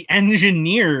completely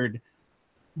engineered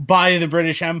by the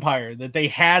British Empire, that they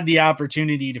had the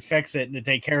opportunity to fix it and to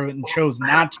take care of it and chose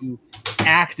not to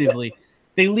actively.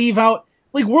 They leave out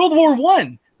like World War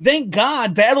I. Thank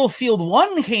God Battlefield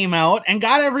 1 came out and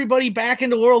got everybody back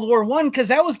into World War I, because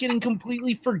that was getting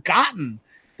completely forgotten.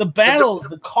 The battles,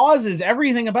 the causes,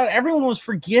 everything about it, everyone was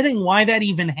forgetting why that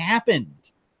even happened.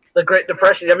 The Great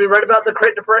Depression. Have you read about the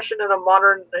Great Depression in a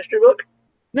modern history book?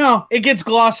 No, it gets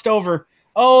glossed over.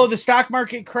 Oh, the stock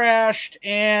market crashed,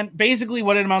 and basically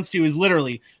what it amounts to is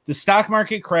literally the stock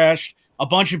market crashed, a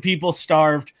bunch of people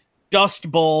starved,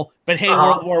 Dust Bowl, but hey,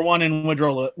 World War I and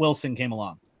Woodrow Wilson came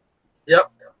along.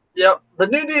 Yep. The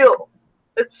New Deal,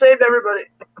 it saved everybody.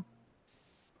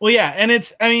 Well, yeah, and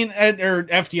it's, I mean, or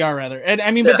FDR rather, and I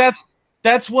mean, but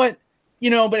that's what, you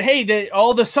know. But hey,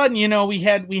 all of a sudden, you know, we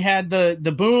had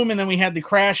the boom, and then we had the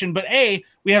crash, and but hey,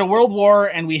 we had a world war,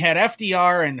 and we had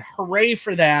FDR, and hooray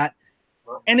for that.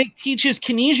 And it teaches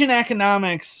Keynesian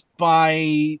economics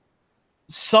by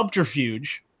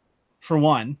subterfuge, for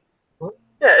one.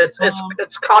 Yeah,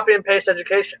 it's copy and paste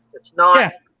education. It's not.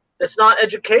 Yeah. It's not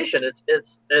education.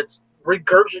 It's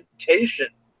regurgitation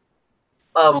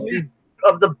of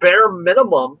the bare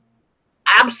minimum,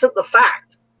 absent the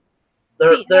fact.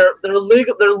 They're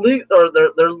literally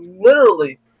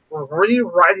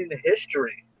rewriting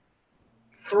history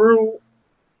through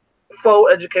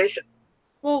faux education.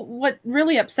 Well, what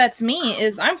really upsets me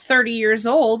is I'm 30 years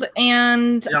old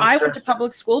and I went to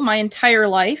public school my entire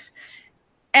life.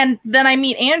 And then I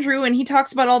meet Andrew and he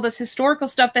talks about all this historical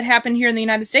stuff that happened here in the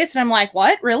United States. And I'm like,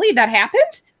 what? Really? That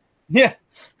happened? Yeah.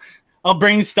 I'll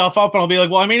bring stuff up and I'll be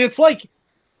like, well, I mean, it's like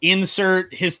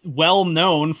insert his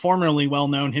formerly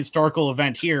well-known historical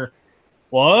event here.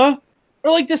 What?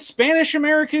 Or like the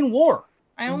Spanish-American War.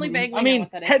 I only vaguely know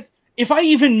what that is. If I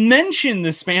even mention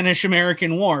the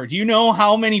Spanish-American War, do you know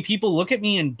how many people look at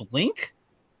me and blink?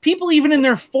 People even in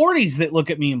their 40s that look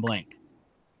at me and blink.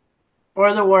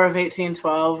 Or the War of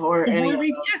 1812, or any of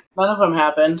them. None of them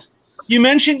happened. You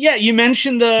mentioned the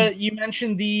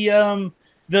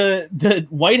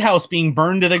White House being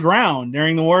burned to the ground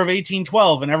during the War of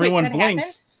 1812, and everyone blinks.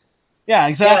 Happened? Yeah,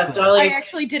 exactly. Yeah, I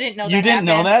actually didn't know that. You didn't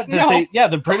know that? No.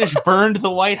 The British burned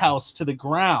the White House to the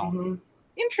ground. Mm-hmm.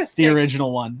 Interesting. The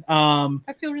original one. I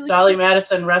feel really Dolly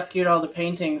Madison rescued all the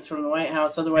paintings from the White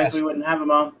House, otherwise we wouldn't have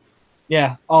them all.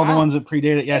 Yeah, all the ones that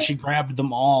predated. Yeah, she grabbed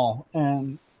them all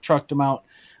and trucked them out.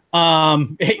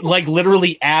 Like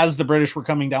literally as the British were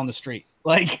coming down the street.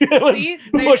 Like it was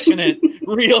pushing it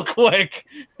real quick.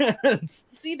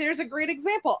 See, there's a great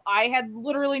example. I had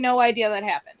literally no idea that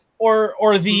happened. Or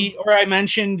I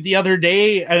mentioned the other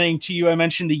day, I think to you, I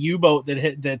mentioned the U-boat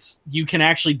that's you can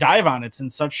actually dive on. It's in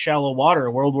such shallow water,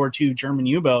 a World War II German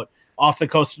U-boat off the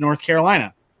coast of North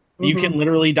Carolina. Mm-hmm. You can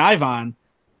literally dive on.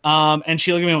 And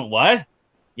she looked at me and went, what?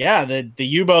 Yeah, the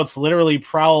U-boats literally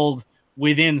prowled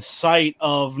within sight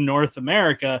of North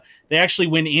America. They actually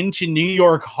went into New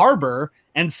York Harbor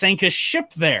and sank a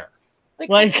ship there.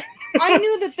 Like I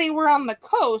knew that they were on the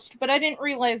coast, but I didn't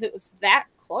realize it was that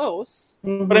close.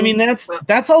 But I mean, that's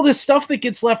all this stuff that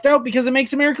gets left out because it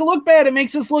makes America look bad. It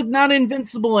makes us look not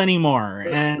invincible anymore.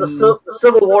 And the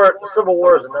Civil War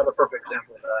is another perfect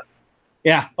example of that.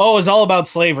 Yeah. Oh, it was all about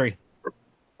slavery.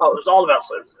 Oh, it was all about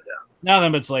slavery. Yeah.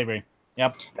 Nothing but slavery.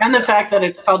 Yep. And the fact that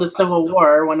it's called a civil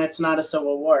war when it's not a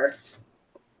civil war.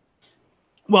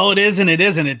 Well, it is and it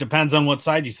isn't. It depends on what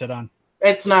side you sit on.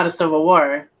 It's not a civil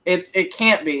war. It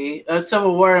can't be. A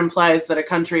civil war implies that a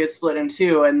country is split in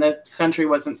two, and the country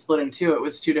wasn't split in two. It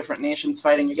was two different nations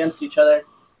fighting against each other.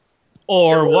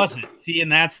 Or was it? See,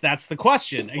 and that's the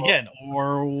question again.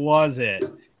 Or was it?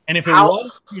 And if it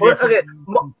was, okay.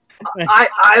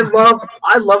 I love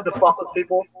to fuck with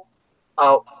people.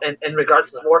 In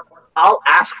regards to the war, I'll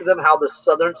ask them how the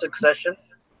Southern Succession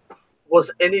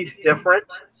was any different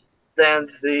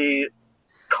than the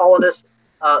colonist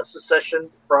secession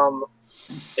from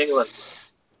England.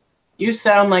 You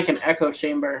sound like an echo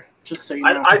chamber, just so you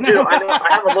know. I do. I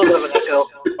have a little bit of an echo.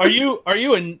 Are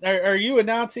you a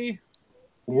Nazi?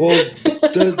 Well,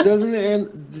 doesn't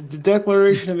the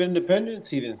Declaration of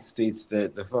Independence even states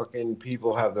that the fucking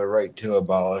people have the right to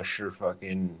abolish or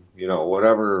fucking,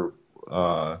 whatever,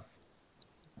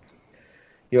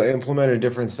 implement a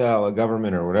different style of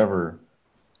government or whatever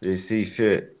they see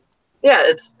fit. Yeah,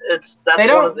 it's they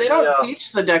don't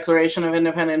teach the Declaration of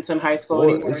Independence in high school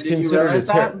anymore. Did you realize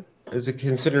that? It's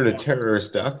considered a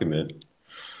terrorist document.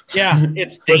 Yeah,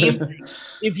 it's dangerous.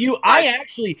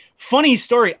 Funny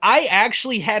story, I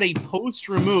actually had a post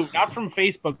removed, not from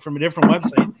Facebook, from a different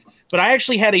website, but I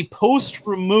actually had a post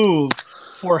removed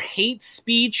for hate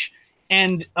speech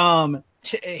and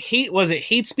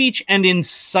hate speech and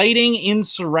inciting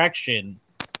insurrection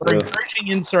or encouraging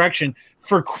insurrection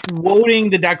for quoting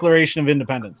the Declaration of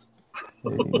Independence.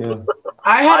 Yeah.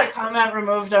 I had a comment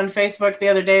removed on Facebook the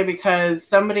other day because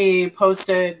somebody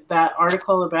posted that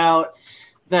article about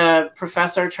the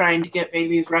professor trying to get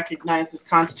babies recognized as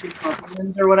constitutional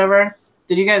humans or whatever.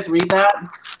 Did you guys read that?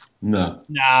 No.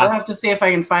 Nah. I'll have to see if I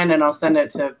can find it and I'll send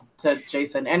it to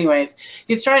Jason. Anyways,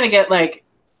 he's trying to get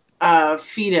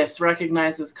fetus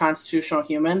recognized as constitutional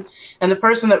human. And the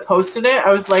person that posted it,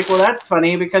 I was like, well, that's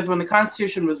funny because when the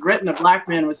Constitution was written, a black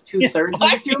man was 2/3 of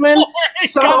a human.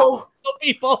 So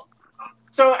people.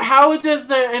 So how does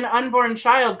an unborn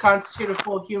child constitute a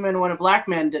full human when a black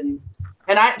man didn't?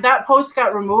 And that post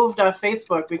got removed off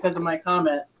Facebook because of my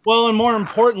comment. Well, and more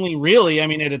importantly, really, I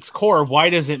mean, at its core, why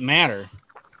does it matter?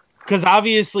 Because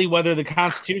obviously, whether the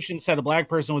Constitution said a black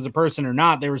person was a person or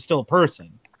not, they were still a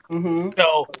person. Mm-hmm.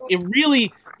 So it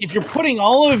really, if you're putting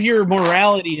all of your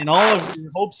morality and all of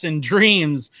your hopes and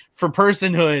dreams for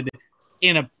personhood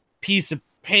in a piece of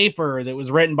paper that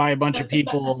was written by a bunch of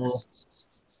people,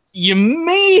 you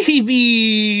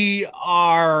maybe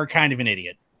are kind of an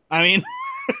idiot. I mean,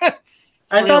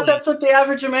 I thought that's what the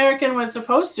average American was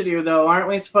supposed to do, though. Aren't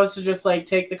we supposed to just like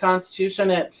take the Constitution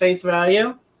at face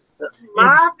value?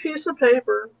 My piece of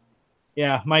paper.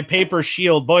 Yeah, my paper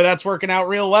shield. Boy, that's working out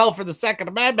real well for the Second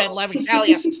Amendment, let me tell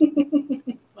you.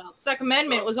 Well, the Second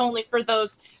Amendment was only for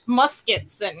those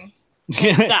muskets and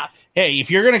stuff. Hey, if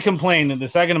you're going to complain that the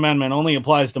Second Amendment only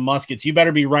applies to muskets, you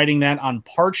better be writing that on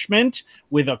parchment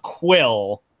with a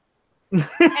quill.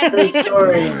 And they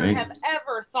never have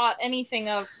ever thought anything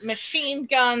of machine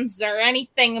guns or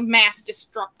anything mass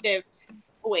destructive.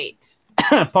 Wait.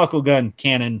 Puckle gun,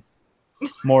 cannon,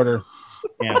 mortar.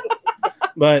 Yeah.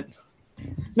 But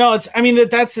no,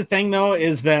 that's the thing though,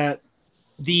 is that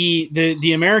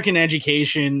the American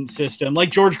education system,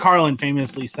 like George Carlin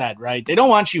famously said, right? They don't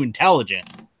want you intelligent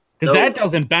because that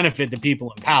doesn't benefit the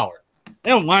people in power. They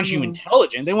don't want you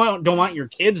intelligent. They don't want your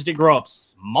kids to grow up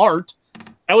smart.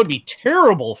 That would be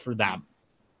terrible for them.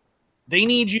 They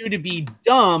need you to be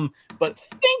dumb, but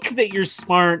think that you're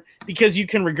smart because you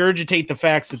can regurgitate the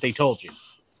facts that they told you.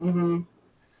 Mm-hmm.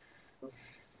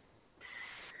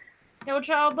 No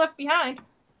child left behind.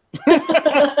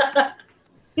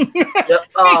 Speaking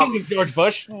of George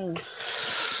Bush.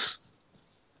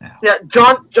 Yeah,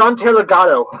 John Taylor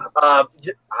Gatto.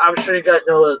 I'm sure you guys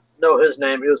know his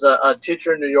name. He was a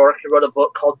teacher in New York. He wrote a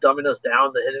book called Dumbing Us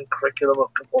Down, the Hidden Curriculum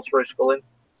of Compulsory Schooling.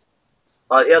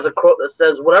 He has a quote that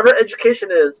says, "Whatever education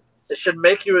is, it should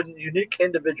make you a unique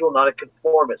individual, not a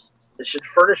conformist. It should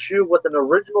furnish you with an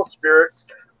original spirit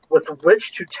with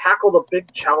which to tackle the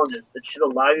big challenges. It should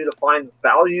allow you to find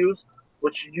values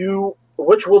which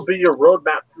will be your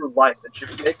roadmap through life. It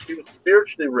should make you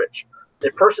spiritually rich.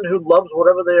 A person who loves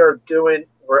whatever they are doing,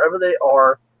 wherever they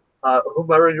are,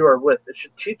 whomever you are with. It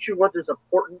should teach you what is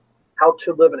important, how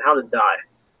to live, and how to die."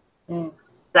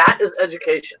 That is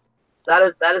education. That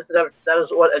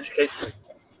is what education is.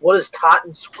 What is taught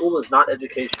in school is not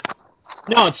education.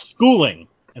 No, it's schooling.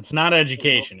 It's not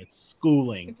education. It's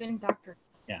schooling. It's indoctrination.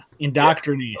 Yeah,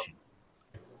 indoctrination.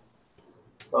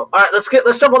 Well, all right, let's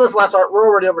jump on this last part. We're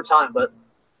already over time, but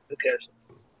who cares?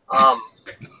 I'm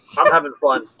having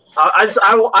fun. I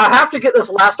have to get this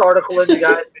last article in, you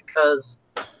guys, because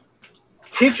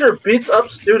teacher beats up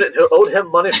student who owed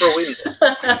him money for weed.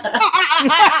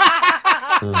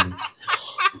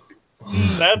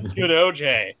 That's good,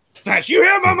 OJ. Slash, you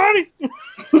have my money.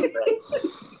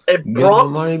 Get my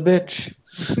money, bitch.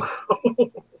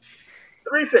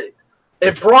 350.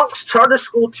 A Bronx charter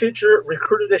school teacher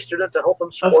recruited a student to help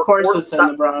him score. Of course, it's in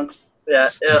the Bronx.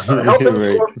 Yeah, help him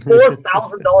score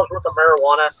 $4,000 worth of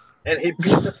marijuana, and he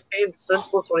beat the teen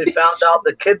senseless when he found out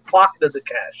the kid pocketed the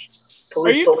cash.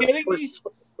 Are you kidding me?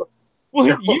 Well,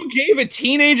 you gave a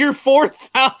teenager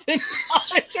 $4,000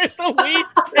 worth of weed,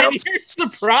 and you're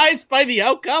surprised by the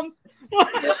outcome?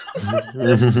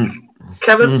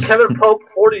 Kevin Pope,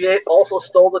 48, also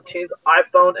stole the teen's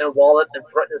iPhone and wallet and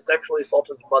threatened to sexually assault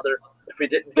his mother if he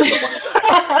didn't get the money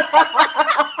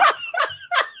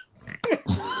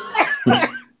back.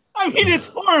 I mean, it's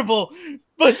horrible,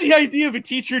 but the idea of a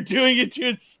teacher doing it to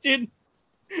a student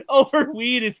over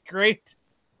weed is great.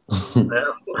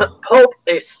 Pope,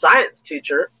 a science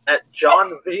teacher at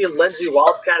John V. Lindsay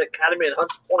Wildcat Academy in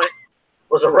Hunts Point,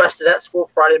 was arrested at school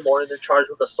Friday morning and charged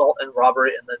with assault and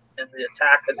robbery in the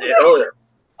attack a day earlier.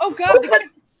 Oh God, the kid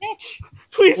was a bitch.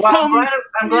 Please tell me.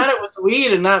 I'm glad it was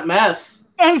weed and not meth.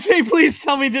 I was saying, please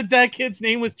tell me that kid's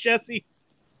name was Jesse.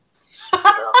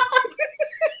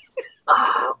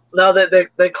 No,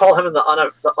 they call him in the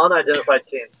unidentified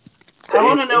teen. I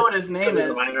want to know what his name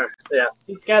is. Yeah,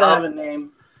 he's got to have a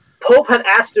name. Pope had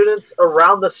asked students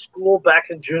around the school back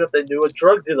in June if they knew a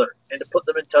drug dealer and to put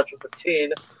them in touch with a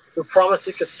teen who promised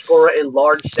he could score a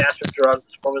large stash of drugs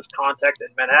from his contact in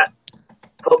Manhattan.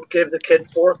 Pope gave the kid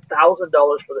 $4,000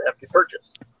 for the hefty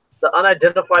purchase. The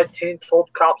unidentified teen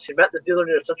told cops he met the dealer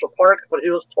near Central Park, but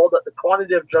he was told that the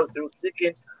quantity of drugs he was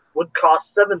seeking would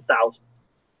cost $7,000.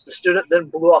 The student then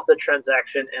blew off the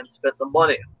transaction and spent the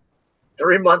money.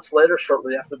 3 months later,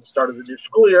 shortly after the start of the new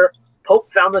school year,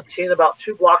 Pope found the teen about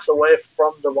 2 blocks away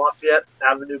from the Lafayette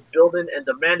Avenue building and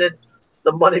demanded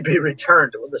the money be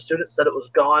returned. When the student said it was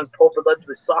gone, Pope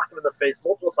allegedly socked him in the face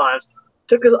multiple times,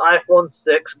 took his iPhone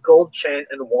 6, gold chain,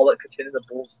 and wallet containing the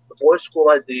boy's school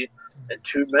ID and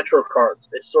 2 Metro cards.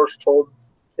 A source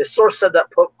said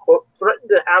that Pope, quote, threatened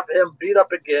to have him beat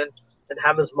up again and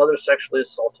have his mother sexually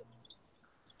assaulted.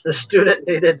 The student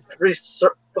needed three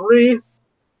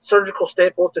surgical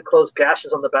staples to close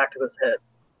gashes on the back of his head.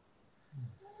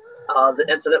 The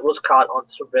incident was caught on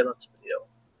surveillance video.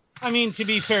 I mean, to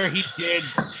be fair, he did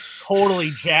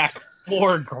totally jack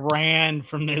 $4,000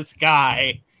 from this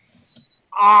guy.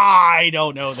 I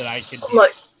don't know that I could.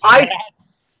 Like,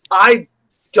 I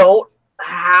don't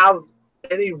have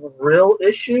any real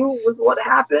issue with what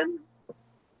happened.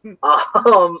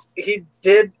 He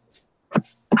did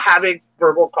have a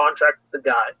verbal contract with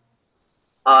the guy.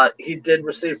 He did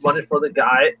receive money for the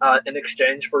guy in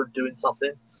exchange for doing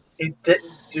something. He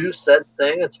didn't do said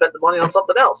thing and spent the money on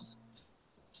something else.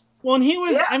 Well, and he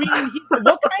was, I mean,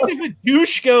 what kind of a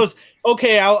douche goes,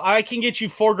 okay, I can get you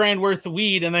 $4,000 worth of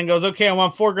weed, and then goes, okay, I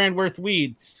want $4,000 worth of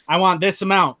weed. I want this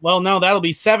amount. Well, no, that'll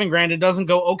be $7,000. It doesn't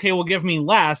go, okay, well, give me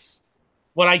less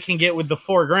what I can get with the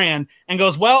 $4,000, and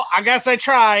goes, well, I guess I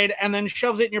tried, and then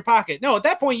shoves it in your pocket. No, at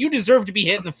that point, you deserve to be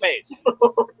hit in the face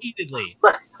repeatedly.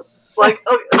 Like,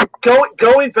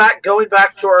 going back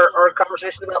to our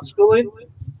conversation about schooling.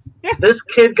 Yeah. This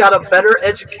kid got a better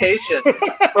education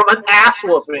from an ass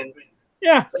whooping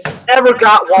than ever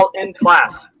got while in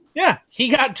class. Yeah, he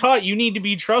got taught you need to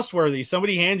be trustworthy.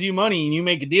 Somebody hands you money and you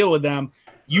make a deal with them.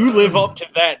 You live up to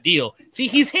that deal. See,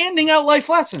 he's handing out life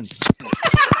lessons.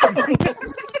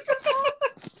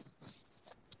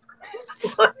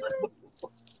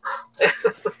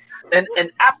 and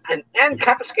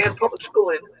Capiscan public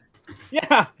schooling.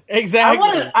 Yeah,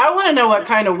 exactly. I want to know what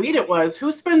kind of weed it was.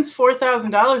 Who spends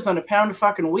 $4,000 on a pound of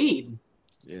fucking weed?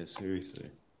 Yeah,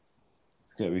 seriously.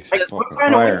 Yeah, we Like, what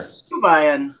kind of weed are you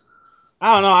buying?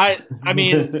 I don't know. I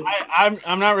mean,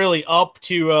 I'm not really up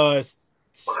to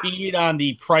speed on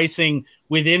the pricing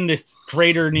within this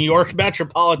greater New York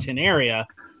metropolitan area,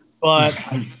 but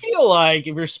I feel like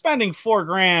if you're spending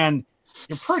 $4,000,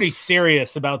 you're pretty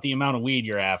serious about the amount of weed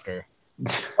you're after.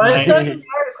 Well, it says in the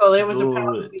article it was a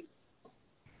pound of weed.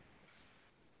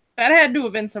 That had to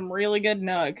have been some really good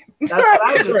nug. That's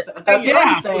what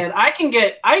I'm saying. I can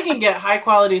get high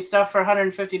quality stuff for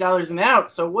 $150 an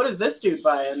ounce. So what is this dude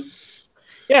buying?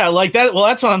 Yeah, like that. Well,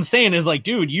 that's what I'm saying is like,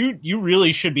 dude, you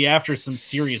really should be after some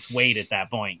serious weight at that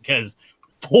point, because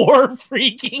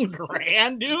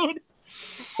 $4,000, dude.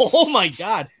 Oh my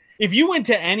God. If you went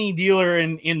to any dealer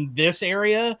in this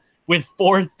area with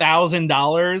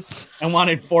 $4,000 and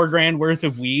wanted $4,000 worth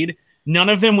of weed, none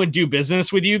of them would do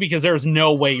business with you because there's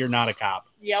no way you're not a cop.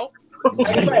 Yep.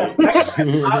 I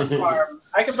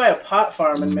could buy a pot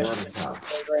farm in Michigan for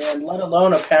 $4,000, let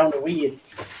alone a pound of weed.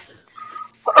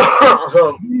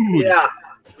 So, yeah.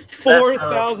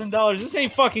 $4,000. This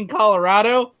ain't fucking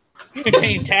Colorado. You ain't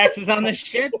paying taxes on this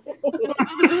shit.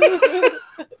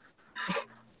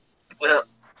 Well,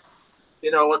 you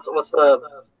know what's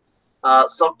the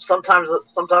sometimes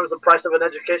the price of an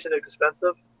education is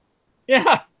expensive.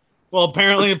 Yeah. Well,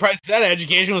 apparently the price of that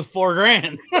education was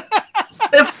 $4,000.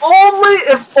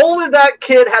 If only that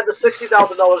kid had the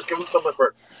 $60,000 given to him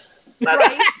first.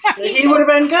 He would have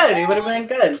been good. He would have been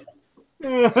good.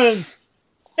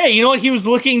 Hey, you know what? He was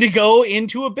looking to go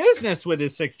into a business with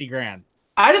his $60,000.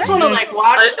 I just want to watch.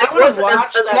 I want to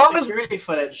watch that security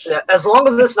footage. Yeah, as long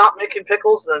as it's not making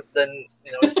pickles, then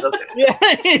you know it's okay. Yeah.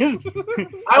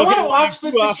 I want to watch the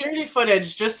security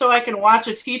footage just so I can watch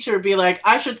a teacher be like,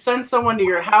 "I should send someone to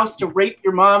your house to rape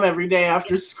your mom every day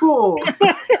after school."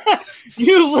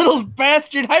 You little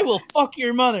bastard! I will fuck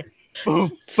your mother.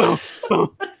 Boom, boom,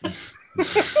 boom.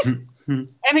 And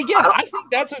again, I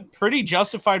think that's a pretty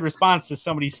justified response to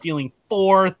somebody stealing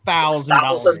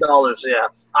 $4,000. Yeah.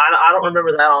 I don't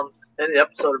remember that on any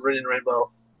episode of Reading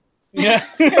Rainbow. Yeah.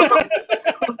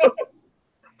 The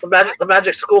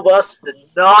Magic School Bus did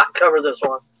not cover this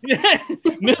one.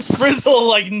 Miss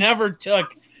Frizzle never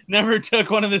took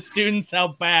one of the students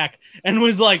out back and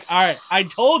was like, all right, I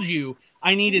told you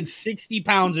I needed 60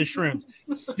 pounds of shrooms.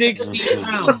 60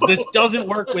 pounds. This doesn't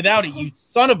work without it, you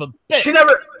son of a bitch.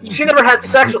 She never had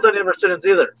sex with any of her students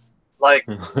either. Like,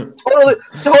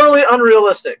 totally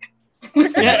unrealistic.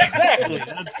 Yeah, exactly.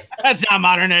 That's not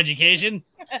modern education.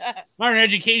 Modern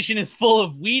education is full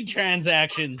of weed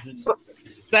transactions and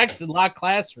sex in locked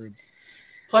classrooms.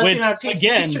 Plus,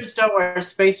 teachers don't wear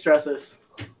space dresses.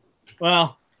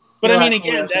 Well, but I mean,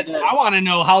 again, I want to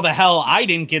know how the hell I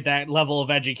didn't get that level of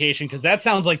education, because that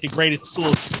sounds like the greatest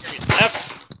school experience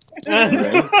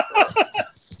ever.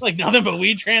 Like nothing but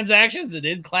weed transactions and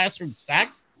in-classroom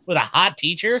sex. with a hot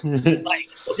teacher. Like,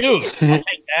 dude, I'll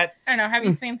take that. I don't know. Have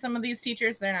you seen some of these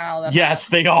teachers? They're not all that. Yes,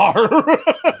 they are.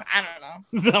 I don't know.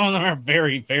 Some of them are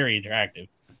very, very attractive,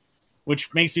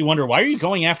 which makes me wonder, why are you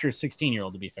going after a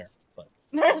 16-year-old, to be fair? But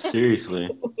Seriously.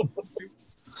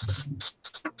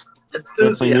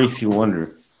 Definitely makes you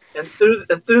wonder.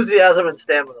 Enthusiasm and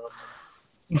stamina.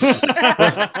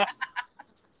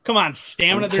 Come on,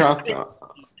 stamina.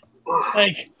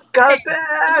 Like, got it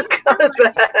back. I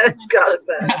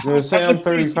was gonna say I'm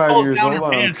 35 years old and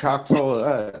I'm chock full of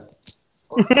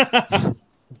that.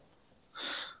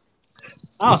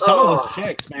 Oh, some of those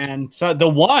chicks, man. So the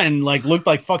one looked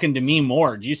like fucking Demi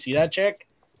Moore. Did you see that chick?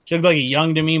 She looked like a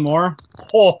young Demi Moore.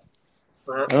 Oh,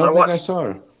 I don't think I saw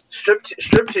her.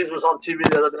 Striptease was on TV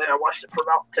the other day. I watched it for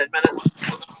about 10 minutes.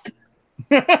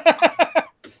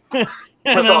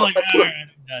 And then I'm like, all right,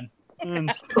 I'm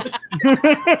done.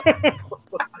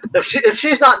 If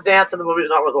she's not dancing, the movie's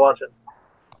not worth watching.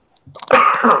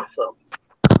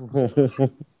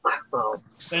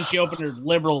 Then she opened her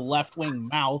liberal left-wing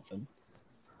mouth and.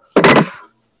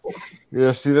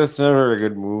 Yeah, see, that's never a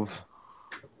good move.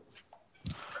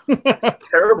 It's a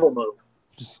terrible move.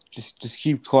 Just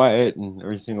keep quiet and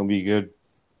everything will be good.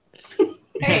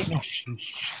 Hey,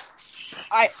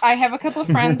 I have a couple of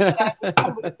friends that I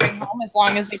would bring home as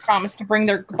long as they promise to bring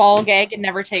their ball gag and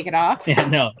never take it off. Yeah,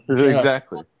 no.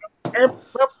 Exactly. Can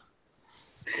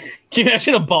you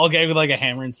imagine a ball gag with a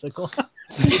hammer and sickle?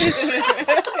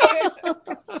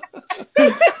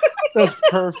 That's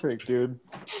perfect, dude.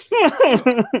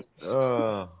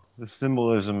 The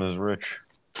symbolism is rich.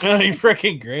 Oh, you're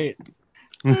freaking great.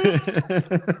 I'm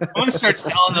gonna start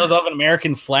selling those off an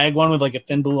American flag one with a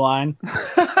thin blue line.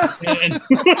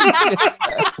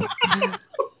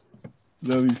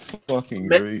 That'd be fucking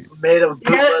great. Made of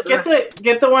get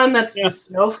the one that's the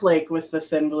snowflake with the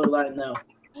thin blue line though.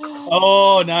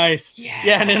 Oh, nice. Yes.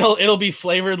 Yeah, and it'll be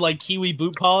flavored like kiwi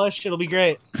boot polish. It'll be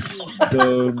great.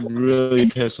 They'll really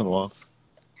piss them off.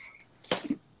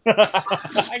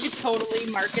 I could totally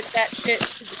market that shit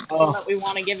to the people that we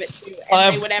want to give it to,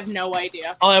 and they would have no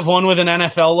idea. I'll have one with an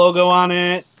NFL logo on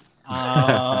it.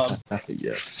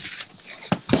 Yes.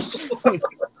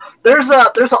 There's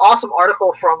an awesome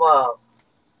article from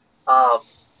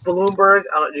Bloomberg.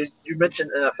 You mentioned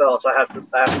NFL, so I have to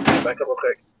back up real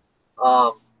quick.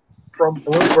 From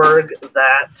Bloomberg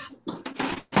that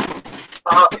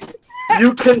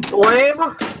you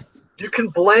can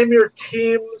blame your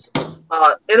team's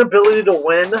inability to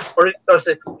win, or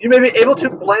say you may be able to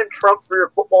blame Trump for your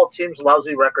football team's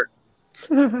lousy record.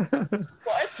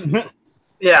 What?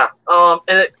 Yeah,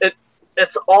 and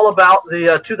it's all about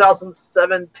the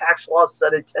 2007 tax law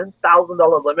set a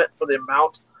 $10,000 limit for the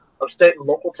amount of state and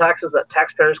local taxes that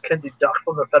taxpayers can deduct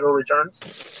from their federal returns.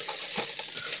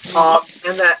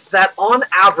 And that on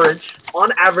average,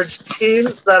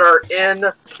 teams that are in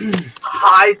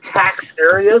high tax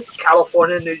areas,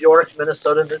 California, New York,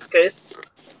 Minnesota in this case,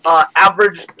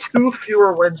 average 2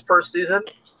 fewer wins per season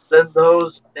than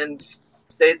those in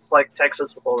states like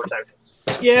Texas with lower taxes.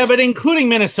 Yeah, but including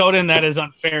Minnesota in that is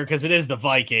unfair because it is the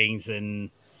Vikings,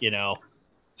 and Yeah,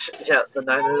 the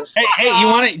Niners.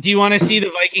 Hey, do you want to see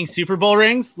the Vikings Super Bowl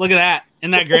rings? Look at that.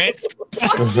 Isn't that great?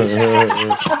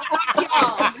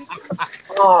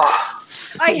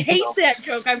 I hate that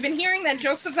joke. I've been hearing that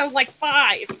joke since I was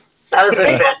 5. That is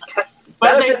a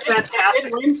fantastic. They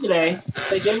did win today.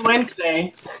 They did win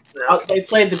today. Yeah. They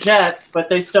played the Jets, but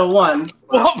they still won.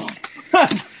 Well, I'm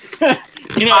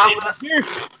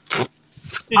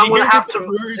gonna have to.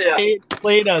 Brewers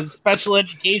played a special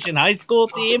education high school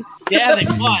team. Yeah, they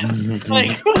won.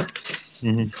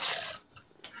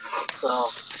 So,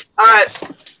 all right,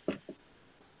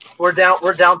 we're down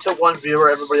to one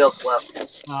viewer. Everybody else left.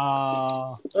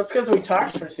 That's because we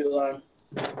talked for too long.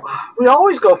 We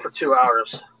always go for 2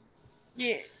 hours.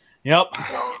 Yeah. Yep.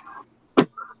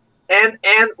 And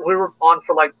we were on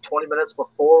for 20 minutes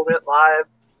before we went live.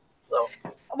 So.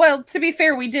 Well, to be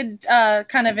fair, we did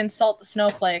kind of insult the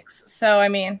snowflakes. So, I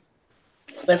mean,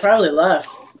 they probably left.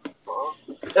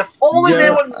 If only they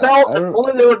would melt. If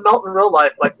only they would melt in real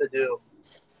life like they do.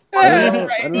 I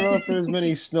don't know if there's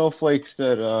many snowflakes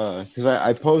that because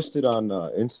I posted on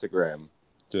Instagram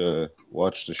to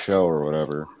watch the show or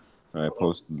whatever. And I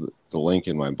posted the link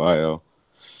in my bio,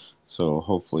 so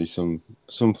hopefully some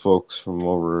folks from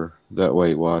over that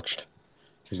way watched,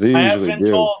 because they usually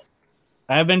do.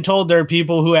 I have been told there are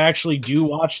people who actually do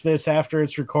watch this after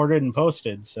it's recorded and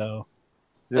posted. So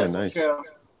yeah, that's nice. True.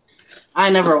 I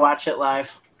never watch it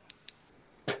live.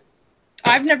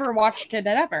 I've never watched it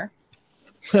ever.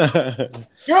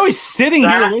 You're always sitting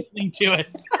here listening to it.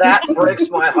 That breaks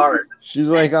my heart. She's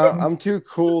like, I'm too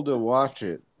cool to watch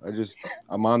it.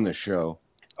 I'm on the show.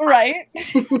 Right.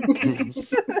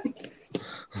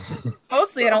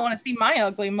 Mostly, I don't want to see my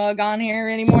ugly mug on here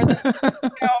anymore.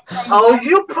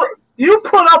 You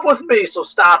put up with me, so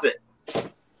stop it.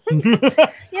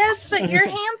 Yes, but you're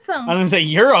handsome. I was gonna say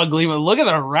you're ugly, but look at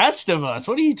the rest of us.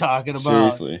 What are you talking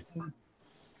about? Seriously.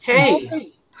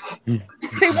 Hey. They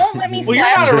won't let me. Well, you're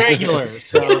not a regular,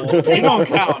 so you don't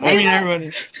count. I mean,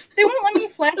 everybody. They won't let me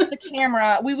flash the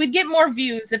camera. We would get more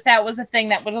views if that was a thing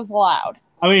that was allowed.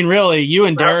 I mean, really, you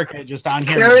and Derek are just on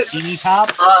here in bikini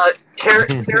tops.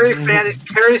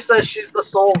 Carrie says she's the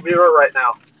sole viewer right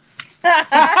now.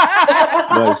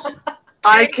 Nice.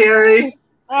 Hi, Carrie.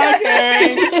 Hi,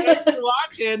 Carrie. Thanks for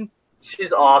watching.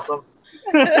 She's awesome.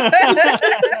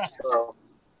 So,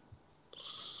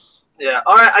 yeah.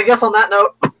 All right. I guess on that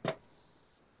note,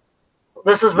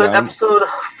 this has been episode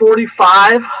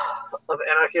 45 of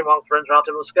Anarchy Among Friends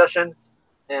Roundtable Discussion,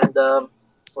 and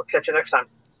we'll catch you next time.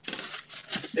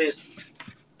 Peace.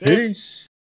 Peace.